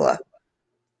tequila.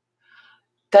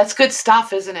 That's good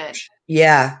stuff, isn't it?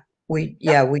 Yeah, we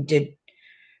did.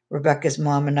 Rebecca's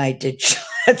mom and I did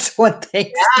shots one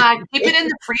thing. Yeah, keep it in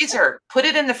the freezer. Put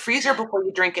it in the freezer before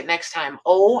you drink it next time.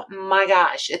 Oh my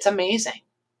gosh, it's amazing.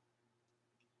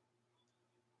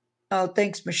 Oh,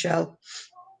 thanks, Michelle.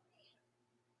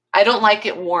 I don't like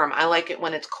it warm. I like it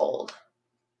when it's cold.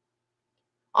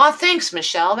 Oh, thanks,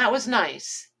 Michelle. That was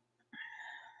nice.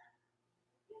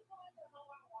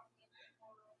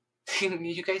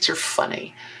 You guys are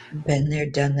funny. Been there,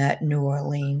 done that in New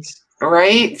Orleans.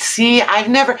 Right? See,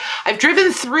 I've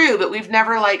driven through, but we've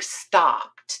never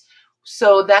stopped.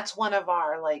 So that's one of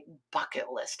our bucket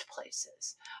list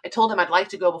places. I told him I'd like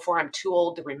to go before I'm too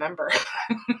old to remember.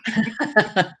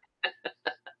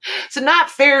 So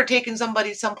not fair taking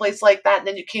somebody someplace like that and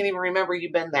then you can't even remember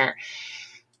you've been there.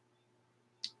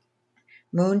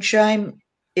 Moonshine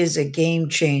is a game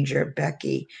changer,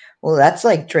 Becky. Well, that's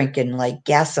like drinking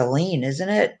gasoline, isn't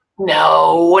it?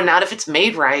 No, not if it's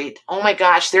made right. Oh my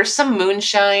gosh, there's some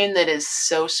moonshine that is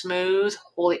so smooth.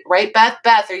 Right, Beth?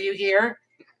 Beth, are you here?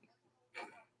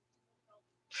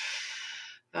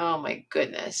 Oh my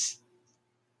goodness.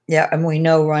 Yeah, and we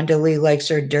know Rhonda Lee likes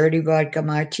her dirty vodka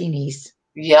martinis.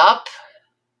 Yup.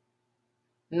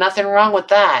 Nothing wrong with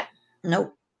that.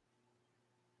 Nope.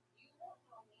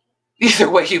 Either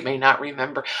way, you may not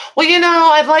remember. Well,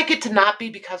 I'd like it to not be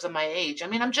because of my age. I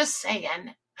mean, I'm just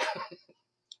saying.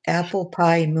 Apple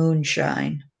pie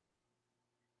moonshine.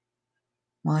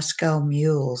 Moscow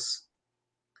mules.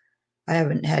 I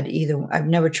haven't had either. I've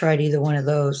never tried either one of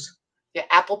those. Yeah,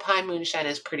 apple pie moonshine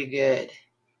is pretty good.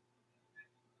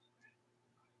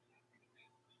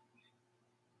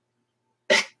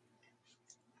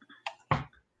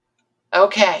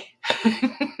 Okay.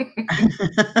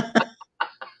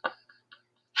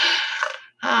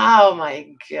 Oh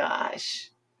my gosh.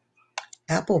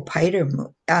 Apple cider,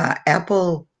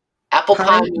 apple Pie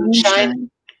pie moonshine. moonshine.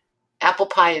 Apple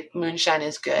pie moonshine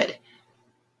is good.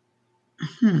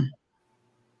 Hmm.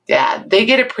 Yeah, they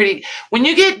get it pretty. When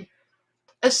you get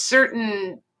a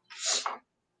certain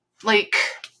like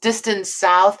distance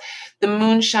south, the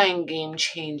moonshine game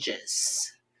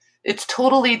changes. It's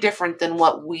totally different than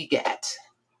what we get.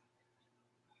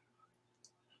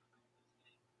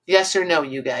 Yes or no,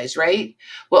 you guys, right?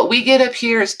 What we get up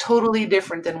here is totally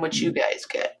different than what you guys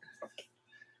get.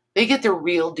 They get the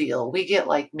real deal. We get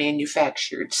like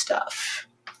manufactured stuff.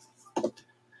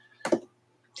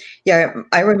 Yeah,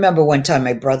 I remember one time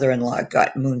my brother-in-law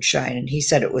got moonshine, and he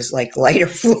said it was like lighter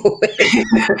fluid.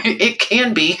 It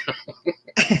can be.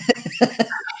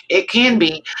 It can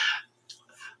be.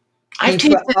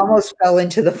 He almost fell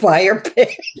into the fire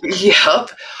pit. Yep.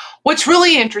 What's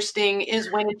really interesting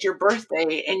is when it's your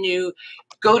birthday and you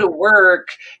go to work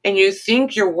and you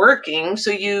think you're working,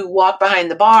 so you walk behind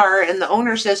the bar and the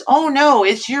owner says, "Oh no,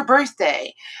 it's your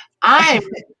birthday. I'm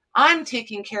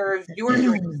taking care of your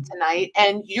drinks tonight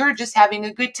and you're just having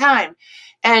a good time."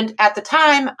 And at the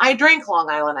time, I drank Long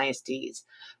Island iced teas.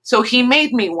 So he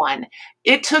made me one.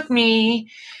 It took me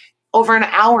over an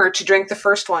hour to drink the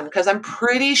first one because I'm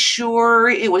pretty sure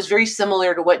it was very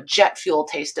similar to what jet fuel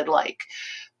tasted like.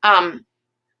 Well,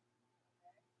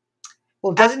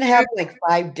 doesn't it have like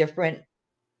 5 different?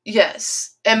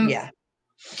 Yes. Yeah.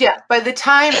 Yeah. By the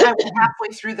time I was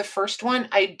halfway through the first one,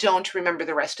 I don't remember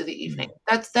the rest of the evening.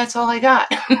 That's all I got.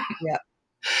 Yeah.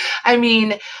 I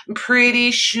mean, I'm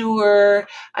pretty sure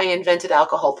I invented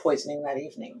alcohol poisoning that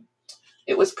evening.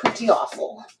 It was pretty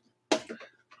awful.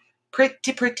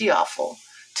 Pretty awful.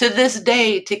 To this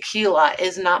day, tequila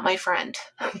is not my friend.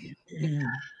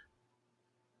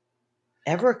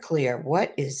 Everclear.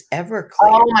 What is Everclear?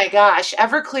 Oh my gosh.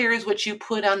 Everclear is what you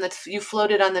put on you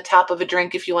float it on the top of a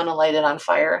drink if you want to light it on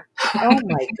fire. Oh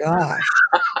my gosh.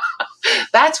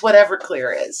 That's what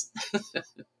Everclear is.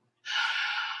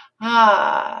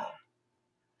 Yeah,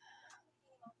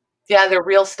 the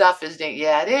real stuff is,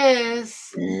 yeah, it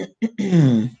is.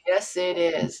 Yes, it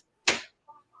is.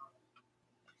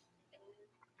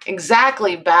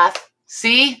 Exactly, Beth.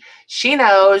 See, she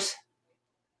knows.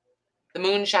 The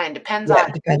moonshine depends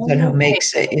on who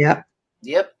makes it. Yep.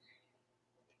 Yep.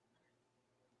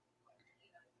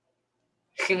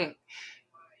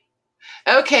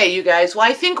 Okay, you guys. Well,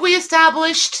 I think we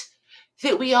established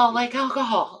that we all like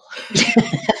alcohol.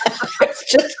 I was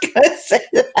just gonna say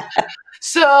that.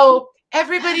 So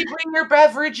everybody bring your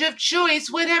beverage of choice,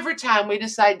 whatever time we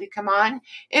decide to come on,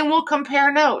 and we'll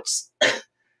compare notes.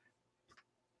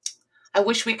 I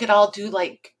wish we could all do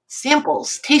like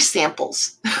samples, taste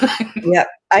samples. Yep,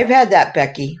 I've had that,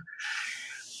 Becky.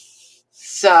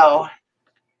 So,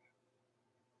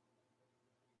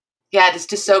 yeah, just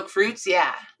to soak fruits,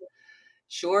 yeah.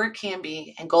 Sure can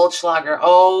be. And Goldschlager,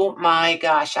 oh my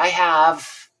gosh, I have.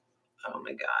 Oh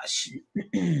my gosh.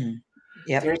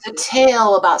 Yep. There's a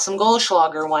tale about some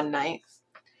Goldschlager one night.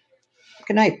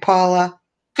 Good night, Paula.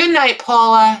 Good night,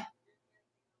 Paula.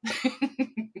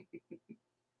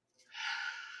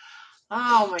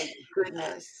 Oh my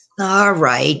goodness. All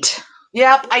right.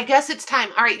 Yep, I guess it's time.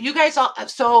 All right, you guys all.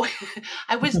 So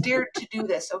I was dared to do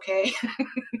this, okay?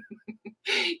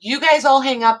 You guys all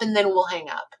hang up and then we'll hang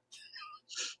up.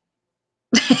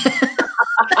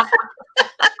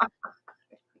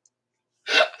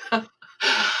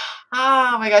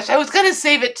 Oh my gosh. I was going to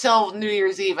save it till New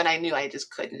Year's Eve and I knew I just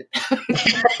couldn't.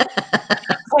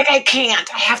 Like, I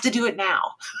can't. I have to do it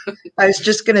now. I was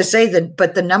just going to say that,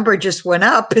 but the number just went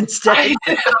up instead.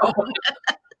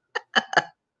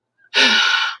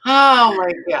 Oh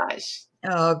my gosh.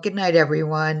 Oh, good night,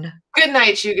 everyone. Good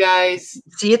night, you guys.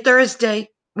 See you Thursday,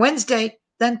 Wednesday,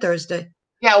 then Thursday.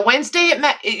 Yeah, Wednesday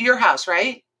at your house,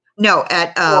 right? No,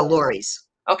 at Lori's.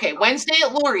 Okay, Wednesday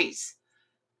at Lori's.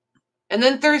 And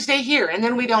then Thursday here, and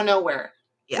then we don't know where.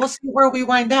 Yeah. We'll see where we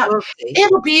wind up.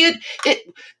 It'll be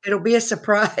a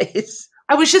surprise.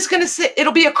 I was just gonna say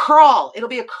it'll be a crawl. It'll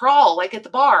be a crawl, like at the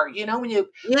bar. You know, when you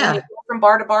go from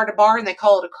bar to bar to bar, and they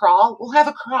call it a crawl. We'll have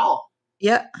a crawl.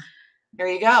 Yep. There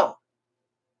you go.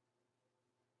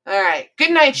 All right.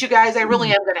 Good night, you guys. I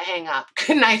really am gonna hang up.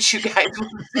 Good night, you guys.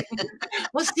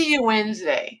 We'll see you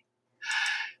Wednesday.